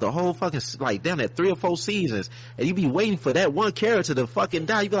throughout the whole fucking, like, down at 3 or 4 seasons. And you be waiting for that one character to fucking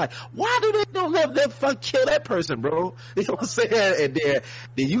die. You be like, why do they don't let them fuck kill that person, bro? You know what I'm saying? And then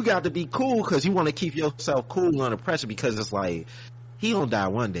you got to be cool, because you want to keep yourself cool under pressure, because it's like, he gonna die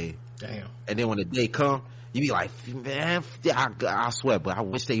one day. Damn. And then when the day come, you be like, man, I swear, but I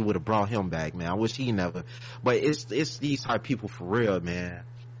wish they would have brought him back, man. I wish he never. But it's these type of people for real, man.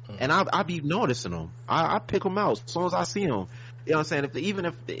 And I be noticing them. I pick them out as soon as I see them. You know what I'm saying? Even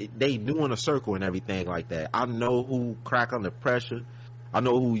if they doing a circle and everything like that, I know who crack under pressure. I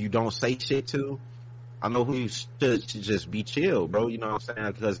know who you don't say shit to. I know who you should just be chill, bro. You know what I'm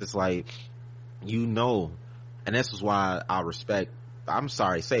saying? Because it's like, you know, and this is why I respect. I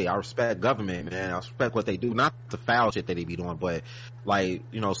respect government, man. I respect what they do, not the foul shit that they be doing, but like,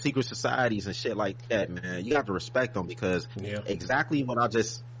 you know, secret societies and shit like that, man. You have to respect them, because exactly what I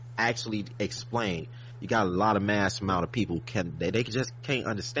just actually explained. You got a lot of mass amount of people they just can't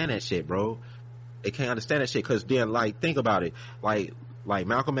understand that shit, bro. They can't understand that shit, because then, like, think about it, like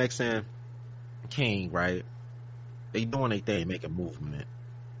Malcolm X and King, right? They doing their thing, making movement.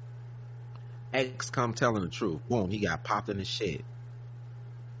 X come telling the truth, boom, he got popped in the shit.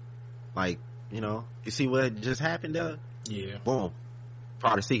 Like, you know, you see what just happened there? Yeah. Boom.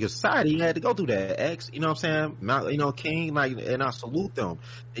 Part of secret society, he had to go through that. X, you know what I'm saying? You know, King, like, and I salute them.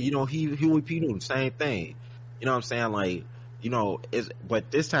 And, you know, he would be doing the same thing. You know what I'm saying? Like, you know, but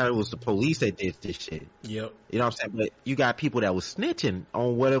this time it was the police that did this shit. Yep. You know what I'm saying? But you got people that was snitching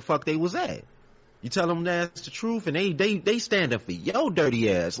on where the fuck they was at. You tell them that's the truth, and they stand up for your dirty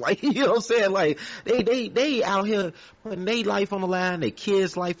ass. Like, you know what I'm saying? Like, they out here putting their life on the line, their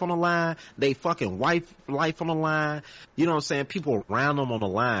kids' life on the line, they fucking wife life on the line. You know what I'm saying? People around them on the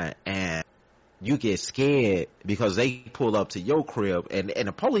line, and you get scared because they pull up to your crib, and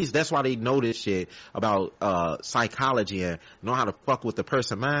the police, that's why they know this shit about psychology and know how to fuck with the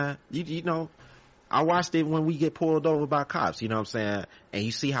person mind. You know, I watched it when we get pulled over by cops, you know what I'm saying? And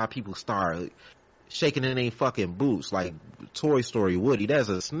you see how people start shaking in their fucking boots, like Toy Story Woody, there's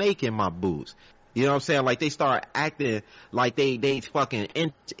a snake in my boots. You know what I'm saying? Like they start acting like they fucking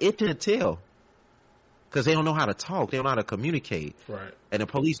itching to tell. Cause they don't know how to talk. They don't know how to communicate. Right. And the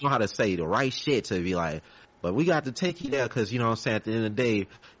police know how to say the right shit to be like, but we got to take you there. Cause you know what I'm saying? At the end of the day,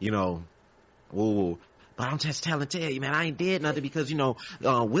 you know, woo, but I'm just tell you, man, I ain't did nothing because, you know,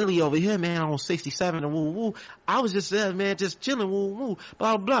 Willie over here, man, on 67 and woo. I was just there, man, just chilling, woo,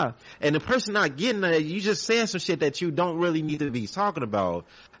 blah, blah. And the person not getting that, you just saying some shit that you don't really need to be talking about.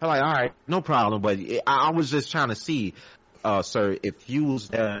 I'm like, all right, no problem. But I was just trying to see, sir, if you was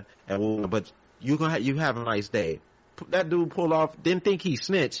there and woo, but you have a nice day. That dude pulled off, didn't think he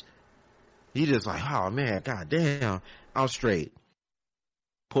snitched. He just like, oh man, goddamn, I'm straight.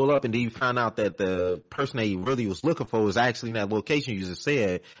 Pull up, and then you find out that the person that he really was looking for was actually in that location you just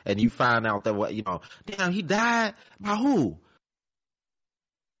said, and you find out that, what, you know, damn, he died by who?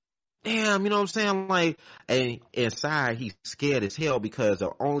 Damn, you know what I'm saying? Like, and inside he's scared as hell because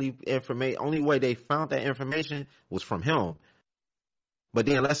the only way they found that information was from him. But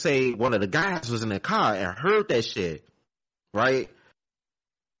then let's say one of the guys was in the car and heard that shit, right?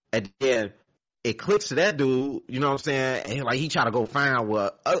 And then it clicks to that dude, you know what I'm saying? And like he try to go find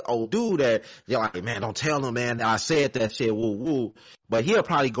what old dude that you're like, man, don't tell him, man, that I said that shit, woo. But he'll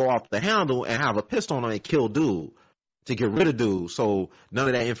probably go off the handle and have a pistol on him and kill dude to get rid of dude, so none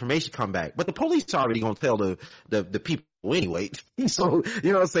of that information come back. But the police already gonna tell the people anyway. So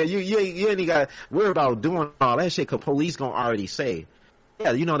you know what I'm saying? You ain't got to worry about doing all that shit, cause police gonna already say,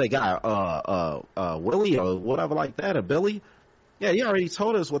 yeah, you know they got Willie or whatever like that, or Billy. Yeah, you already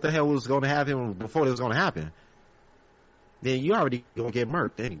told us what the hell was going to happen before it was going to happen. Then you already going to get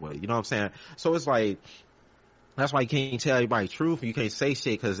murked anyway. You know what I'm saying? So it's like, that's why you can't tell everybody the truth. You can't say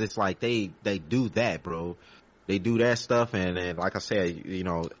shit because it's like they do that, bro. They do that stuff. And like I said, you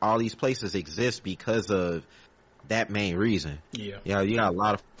know, all these places exist because of that main reason. Yeah. You know, you got a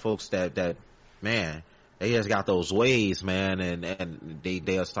lot of folks that man, they just got those ways, man. And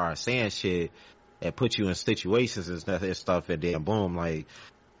they'll start saying shit and put you in situations and stuff, and then boom, like,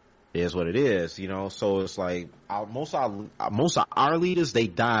 is what it is, you know. So it's like most of our leaders, they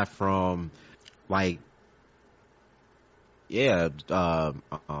die from like, yeah,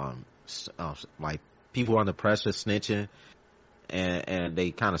 like people under pressure, snitching, and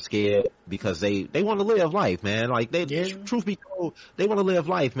they kind of scared because they want to live life, man. Like truth be told, they want to live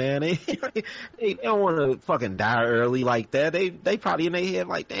life, man. They don't want to fucking die early like that. They probably in their head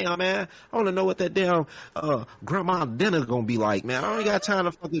like, damn, man, I want to know what that damn grandma dinner gonna be like, man. I ain't got time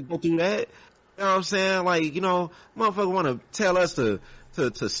to fucking go through that. You know what I'm saying? Like, you know, motherfucker want to tell us to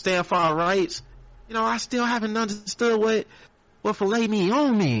stand for our rights. You know, I still haven't understood what filet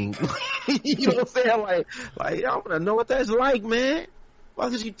mignon mean. You know what I'm saying? Like I want to know what that's like, man.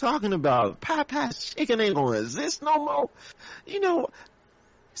 What is you talking about? Popeye's chicken ain't gonna exist no more. You know,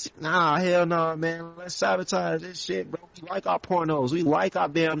 nah, hell no, man. Let's sabotage this shit, bro. We like our pornos. We like our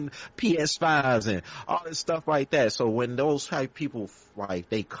damn PS5s and all this stuff like that. So when those type people, like,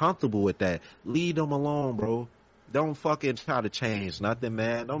 they comfortable with that, leave them alone, bro. Don't fucking try to change nothing,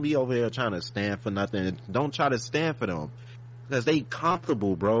 man. Don't be over here trying to stand for nothing. Don't try to stand for them. Because they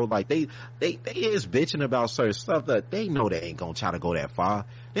comfortable, bro. Like they is bitching about certain stuff that they know they ain't gonna try to go that far.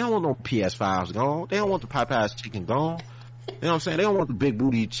 They don't want no PS5s gone. They don't want the Popeye's chicken gone. You know what I'm saying? They don't want the big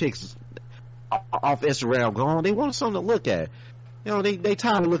booty chicks off Instagram gone. They want something to look at. You know, they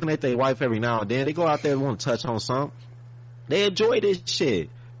tired of looking at their wife every now and then. They go out there and want to touch on something. They enjoy this shit.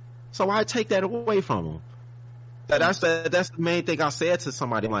 So I take that away from them. That's the main thing I said to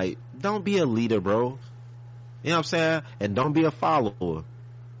somebody. Like, don't be a leader, bro. You know what I'm saying? And don't be a follower.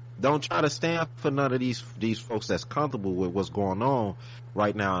 Don't try to stand for none of these folks that's comfortable with what's going on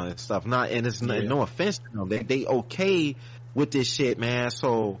right now and stuff. It's no offense to them. They okay with this shit, man.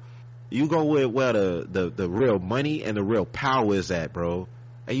 So you go with where the real money and the real power is at, bro.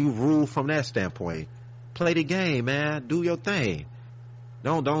 And you rule from that standpoint. Play the game, man. Do your thing.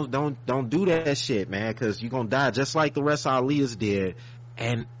 Don't do that shit, man, because you're gonna die just like the rest of our leaders did,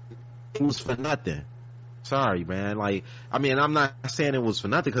 and it was for nothing. Sorry, man. Like, I mean, I'm not saying it was for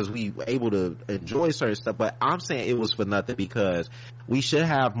nothing because we were able to enjoy certain stuff, but I'm saying it was for nothing because we should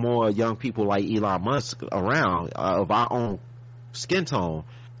have more young people like Elon Musk around of our own skin tone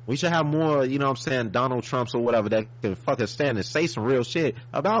We should have more, you know what I'm saying, Donald Trumps or whatever that can fucking stand and say some real shit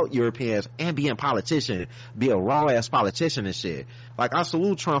about Europeans and be a politician, be a raw ass politician and shit. Like, I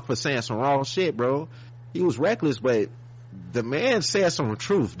salute Trump for saying some raw shit, bro. He was reckless, but the man said some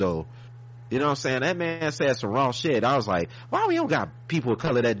truth though. You know what I'm saying? That man said some raw shit. I was like, why we don't got people of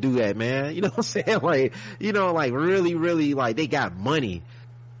color that do that, man? You know what I'm saying? Like, you know, like really, really, like they got money.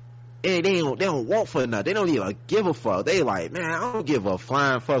 And they don't want for nothing. They don't even give a fuck. They like, man, I don't give a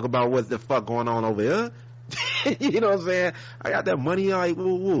flying fuck about what the fuck going on over here. You know what I'm saying? I got that money, like,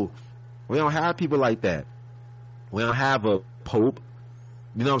 woo woo. We don't have people like that. We don't have a pope.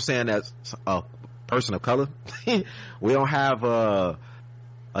 You know what I'm saying? That's a person of color. We don't have a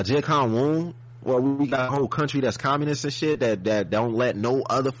Jin Kong Woon. Well, we got a whole country that's communist and shit that don't let no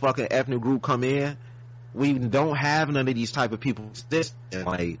other fucking ethnic group come in. We don't have none of these type of people existing.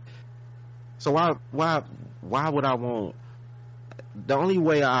 Like, so why would I want? The only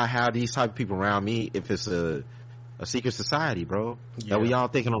way I have these type of people around me if it's a secret society, bro. Yeah. That we all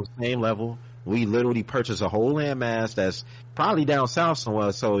thinking on the same level. We literally purchase a whole landmass that's probably down south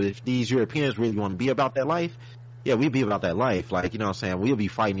somewhere. So if these Europeans really want to be about that life, yeah, we'd be about that life. Like, you know what I'm saying? We'll be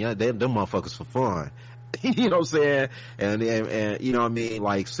fighting them motherfuckers for fun. You know what I'm saying? And you know what I mean?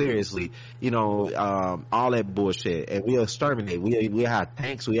 Like, seriously, you know, all that bullshit. And we'll exterminate. We'll have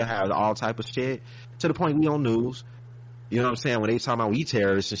tanks. We'll have all type of shit. To the point we on news. You know what I'm saying? When they talking about we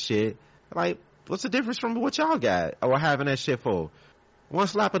terrorists and shit. Like, what's the difference from what y'all got? Or having that shit for? One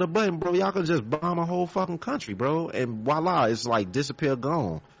slap of the button, bro, y'all can just bomb a whole fucking country, bro. And voila, it's like disappear,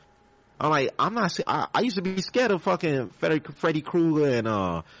 gone. I'm like, I used to be scared of fucking Freddy Krueger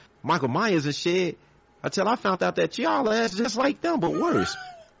and Michael Myers and shit. Until I found out that y'all ass just like them, but worse.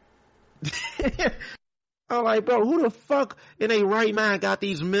 I'm like, bro, who the fuck in a right mind got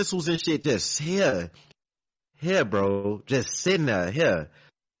these missiles and shit just here, bro, just sitting there, here.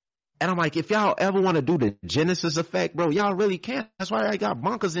 And I'm like, if y'all ever want to do the Genesis effect, bro, y'all really can't. That's why I got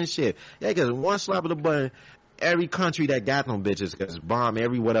bunkers and shit. Yeah, because one slap of the button, every country that got them bitches can bomb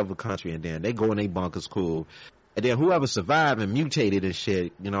every whatever country, and then they go in they bunkers, cool. And then whoever survived and mutated and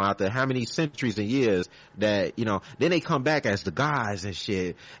shit, you know, after how many centuries and years that, you know, then they come back as the gods and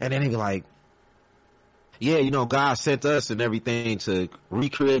shit. And then they be like, yeah, you know, God sent us and everything to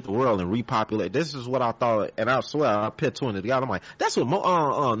recreate the world and repopulate. This is what I thought. And I swear, I put two into together. I'm like, that's what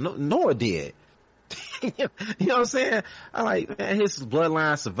Noah did. You know what I'm saying? I'm like, man, his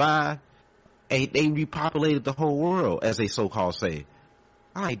bloodline survived. And they repopulated the whole world, as they so-called say.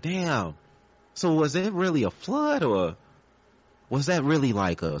 I'm like, damn. So was it really a flood, or was that really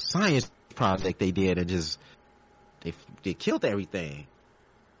like a science project they did and just they killed everything?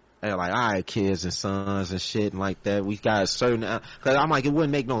 They're like, all right, kids and sons and shit and like that. We got a certain, cause I'm like, it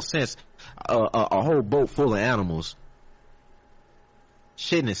wouldn't make no sense. A whole boat full of animals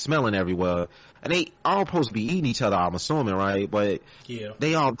shitting and smelling everywhere, and they all supposed to be eating each other, I'm assuming, right? But yeah,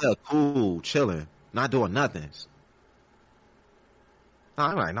 they all there cool, chilling, not doing nothing.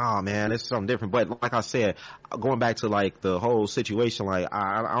 I'm like, nah, man, it's something different. But like I said, going back to like the whole situation, like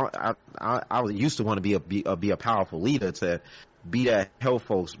I used to want to be a powerful leader, to be that help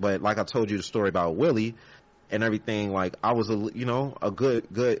folks. But like I told you the story about Willie and everything, like I was a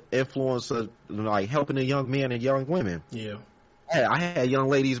good influencer, like helping the young men and young women. Yeah. I had young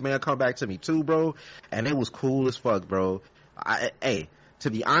ladies, man, come back to me too, bro, and it was cool as fuck, bro. Hey,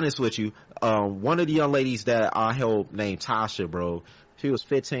 to be honest with you, one of the young ladies that I helped named Tasha, bro. She was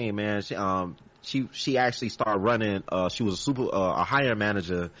 15, man. She actually started running. She was a hiring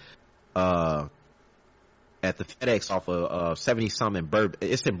manager at the FedEx off of 70 something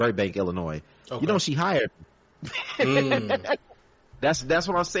it's in Burbank, Illinois. Okay. You know, she hired. That's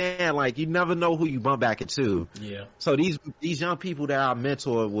what I'm saying. Like, you never know who you bump back into. Yeah. So these young people that I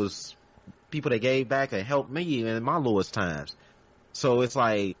mentored was people that gave back and helped me in my lowest times. So it's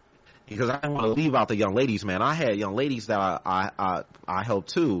like, because I didn't want to leave out the young ladies, man. I had young ladies that I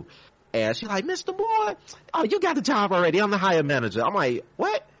helped too. And she's like, Mr. Boy, oh, you got the job already. I'm the hiring manager. I'm like,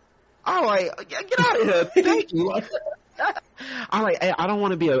 what? I'm like, get out of here. Thank you. I'm like, hey, I don't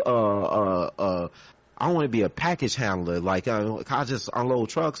want to be I want to be a package handler. Like, I just unload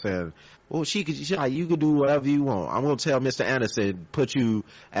trucks, and well, she like, you could do whatever you want. I'm going to tell Mr. Anderson, put you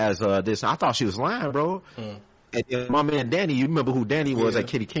as this. I thought she was lying, bro. And then my man Danny, you remember who Danny was at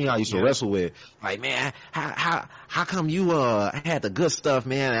Kitty King I used to wrestle with? Like, man, how come you had the good stuff,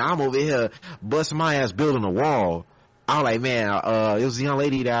 man, and I'm over here busting my ass building a wall? I'm like, man, it was a young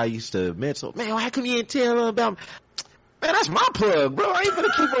lady that I used to mentor. Man, how come you didn't tell her about? Man, that's my plug, bro. I ain't gonna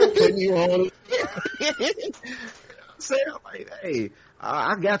keep on putting you on. I'm like, hey,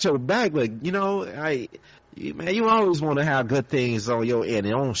 I got your back, but you know, Man, you always want to have good things on your end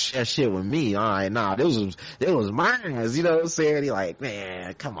and don't share shit with me. All right, nah, this was mine. You know what I'm saying? He like,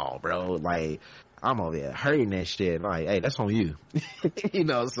 man, come on, bro. Like, I'm over there hurting that shit. Like, hey, that's on you. You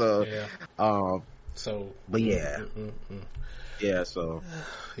know, so, Yeah. So, but yeah. Yeah, so.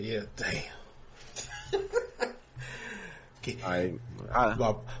 Yeah, damn.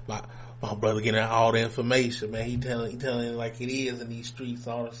 My brother getting all the information, man. He telling it like it is in these streets,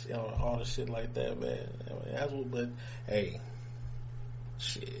 all the shit like that, man. I mean, that's what. But hey,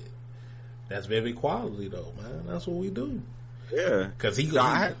 shit, that's very quality though, man. That's what we do. Yeah, because go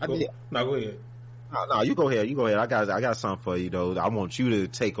ahead. No, you go ahead. I got something for you though. I want you to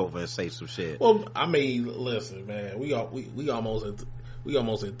take over and say some shit. Well, I mean, listen, man. We almost at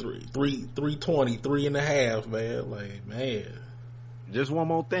 320, 3.5, man. Like, man. Just one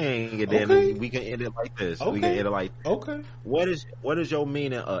more thing, and then we can end it like this. Okay. We can end it like this. Okay. What is your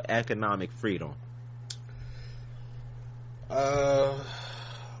meaning of economic freedom? My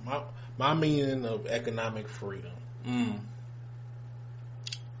meaning of economic freedom.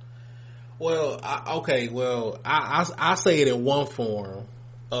 Well, I say it in one form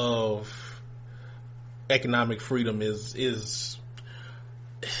of economic freedom is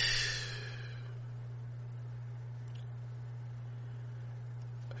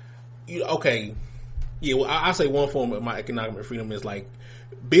okay. Yeah, well, I say one form of my economic freedom is like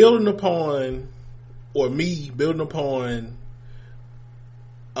building upon a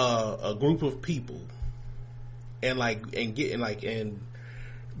group of people and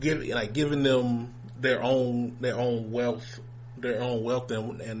giving them their own wealth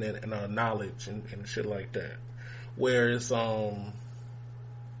and knowledge and shit like that. Whereas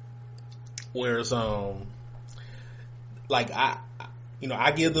like I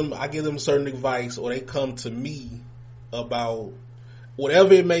give them certain advice, or they come to me about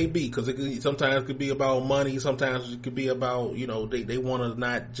whatever it may be, because sometimes it could be about money, sometimes it could be about, they want to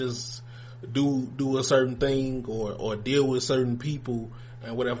not just do a certain thing or deal with certain people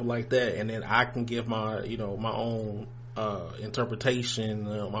and whatever like that, and then I can give my my own interpretation,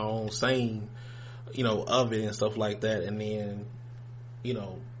 my own saying, of it and stuff like that, and then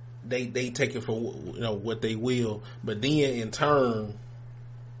they take it for what they will, but then in turn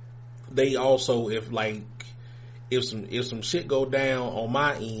they also, if some shit go down on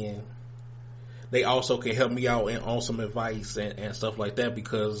my end, they also can help me out and on some advice and stuff like that,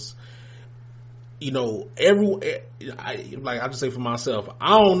 because I just say for myself,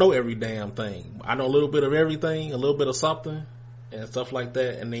 I don't know every damn thing. I know a little bit of everything, a little bit of something and stuff like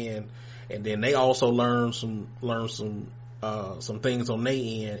that, and then they also learn some things on their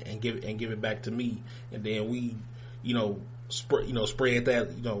end and give it back to me, and then we spread that,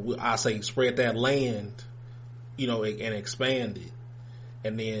 I say spread that land, and expand it,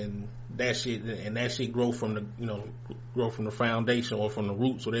 and then that shit grow from the foundation, or from the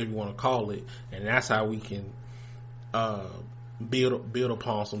roots, whatever you want to call it, and that's how we can build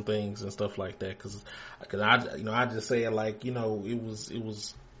upon some things and stuff like that. Because I just say it like, it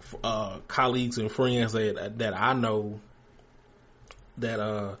was colleagues and friends that I know that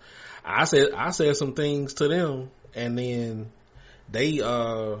I said some things to them, and then they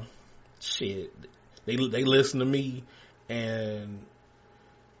they listen to me, and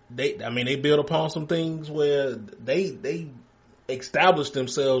they build upon some things where they established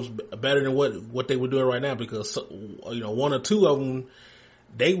themselves better than what they were doing right now, because one or two of them,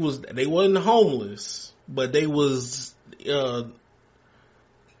 they wasn't homeless, but they was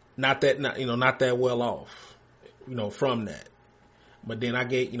not that well off, from that. But then I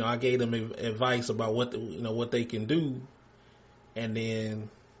gave them advice about what they can do, and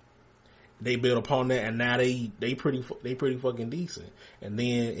then they built upon that, and now they pretty fucking decent. And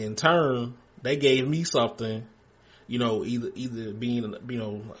then in turn, they gave me something, either being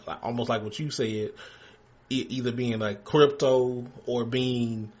almost like what you said, either being like crypto, or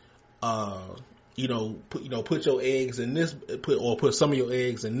being put your eggs in this, put some of your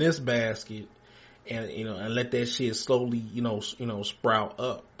eggs in this basket, and and let that shit slowly sprout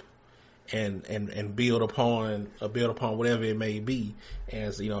up and build upon whatever it may be,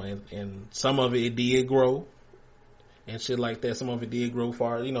 as and some of it did grow and shit like that. Some of it did grow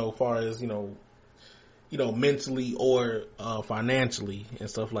far as mentally or financially and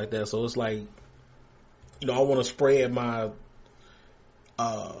stuff like that. So it's like, I want to spread my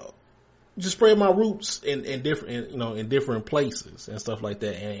roots in different places and stuff like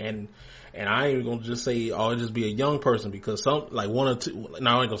that, and I ain't gonna just say, it just be a young person, because some, like one or two,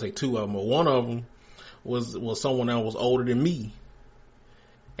 no, I ain't gonna say two of them, but one of them was someone that was older than me,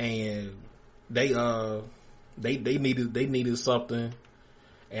 and they needed something,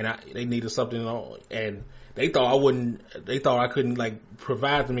 and they needed something, and they thought I wouldn't. They thought I couldn't like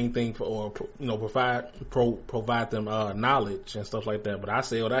provide them anything for, or provide them knowledge and stuff like that. But I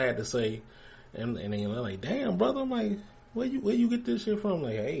said what I had to say, and they're like, "Damn, brother," I'm like, where you get this shit from?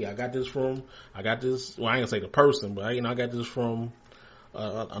 Like, hey, I got this. Well, I ain't gonna say the person, but I got this from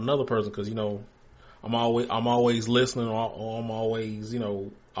another person, because I'm always listening, or I'm always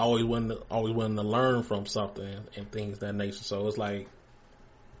always willing to learn from something and things of that nature. So it's like,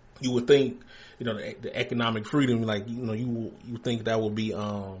 you would think, the economic freedom, like, you think that would be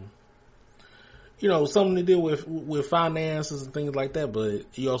something to deal with finances and things like that, but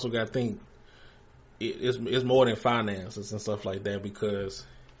you also got to think it's more than finances and stuff like that, because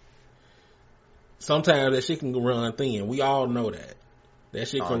sometimes that shit can run thin. We all know that. That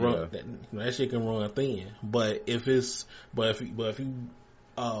shit can run. That shit can run thin. But if you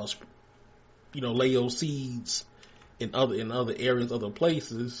lay your seeds in other areas, other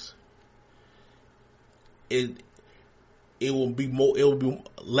places, it will be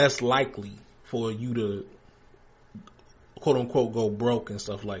less likely for you to, quote unquote, go broke and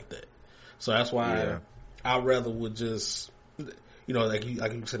stuff like that. So that's why I rather would just, like you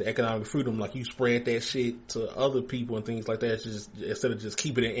said, economic freedom, like you spread that shit to other people and things like that. Just instead of just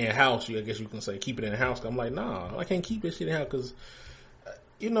keep it in house, I guess you can say keep it in house. I'm like, nah, I can't keep this shit in house, because,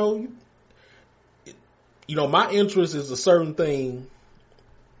 my interest is a certain thing,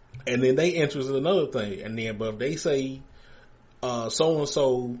 and then they interest in another thing, and then, but if they say, so and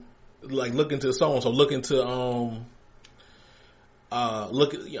so, like look into so and so, look into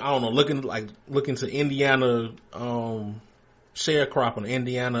look into Indiana sharecropping,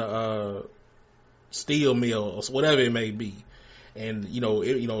 Indiana steel mill, or whatever it may be, and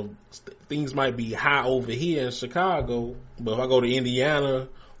things might be high over here in Chicago, but if I go to Indiana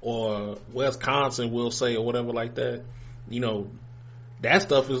or Wisconsin, we'll say, or whatever like that, that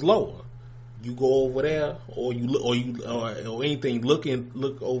stuff is lower. You go over there, or anything, look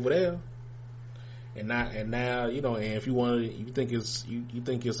over there, and now, and if you think it's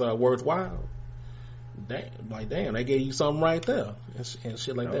worthwhile, damn, they gave you something right there, and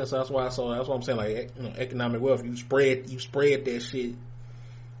shit like that. So that's why I'm saying, like, economic wealth, you spread that shit,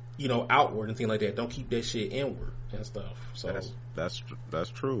 outward and things like that. Don't keep that shit inward and stuff. So that's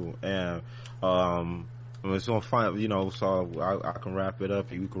true. And I'm just gonna find, so I can wrap it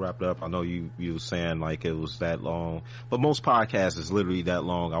up. You can wrap it up. I know you were saying like it was that long, but most podcasts is literally that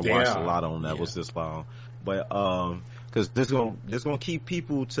long. I watched a lot on that was this long, but because this gonna keep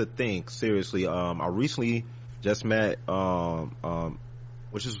people to think seriously. I recently just met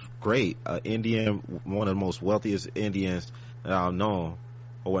which is great, Indian, one of the most wealthiest Indians that I've known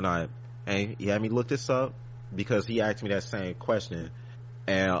or whatnot, and he had me look this up because he asked me that same question,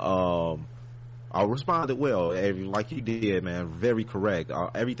 and I responded well, like you did, man. Very correct.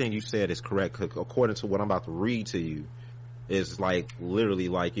 Everything you said is correct, according to what I'm about to read to you. Is like literally,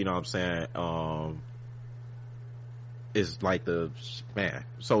 like, what I'm saying, is like the man.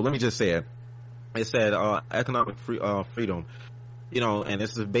 So let me just say it. It said economic freedom, and this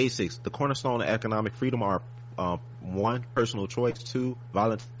is the basics. The cornerstone of economic freedom are 1, personal choice; 2,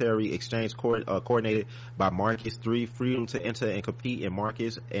 voluntary exchange coordinated by markets; 3, freedom to enter and compete in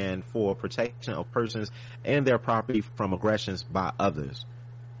markets; and 4, protection of persons and their property from aggressions by others.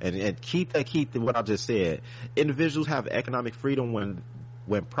 And keep what I just said. Individuals have economic freedom when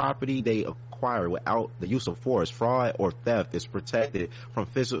property they acquire without the use of force, fraud, or theft is protected from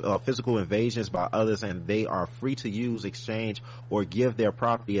physical invasions by others, and they are free to use, exchange, or give their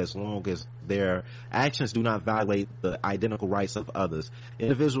property as long as their actions do not violate the identical rights of others.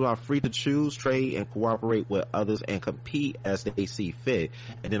 Individuals are free to choose, trade, and cooperate with others and compete as they see fit.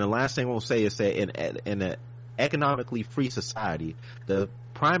 And then the last thing we'll say is that in an economically free society, the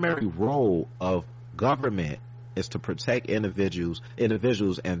primary role of government is to protect individuals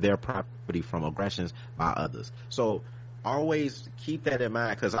and their property from aggressions by others. So always keep that in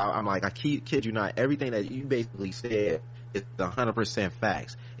mind, because I'm like, kid you not, everything that you basically said is 100%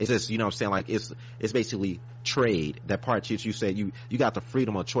 facts. It's just, what I'm saying, like, it's basically trade. That part that you said, you got the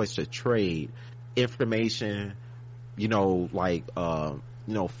freedom of choice to trade information,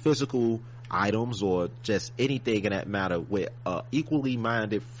 physical items, or just anything in that matter, with equally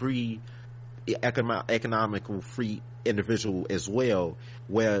minded, free, economical free individual as well,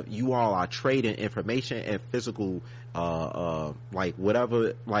 where you all are trading information and physical like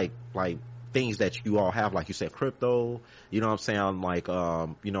whatever, like things that you all have, like you said, crypto, what I'm saying, like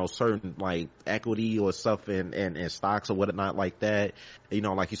certain like equity or stuff in stocks or whatnot like that,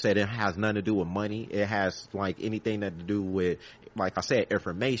 like you said, it has nothing to do with money. It has like anything that to do with, like I said,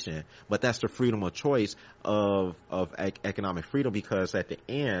 information. But that's the freedom of choice of economic freedom, because at the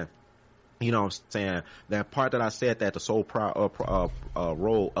end, You know what I'm saying? That part that I said, that the sole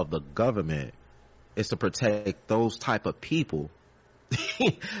role of the government is to protect those type of people. You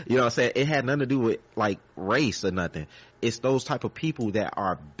know what I'm saying? It had nothing to do with like race or nothing. It's those type of people that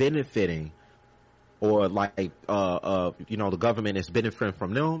are benefiting, or like you know, the government is benefiting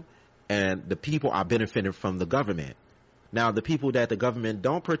from them, and the people are benefiting from the government. Now, the people that the government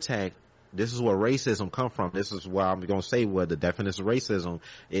don't protect, this is where racism come from. This is where I'm going to say where the definition of racism,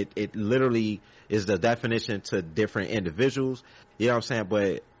 it literally is the definition to different individuals. You know what I'm saying?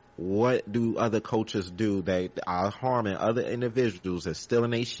 But what do other cultures do? They are harming other individuals and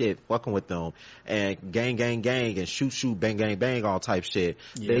stealing their shit, fucking with them, and gang, and shoot, bang, bang, all type shit.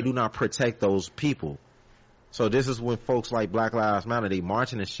 Yeah. They do not protect those people. So this is when folks like Black Lives Matter, they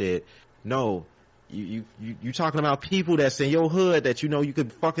marching and shit. No, you talking about people that's in your hood that you know you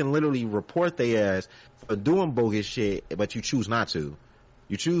could fucking literally report their ass for doing bogus shit, but you choose not to.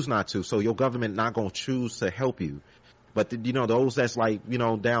 You choose not to. So your government not gonna choose to help you. But you know, those that's like, you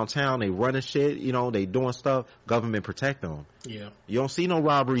know, downtown, they running shit, you know, they doing stuff, government protect them. Yeah. You don't see no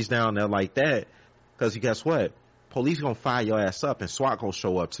robberies down there like that, because guess what? Police gonna fire your ass up and SWAT gonna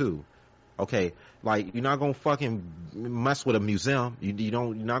show up too. Okay, like you're not gonna fucking mess with a museum.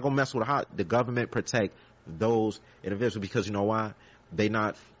 You're not gonna mess with the government protect those individuals, because you know why? They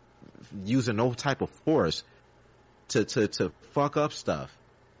not using no type of force to fuck up stuff.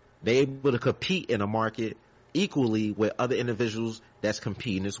 They able to compete in a market equally with other individuals that's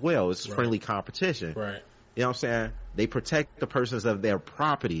competing as well. It's friendly competition. Right. You know what I'm saying? They protect the persons of their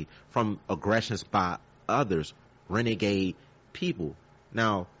property from aggressions by others, renegade people.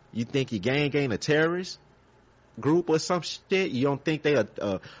 Now, you think your gang a terrorist group or some shit? You don't think they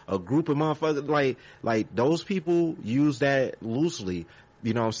a group of motherfuckers? Like those people use that loosely.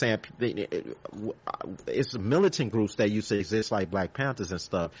 You know what I'm saying? It's militant groups that used to exist, like Black Panthers and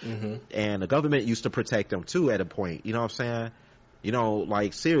stuff. Mm-hmm. And the government used to protect them too at a point. You know what I'm saying? You know,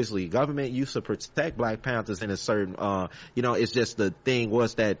 like seriously, government used to protect Black Panthers in a certain, you know, it's just the thing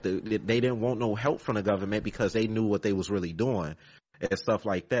was that they didn't want no help from the government because they knew what they was really doing and stuff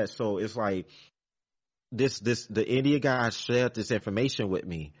like that. So it's like the India guy shared this information with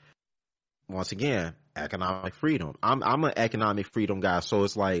me. Once again, economic freedom. I'm an economic freedom guy, so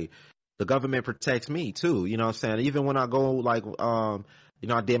it's like the government protects me too. You know what I'm saying? Even when I go like, you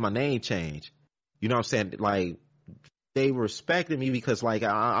know, I did my name change. You know what I'm saying? Like they respected me because like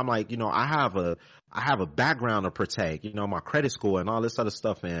I'm like, you know, I have a background to protect. You know, my credit score and all this other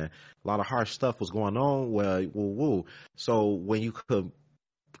stuff, man. A lot of harsh stuff was going on. Well, so when you could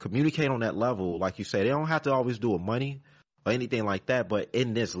communicate on that level, like you say, they don't have to always do with money or anything like that, but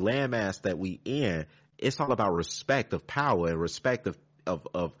in this landmass that we in, it's all about respect of power and respect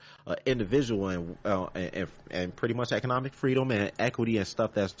of individual and pretty much economic freedom and equity and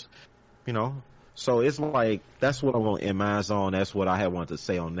stuff. That's, you know, so it's like that's what I'm gonna end mine on. That's what I had wanted to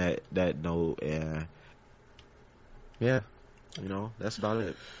say on that note, and yeah, you know, that's about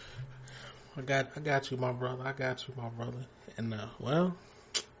it. I got you, my brother. And well,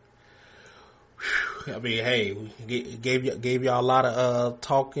 I mean, hey, we gave y'all a lot of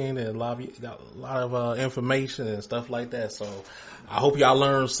talking and a lot of information and stuff like that. So I hope y'all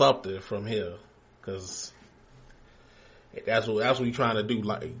learned something from here, because that's what we trying to do.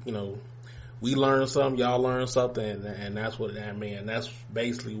 Like, you know, we learn something, y'all learn something, and that's what I mean. That's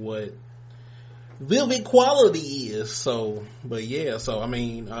basically what real equality is. So, but yeah. So I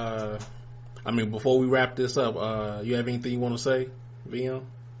mean, before we wrap this up, you have anything you want to say, VM?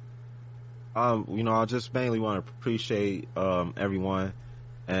 You know, I just mainly want to appreciate everyone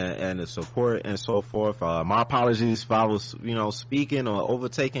and the support and so forth. My apologies if I was, you know, speaking or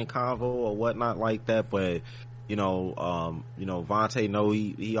overtaking convo or whatnot like that, but you know, Vontae, no,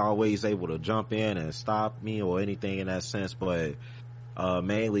 he always able to jump in and stop me or anything in that sense, but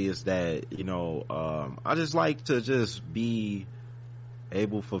mainly is that, you know, I just like to just be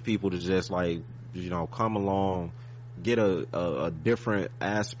able for people to just like, you know, come along, get a different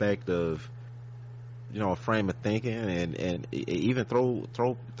aspect of, you know, a frame of thinking, and even throw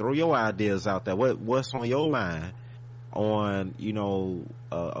your ideas out there. What's on your mind on, you know,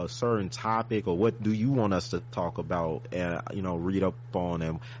 a certain topic, or what do you want us to talk about and, you know, read up on,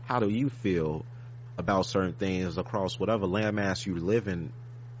 and how do you feel about certain things across whatever landmass you living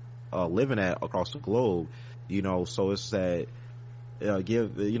at across the globe, you know. So it's that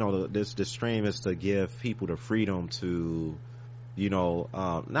give, you know, this stream is to give people the freedom to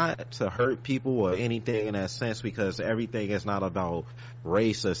not to hurt people or anything in that sense, because everything is not about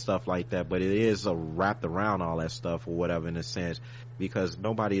race or stuff like that, but it is wrapped around all that stuff or whatever in a sense, because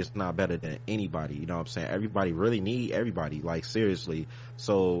nobody is not better than anybody. You know what I'm saying? Everybody really need everybody, like seriously.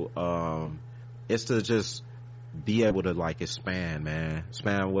 So it's to just be able to like expand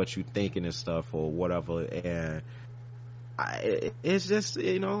what you thinking and stuff or whatever, and it's just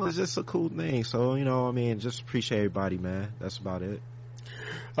it's just a cool thing. So I mean, just appreciate everybody, man. That's about it.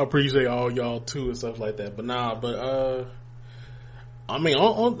 I appreciate all y'all too and stuff like that. But I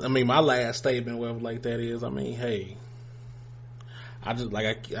mean, my last statement, whatever like that is, I mean, hey, I just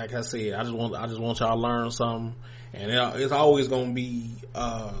like I said, I just want y'all to learn something, and it's always gonna be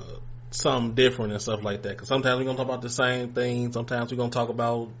something different and stuff like that. Because sometimes we're gonna talk about the same thing, sometimes we're gonna talk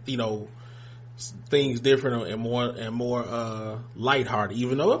about things different and more lighthearted.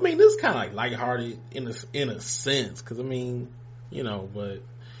 Even though I mean, this is kind of like lighthearted in a sense, because I mean, but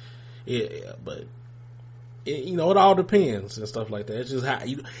it all depends and stuff like that. It's just how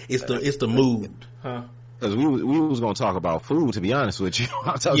it's the mood, huh? Because we was gonna talk about food, to be honest with you.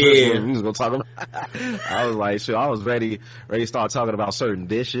 Yeah, we was gonna talk about. I was like, sure, I was ready to start talking about certain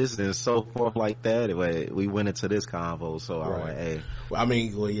dishes and so forth like that. But we went into this convo, so I was like, hey. Well, I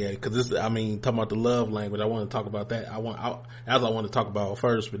mean, because talking about the love language, I want to talk about that. I want to talk about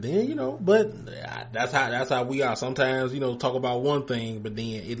first, but then but that's how we are. Sometimes talk about one thing, but then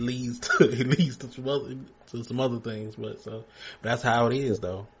it leads to some other things. But that's how it is,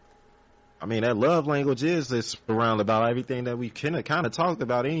 though. I mean, that love language is around about everything that we kind of talked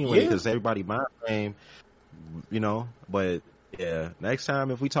about anyway, because everybody mind frame, but yeah, next time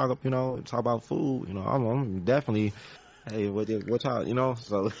if we talk about food, I'm definitely, hey, what y'all,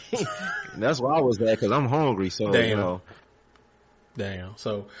 so that's why I was at, because I'm hungry, so, Damn.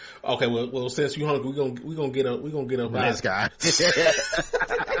 So, okay, well, since you hungry, we gonna get up this guy.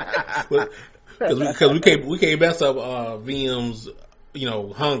 Because we can't mess up, VM's,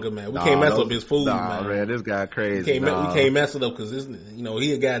 hunger, man. We can't mess up his food, man. This guy crazy. We can't mess it up, because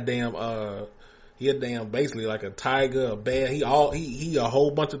he a goddamn, basically like a tiger, a bear. He a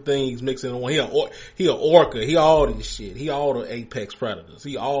whole bunch of things mixed in one. He a orca. He all this shit. He all the apex predators.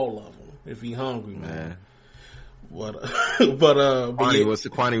 He all of them. If he hungry, man. Kwani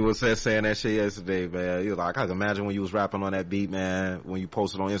was saying that shit yesterday, man. He was like, I can imagine when you was rapping on that beat, man, when you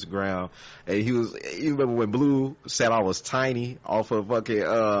posted on Instagram. And you remember when Blue said I was tiny off of fucking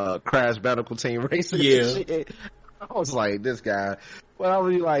Crash Bandicoot Team Racing? Yeah. Shit. I was like, this guy. Well, I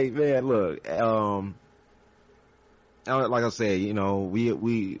was like, man, look, like I said,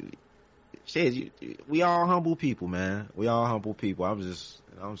 we all humble people, man. We all humble people. I'm just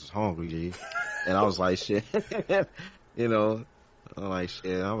hungry, G. And I was like, shit, I'm like,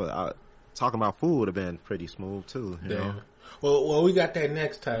 shit, talking about food would have been pretty smooth too, you know? Well, we got that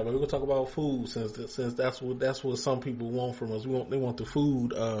next time, but we're gonna talk about food since that's what some people want from us. They want the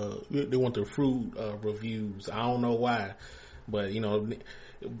food, they want the fruit reviews. I don't know why, but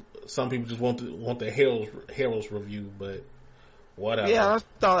some people just want the Harold's review, but whatever. Yeah,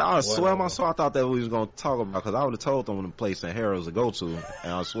 I swear my soul, I thought that we was gonna talk about, because I would have told them the place in Harold's to go to,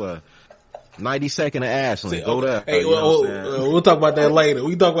 and I swear. 92nd of Ashland. Go there. Hey, we'll talk about that later.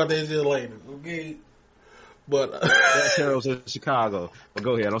 We talk about that shit later, okay? But that's Harold's in Chicago. But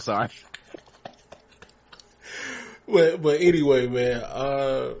go ahead. I'm sorry. But anyway, man.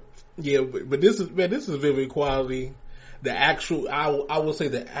 But this is Vivid Quality. The actual, I will say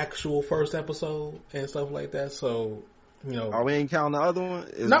the actual first episode and stuff like that. So Oh, we ain't counting the other one.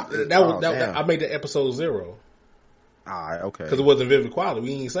 I made the episode 0. All right, okay. Because it wasn't Vivid Quality.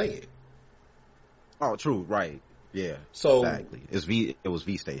 We didn't say it. Oh, true, right. Yeah. So exactly. It was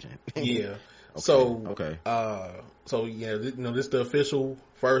V Station. Yeah. Okay. So yeah, this is the official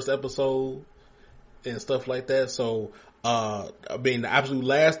first episode and stuff like that. So I mean, the absolute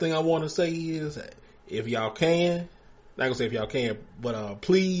last thing I want to say is, if y'all can, not gonna say if y'all can, but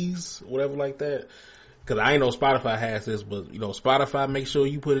please, whatever like that. Because I ain't know Spotify has this, but Spotify, make sure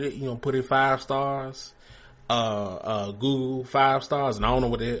you put it 5 stars. Google 5 stars, and I don't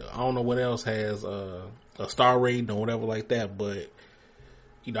know what else has a star rating or whatever like that. But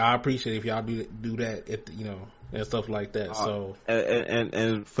I appreciate if y'all do that and stuff like that. So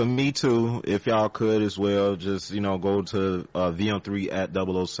and for me too, if y'all could as well, just go to VM3 at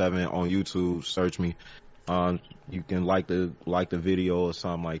 007 on YouTube, search me. You can like the video or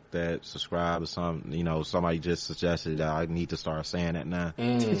something like that, subscribe or something. Somebody just suggested that I need to start saying that now.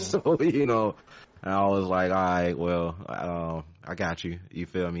 So and I was like, all right, well, I got you. You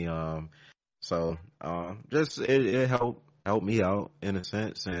feel me? So just it helped me out in a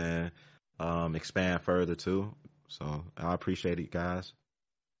sense, and expand further too. So I appreciate it, guys.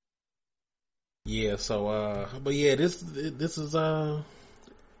 Yeah. So, but yeah, this is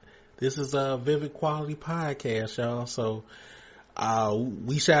Vivid Quality Podcast, y'all. So,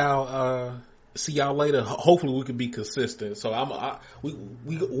 we shall see y'all later. Hopefully, we can be consistent. So,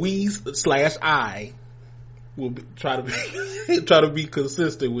 we slash I will try to be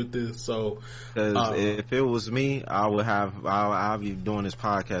consistent with this. So, because if it was me, I'll be doing this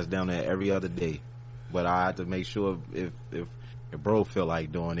podcast down there every other day. But I have to make sure if bro feel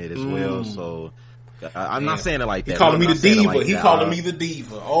like doing it as well. So I'm not saying it like that. He calling me the diva. He calling me the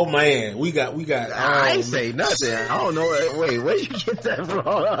diva. Oh man, we got. I ain't say nothing. I don't know. Wait, where you get that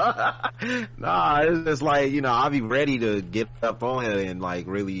from? Nah, it's just like, I'll be ready to get up on here and like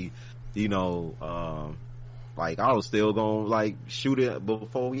really, like I was still gonna like shoot it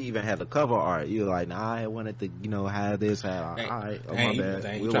before we even had the cover art. You're like, nah, I wanted to, have this. All right, my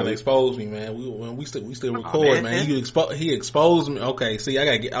bad. You trying to expose me, man? We still record, man. He exposed me. Okay, see, I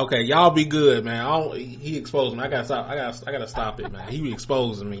gotta get. Okay, y'all be good, man. He exposed me. I gotta stop it, man. He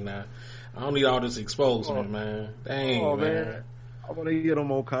exposing me now. I don't need all this exposement, man. Dang, man. I want to get them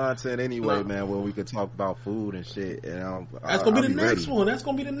more content anyway, man, where we could talk about food and shit. And that's gonna be the next one. That's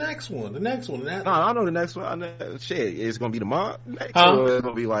gonna be the next one. The next one. No, I know the next one. Shit, it's gonna be the month. It's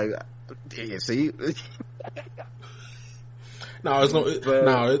gonna be like, see. No, it's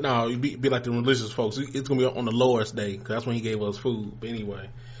gonna no. Be like the religious folks. It's gonna be on the Lord's Day because that's when He gave us food. But anyway,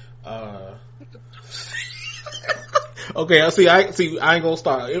 okay. I ain't gonna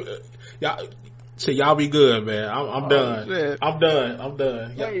start. Y'all be good, man. I'm done. Shit. I'm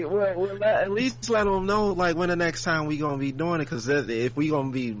done. Wait, well, at least let them know like when the next time we gonna be doing it. Because if we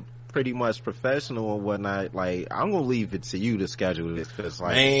gonna be pretty much professional and whatnot, like I'm gonna leave it to you to schedule this. Because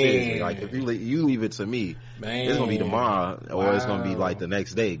like seriously, like if you leave it to me, man, it's gonna be tomorrow or it's gonna be like the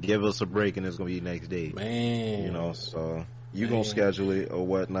next day. Give us a break and it's gonna be the next day. Man, so you gonna schedule it or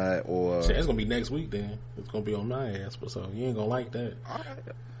whatnot, or it's gonna be next week. Then it's gonna be on my ass, but so you ain't gonna like that. All right.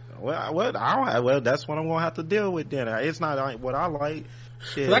 Well, that's what I'm gonna have to deal with then. It's not what I like.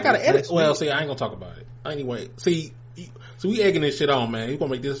 Shit, I gotta edit. Well, see, I ain't gonna talk about it anyway. See, so we egging this shit on, man. You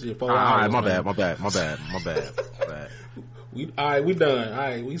gonna make this shit 4 hours? All right, my bad. All right, we done. All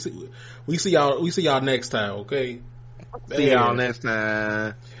right, we see y'all next time. Okay. See y'all next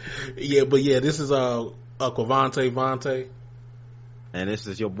time. Yeah, but yeah, this is Quavante Vante, and this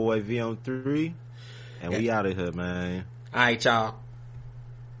is your boy VM3, and we out of here, man. All right, y'all.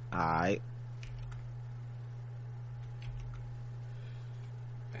 All right.